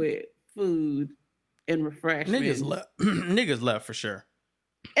room with food and refreshments. Niggas left for sure.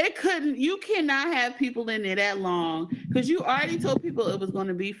 You cannot have people in there that long because you already told people it was going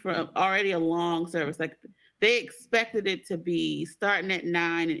to be for already a long service. Like they expected it to be starting at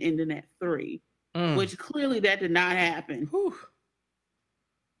 9 and ending at 3, which clearly that did not happen. Whew.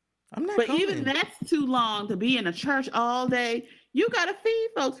 I'm not. But coming. even that's too long to be in a church all day. You got to feed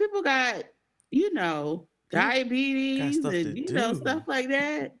folks. People got, diabetes and stuff like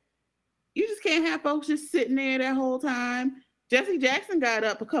that. You just can't have folks just sitting there that whole time. Jesse Jackson got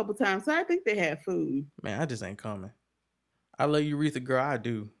up a couple times, so I think they had food. Man, I just ain't coming. I love you, Aretha, girl. I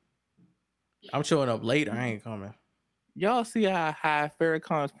do. I'm showing up late. I ain't coming. Y'all see how high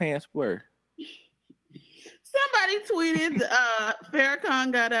Farrakhan's pants were? Somebody tweeted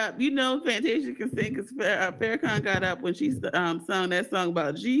Farrakhan got up. You know Fantasia can sing because Farrakhan got up when she sung that song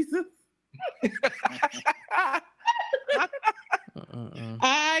about Jesus.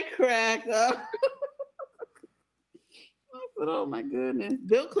 I cracked up. I said, oh my goodness.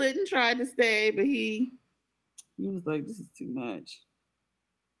 Bill Clinton tried to stay, but he was like, this is too much.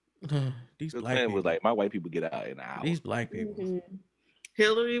 These Bill black Clinton people was like, my white people get out in an hour. These black people. Mm-hmm.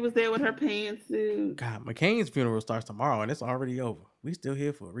 Hillary was there with her pantsuit. God, McCain's funeral starts tomorrow and it's already over. We still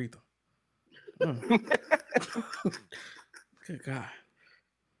here for Aretha. Good God.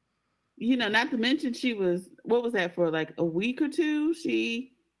 You know, not to mention she was, what was that, for like a week or two?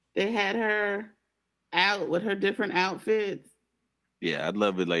 They had her out with her different outfits. Yeah, I'd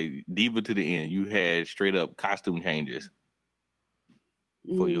love it. Like diva to the end. You had straight up costume changes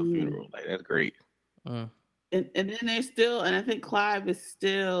for your funeral. Like that's great. And then there's still, and I think Clive is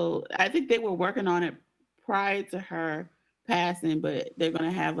still, I think they were working on it prior to her passing, but they're going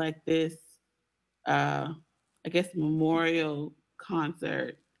to have like this, I guess, memorial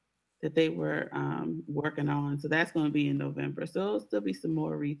concert that they were working on. So that's going to be in November. So there'll still be some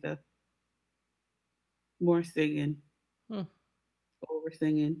more Aretha, more singing, over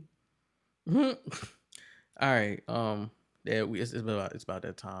singing. All right. Yeah, it's about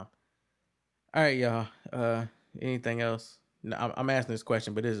that time. All right, y'all. Anything else? No, I'm asking this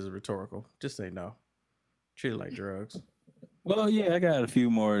question, but this is rhetorical. Just say no. Treat it like drugs. Well, yeah, I got a few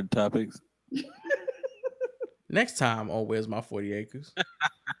more topics. Next time on Where's My 40 Acres?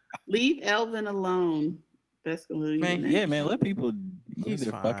 Leave Elvin alone. That's gonna be man. Let people live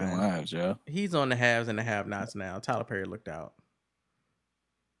their fine. fucking lives, yo. He's on the haves and the have-nots now. Tyler Perry looked out.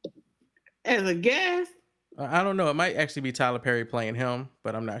 As a guest? I don't know. It might actually be Tyler Perry playing him,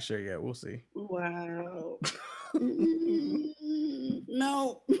 but I'm not sure yet. We'll see. Wow.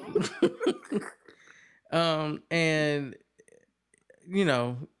 No. And you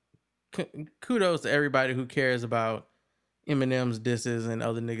know, kudos to everybody who cares about Eminem's disses and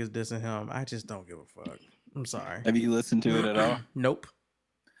other niggas dissing him. I just don't give a fuck. I'm sorry. Have you listened to it at all? Nope.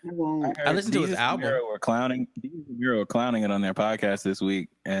 I won't. I listened to his album. Deezus and Miro were clowning it on their podcast this week,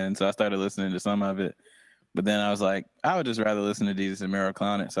 and so I started listening to some of it. But then I was like, I would just rather listen to Deezus and Miro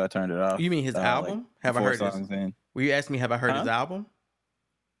clown it, so I turned it off. You mean his album? Like, have I heard songs this? in. Were you asking me, have I heard his album?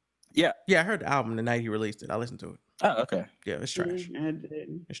 Yeah. Yeah, I heard the album the night he released it. I listened to it. Oh, okay. Yeah, it's trash. I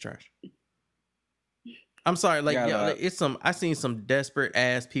didn't. It's trash. I'm sorry, like, it's I seen some desperate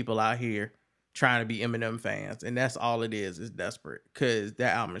ass people out here trying to be Eminem fans, and that's all it is desperate, because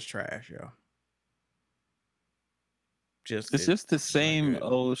that album is trash, yo. It's just the same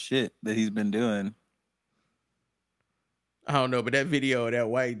old shit that he's been doing. I don't know, but that video of that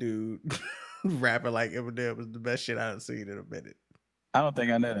white dude rapping like Eminem was the best shit I've seen in a minute. I don't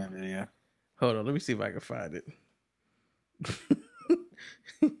think I know that video. Hold on, let me see if I can find it.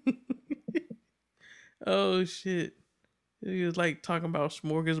 Oh shit. He was like talking about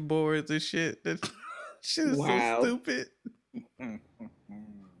smorgasbords and shit. That shit is so stupid.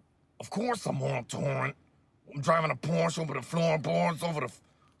 Of course I'm on torrent. I'm driving a Porsche over the floorboards, over the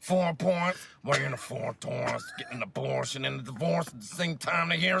 4 points, wearing a 4 Taurus, getting an abortion and a divorce at the same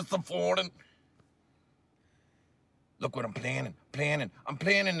time to hear us affording. Look what I'm planning. I'm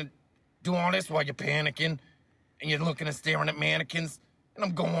planning to do all this while you're panicking, and you're looking and staring at mannequins, and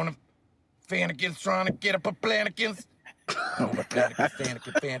I'm going to Fannikins trying to get up a Planikins. Oh, the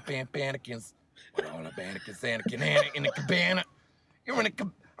Planikins, Fannikins. With all the Bannikins, Anna in the cabana. I'm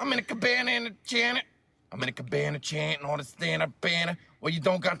in a cabana in the Janet. I'm in a cabana chanting all the stand-up banner. Well, you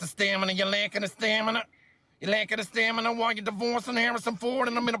don't got the stamina, you're lacking the stamina. You're lacking the stamina while you're divorcing Harrison Ford,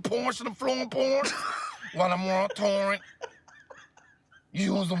 and I'm in a Porsche and I'm flowing Porsche while I'm on torrent.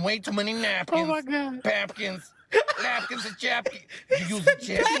 You using way too many napkins. Oh, my God. Papkins. Napkins and chapkins. You using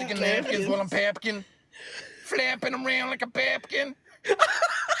chapstick and napkins while I'm papkin. Flapping around like a papkin.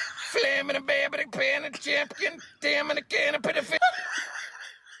 Flamming a babbing pan and chapkin. Damn in a can of pedophilia.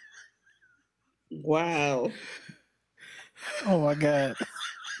 Wow. Oh my God.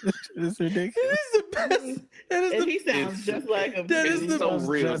 It's ridiculous. That is the best. And he sounds just like him. That is the so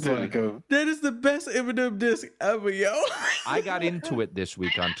real. That is the best Eminem disc ever, yo. I got into it this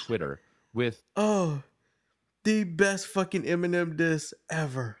week on Twitter with the best fucking Eminem disc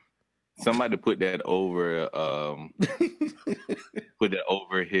ever. Somebody put that over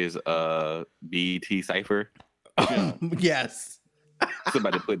his BET cipher. Yes.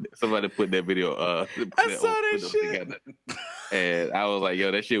 Somebody put that video I saw that shit together. And I was like,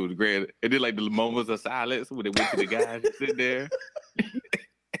 yo, that shit was great. It did like the moments of silence when they went to the guys sitting there.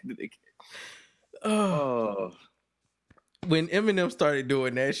 when Eminem started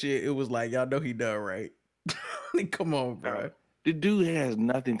doing that shit, it was like, y'all know he done right. Come on, bro. The dude has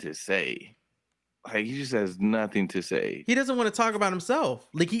nothing to say. Like, he just has nothing to say. He doesn't want to talk about himself.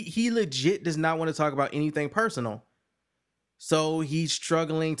 Like, he legit does not want to talk about anything personal. So he's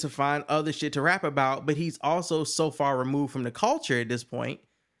struggling to find other shit to rap about, but he's also so far removed from the culture at this point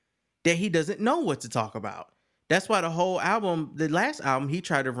that he doesn't know what to talk about. That's why the whole album, the last album, he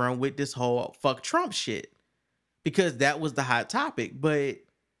tried to run with this whole fuck Trump shit because that was the hot topic. But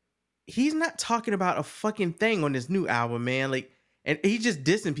he's not talking about a fucking thing on this new album, man. Like, and he's just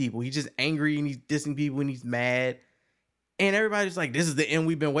dissing people. He's just angry and he's dissing people and he's mad. And everybody's like, this is the end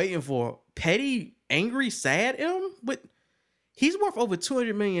we've been waiting for. Petty, angry, sad M? But he's worth over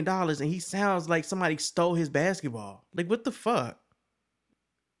 $200 million and he sounds like somebody stole his basketball. Like, what the fuck?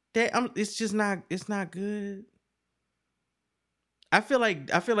 It's just not, it's not good. I feel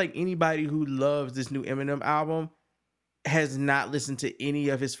like anybody who loves this new Eminem album has not listened to any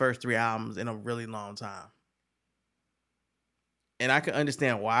of his first 3 albums in a really long time. And I can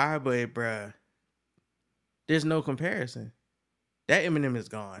understand why, but bruh, there's no comparison. That Eminem is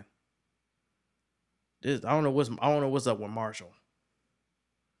gone. I don't know what's up with Marshall.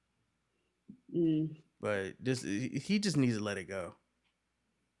 But he just needs to let it go.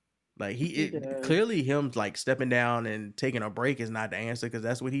 Like clearly him like stepping down and taking a break is not the answer because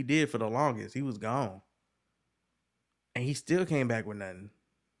that's what he did for the longest. He was gone. And he still came back with nothing.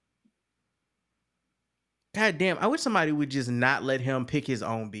 God damn, I wish somebody would just not let him pick his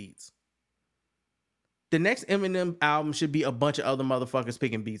own beats. The next Eminem album should be a bunch of other motherfuckers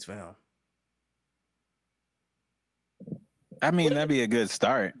picking beats for him. I mean, that'd be a good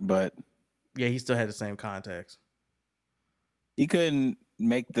start, but yeah, he still had the same context. He couldn't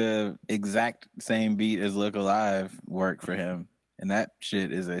make the exact same beat as Look Alive work for him. And that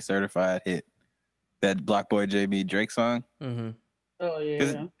shit is a certified hit. That Block Boy JB Drake song. Mm-hmm. Oh,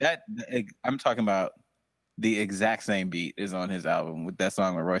 yeah. I'm talking about the exact same beat is on his album with that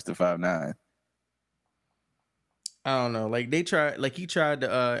song with Royce da 5'9". I don't know. Like he tried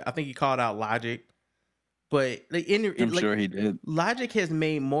to I think he called out Logic. But like I'm sure he did. Logic has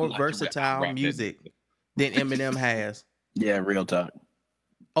made more versatile music than Eminem has. Yeah, real talk.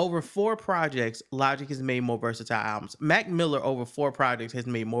 Over 4 projects, Logic has made more versatile albums. Mac Miller, over 4 projects, has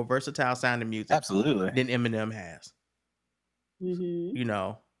made more versatile sounding music absolutely than Eminem has. Mm-hmm. You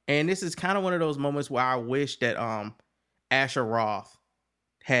know, and this is kind of one of those moments where I wish that Asher Roth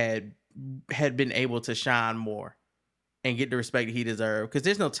had been able to shine more and get the respect that he deserved. Because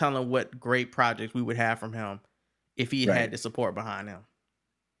there's no telling what great projects we would have from him if he had the support behind him.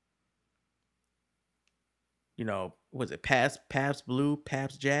 You know, was it Pabst Blue,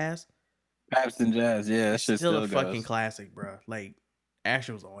 Pabst Jazz? Pabst and Jazz, yeah, that shit still a goes. fucking classic, bro. Like,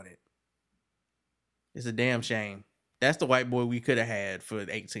 Asher was on it. It's a damn shame. That's the white boy we could have had for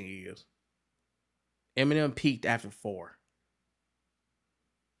 18 years. Eminem peaked after 4.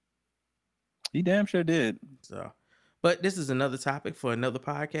 He damn sure did. So, but this is another topic for another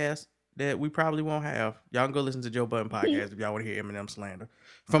podcast that we probably won't have. Y'all can go listen to Joe Budden podcast if y'all want to hear Eminem slander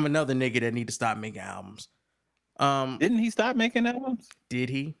from another nigga that need to stop making albums. Didn't he stop making albums? Did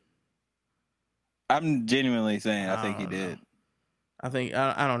he? I'm genuinely saying I think he did. I think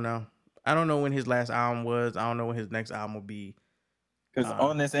I don't know. I don't know when his last album was. I don't know when his next album will be. Because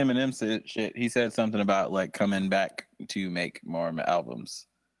on this Eminem shit, he said something about like coming back to make more albums,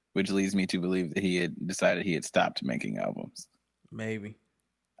 which leads me to believe that he had decided he had stopped making albums. Maybe.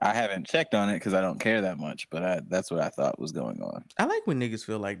 I haven't checked on it because I don't care that much, but that's what I thought was going on. I like when niggas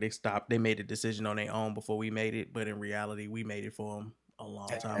feel like they made a decision on their own before we made it, but in reality, we made it for them a long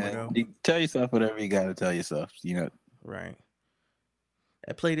time ago. You tell yourself whatever you got to tell yourself, you know. Right.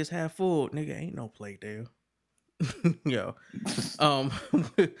 That plate is half full, nigga. Ain't no plate there. Yo,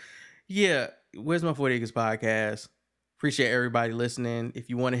 yeah. Where's My 40 Acres podcast? Appreciate everybody listening. If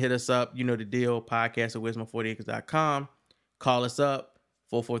you want to hit us up, you know the deal. Podcast at where'smy40acres.com. Call us up.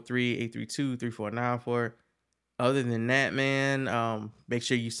 443-832-3494. Other than that, man, make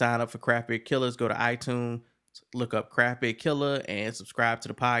sure you sign up for Craft Beer Killers. Go to iTunes, look up Craft Beer Killer, and subscribe to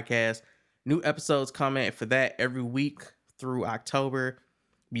the podcast. New episodes coming for that every week through October.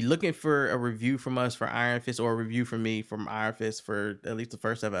 Be looking for a review from us for Iron Fist or a review from me from Iron Fist for at least the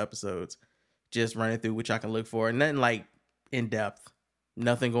first 7 episodes. Just running through which I can look for. Nothing like in depth.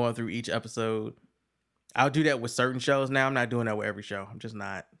 Nothing going through each episode. I'll do that with certain shows now. I'm not doing that with every show. I'm just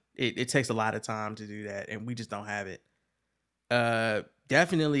not. It takes a lot of time to do that, and we just don't have it.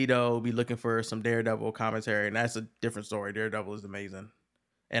 Definitely, though, be looking for some Daredevil commentary, and that's a different story. Daredevil is amazing,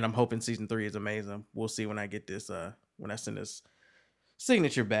 and I'm hoping season 3 is amazing. We'll see when I get this, when I send this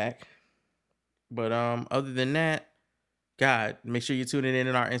signature back. But other than that, God, make sure you're tuning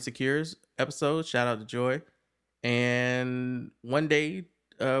in our Insecures episode. Shout out to Joy. And one day,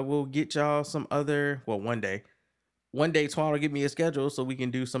 we'll get y'all some other. Well, one day, Twan will give me a schedule so we can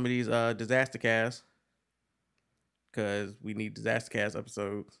do some of these disaster casts, because we need disaster cast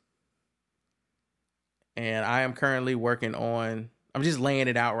episodes. And I am currently working on. I'm just laying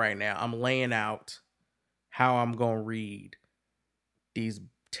it out right now. I'm laying out how I'm gonna read these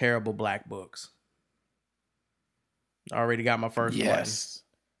terrible black books. I already got my first one.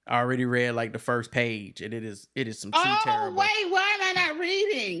 I already read like the first page, and it is some true terrible. Wait, why am I not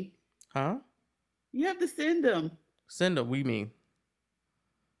reading? Huh? You have to send them. Send them. We mean?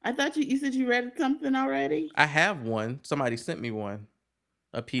 I thought you said you read something already. I have one. Somebody sent me one,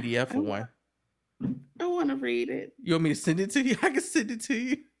 a PDF of one. I want to read it. You want me to send it to you? I can send it to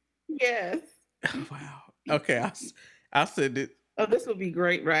you. Yes. Wow. Okay, I'll send it. Oh, this will be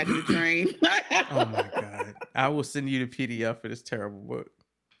great riding the train. Oh my God. I will send you the PDF for this terrible book.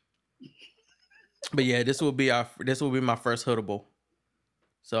 But yeah, this will be my first Hoodable.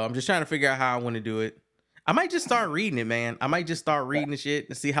 So I'm just trying to figure out how I want to do it. I might just start reading it, man. I might just start reading the shit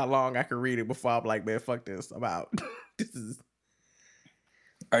and see how long I can read it before I'm like, man, fuck this. I'm out. This is.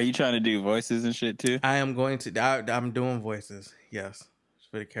 Are you trying to do voices and shit too? I am going to. I'm doing voices. Yes,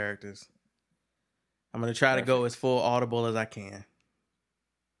 for the characters. I'm gonna try to go as full audible as I can.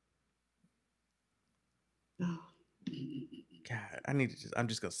 God, I'm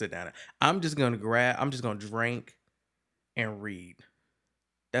just gonna sit down. I'm just gonna drink and read.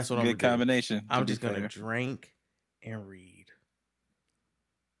 That's what I'm gonna do. Good combination. I'm just gonna drink and read.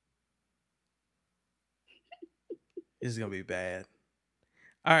 This is gonna be bad.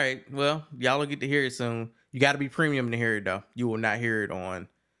 All right, well, y'all will get to hear it soon. You got to be premium to hear it, though. You will not hear it on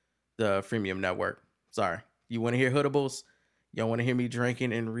the freemium network. Sorry. You want to hear Hoodables? Y'all want to hear me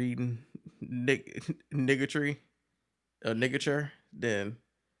drinking and reading niggature? Then,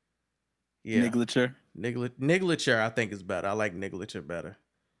 yeah. Niglature, I think is better. I like niglature better.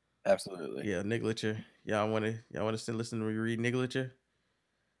 Absolutely. Yeah, niglature. Y'all want to listen to me read niglature?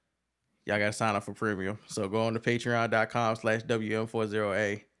 Y'all got to sign up for premium. So go on to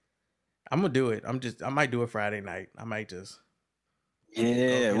patreon.com/WM40A. I'm going to do it. I might do it Friday night. I might just.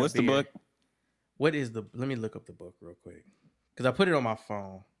 Yeah. What's the book? Let me look up the book real quick. Because I put it on my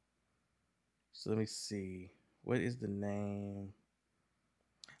phone. So let me see. What is the name?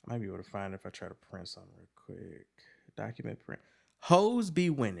 I might be able to find it if I try to print something real quick. Document print. Hoes Be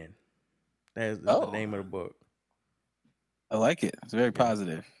Winning. That is the name of the book. I like it. It's very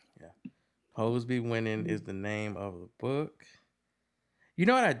positive. Yeah. Hoes Be Winning is the name of the book. You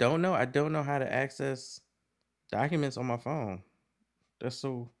know what I don't know? I don't know how to access documents on my phone. That's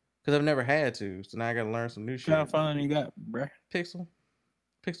so... Because I've never had to. So now I got to learn some new shit. What kind of phone you got, bruh? Pixel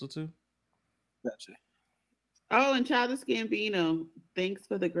 2. Gotcha. Oh, and Childish Gambino, thanks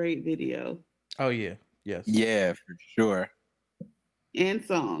for the great video. Oh, yeah. Yes. Yeah, for sure. And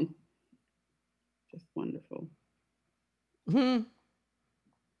song. Just wonderful.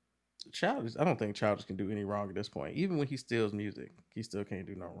 Childish, I don't think Childish can do any wrong at this point. Even when he steals music, he still can't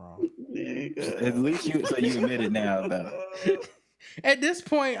do no wrong. At least you admit it now, though. At this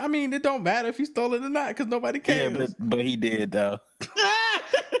point, I mean, it don't matter if he stole it or not because nobody cares. Yeah, but he did, though.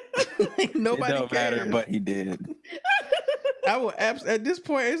 Nobody it don't cares. matter, but he did. At this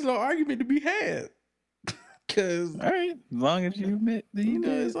point, there's no argument to be had. Cause all right, as long as you admit that you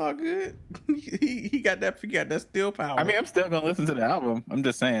did, it's all good. he got that still power. I mean, I'm still gonna listen to the album. I'm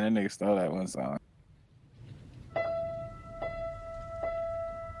just saying that nigga stole that one song.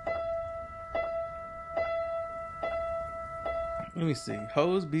 Let me see.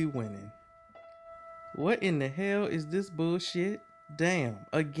 Hoes Be Winning. What in the hell is this bullshit? Damn.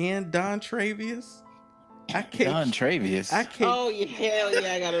 Again, Don Travius? I can't. Don Travius? I can't. Oh, hell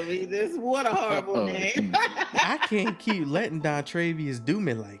yeah, I gotta read this. What a horrible name. I can't keep letting Don Travius do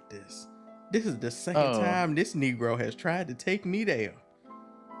me like this. This is the second time this Negro has tried to take me there.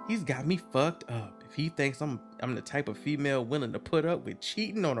 He's got me fucked up. If he thinks I'm the type of female willing to put up with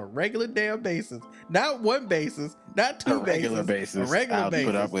cheating on a regular damn basis, not one basis, not two a regular basis, a regular I'll basis,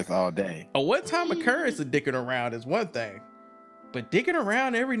 put up with all day. A one-time occurrence of dicking around is one thing, but dicking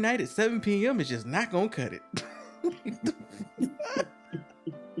around every night at 7 p.m. is just not gonna cut it.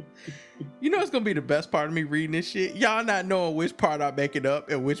 You know what's gonna be the best part of me reading this shit? Y'all not knowing which part I'm making up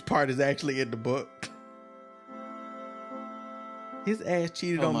and which part is actually in the book. His ass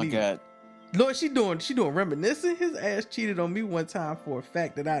cheated on me. Oh my God. Lord, she doing reminiscing. His ass cheated on me one time for a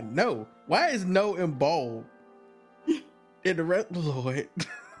fact that I know. Why is no in bold? And the rest, Lord.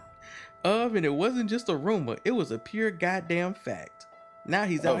 And it wasn't just a rumor. It was a pure goddamn fact. Now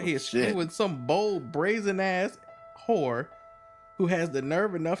he's out here spewing some bold, brazen ass whore who has the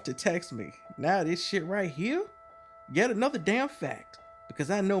nerve enough to text me. Now this shit right here, yet another damn fact, because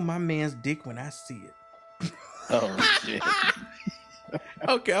I know my man's dick when I see it. Oh shit.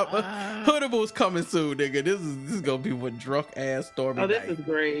 Okay, Hoodable's coming soon, nigga. This is gonna be one drunk ass Stormy Oh, this night. is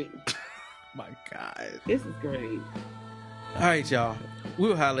great. My God. This is great. All right, y'all.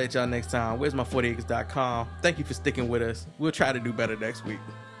 We'll holler at y'all next time. Where's my 40acres.com. Thank you for sticking with us. We'll try to do better next week.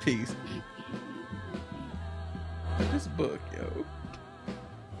 Peace. This book, yo.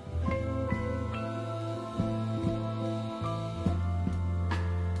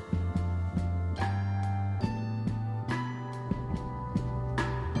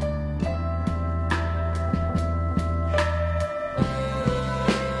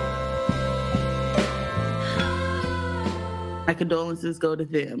 My condolences go to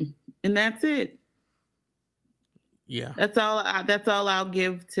them, and that's it. Yeah. That's all I'll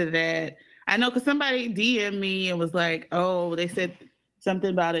give to that. I know because somebody DM'd me and was like, "Oh, they said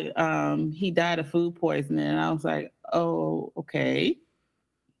something about it. He died of food poisoning," and I was like, "Oh, okay."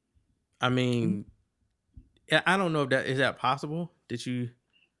 I mean, I don't know if that is that possible. You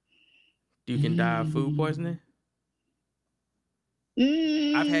can die of food poisoning?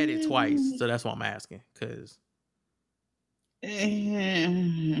 I've had it twice, so that's why I'm asking. Cause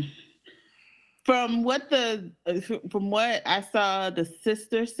from what I saw the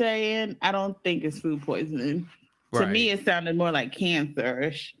sister saying, I don't think it's food poisoning. Right. To me, it sounded more like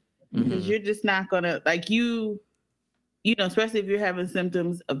cancer-ish because you're just not gonna you know, especially if you're having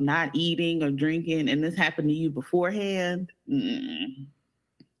symptoms of not eating or drinking, and this happened to you beforehand.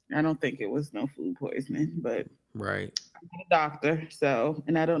 I don't think it was no food poisoning, but right. I'm not a doctor, so,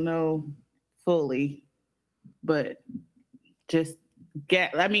 and I don't know fully, but just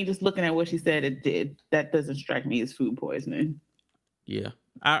looking at what she said, it did. That doesn't strike me as food poisoning. Yeah.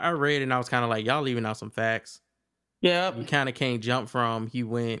 I read it and I was kind of like, y'all leaving out some facts. Yep. You kind of can't jump from he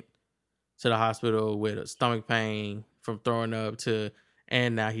went to the hospital with a stomach pain from throwing up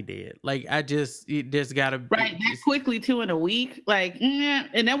and now he dead. Like, it just gotta be. Right, that quickly too in a week. Like,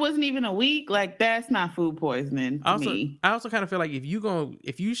 and that wasn't even a week. Like, that's not food poisoning to me. I also kind of feel like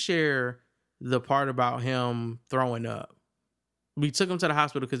if you share the part about him throwing up, we took him to the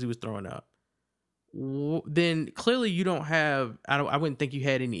hospital because he was throwing up, then clearly you don't have, I wouldn't think you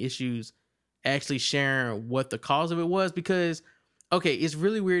had any issues actually sharing what the cause of it was, because, okay, it's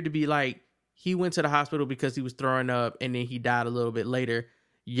really weird to be like, he went to the hospital because he was throwing up and then he died a little bit later.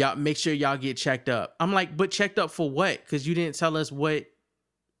 Y'all make sure y'all get checked up. I'm like, but checked up for what? Because you didn't tell us what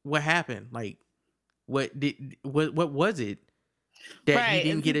happened. Like, what was it that he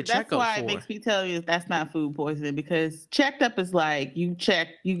didn't get a checkup for? That's why it makes me tell you that's not food poisoning, because checked up is like you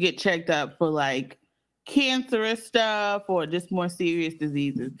get checked up for like cancerous stuff or just more serious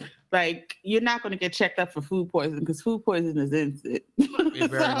diseases. Like, you're not going to get checked up for food poisoning because food poisoning is instant.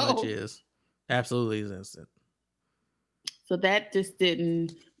 It very much is. Absolutely is instant. So that just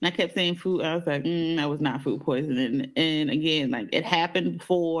didn't. And I kept saying food. I was like, that was not food poisoning. And again, like, it happened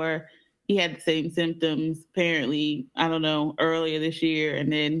before. He had the same symptoms, apparently, I don't know, earlier this year.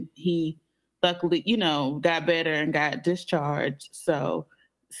 And then he luckily, got better and got discharged. So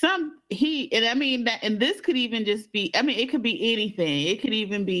and this could even just be, it could be anything. It could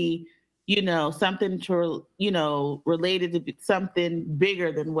even be, something to, related to something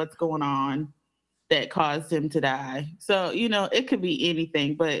bigger than what's going on that caused him to die. So, it could be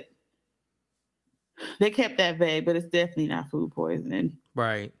anything, but they kept that vague, but it's definitely not food poisoning.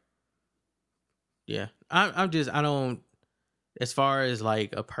 Right. Yeah. I don't, as far as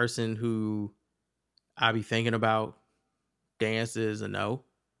like a person who I be thinking about dances, a no.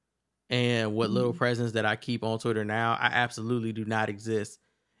 And what little presence that I keep on Twitter now, I absolutely do not exist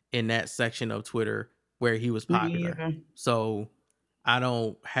in that section of Twitter where he was popular. Yeah. So I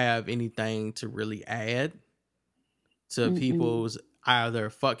don't have anything to really add to people's either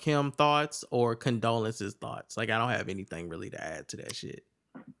fuck him thoughts or condolences thoughts. Like, I don't have anything really to add to that shit.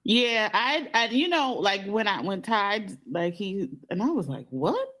 Yeah, I like when Ty, like, and I was like,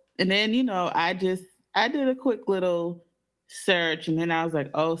 what? And then, I did a quick little search, and then I was like,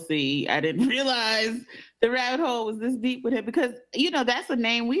 oh, see, I didn't realize the rabbit hole was this deep with him, because that's a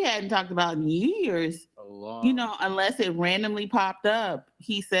name we hadn't talked about in years. Unless it randomly popped up,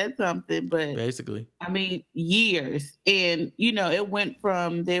 he said something, but basically, years. And it went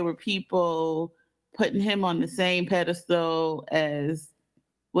from, there were people putting him on the same pedestal as,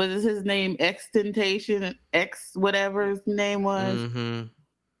 what is his name, X-Temptation, X whatever his name was.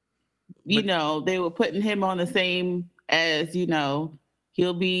 They were putting him on the same as,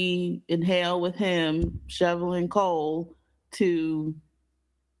 he'll be in hell with him shoveling coal, to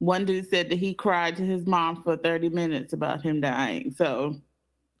one dude said that he cried to his mom for 30 minutes about him dying. So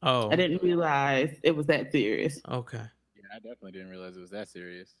I didn't realize it was that serious. Okay. Yeah, I definitely didn't realize it was that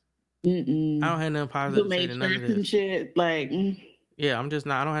serious. Mm-mm. I don't have nothing positive to say to none of and this. shit. Like, Yeah, I'm just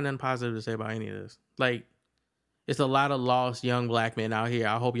not. I don't have nothing positive to say about any of this. Like, it's a lot of lost young black men out here.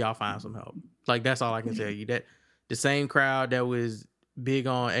 I hope y'all find some help. Like, that's all I can tell you. That the same crowd that was big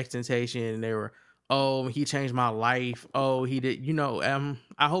on extentation, they were, oh, he changed my life. Oh, he did. You know,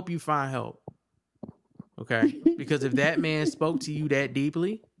 I hope you find help. Okay, because if that man spoke to you that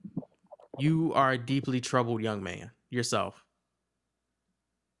deeply, you are a deeply troubled young man yourself.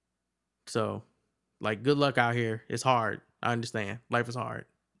 So, like, good luck out here. It's hard. I understand. Life is hard.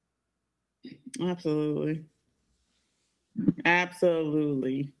 absolutely.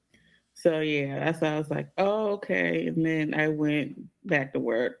 Absolutely. So yeah, that's why I was like, oh, okay. And then I went back to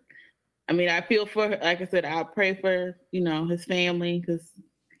work. I mean, I feel for, like I said, I'll pray for, his family, because,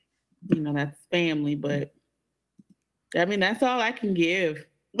 that's family. But I mean, that's all I can give.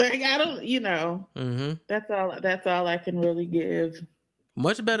 Like, I don't, Mm-hmm. that's all I can really give.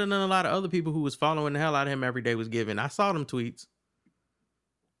 Much better than a lot of other people who was following the hell out of him every day was giving. I saw them tweets.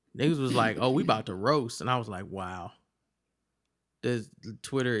 Niggas was like, oh, we about to roast. And I was like, wow. This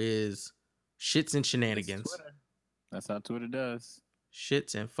Twitter is shits and shenanigans. That's how Twitter does.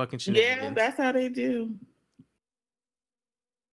 Shits and fucking shenanigans. Yeah, that's how they do.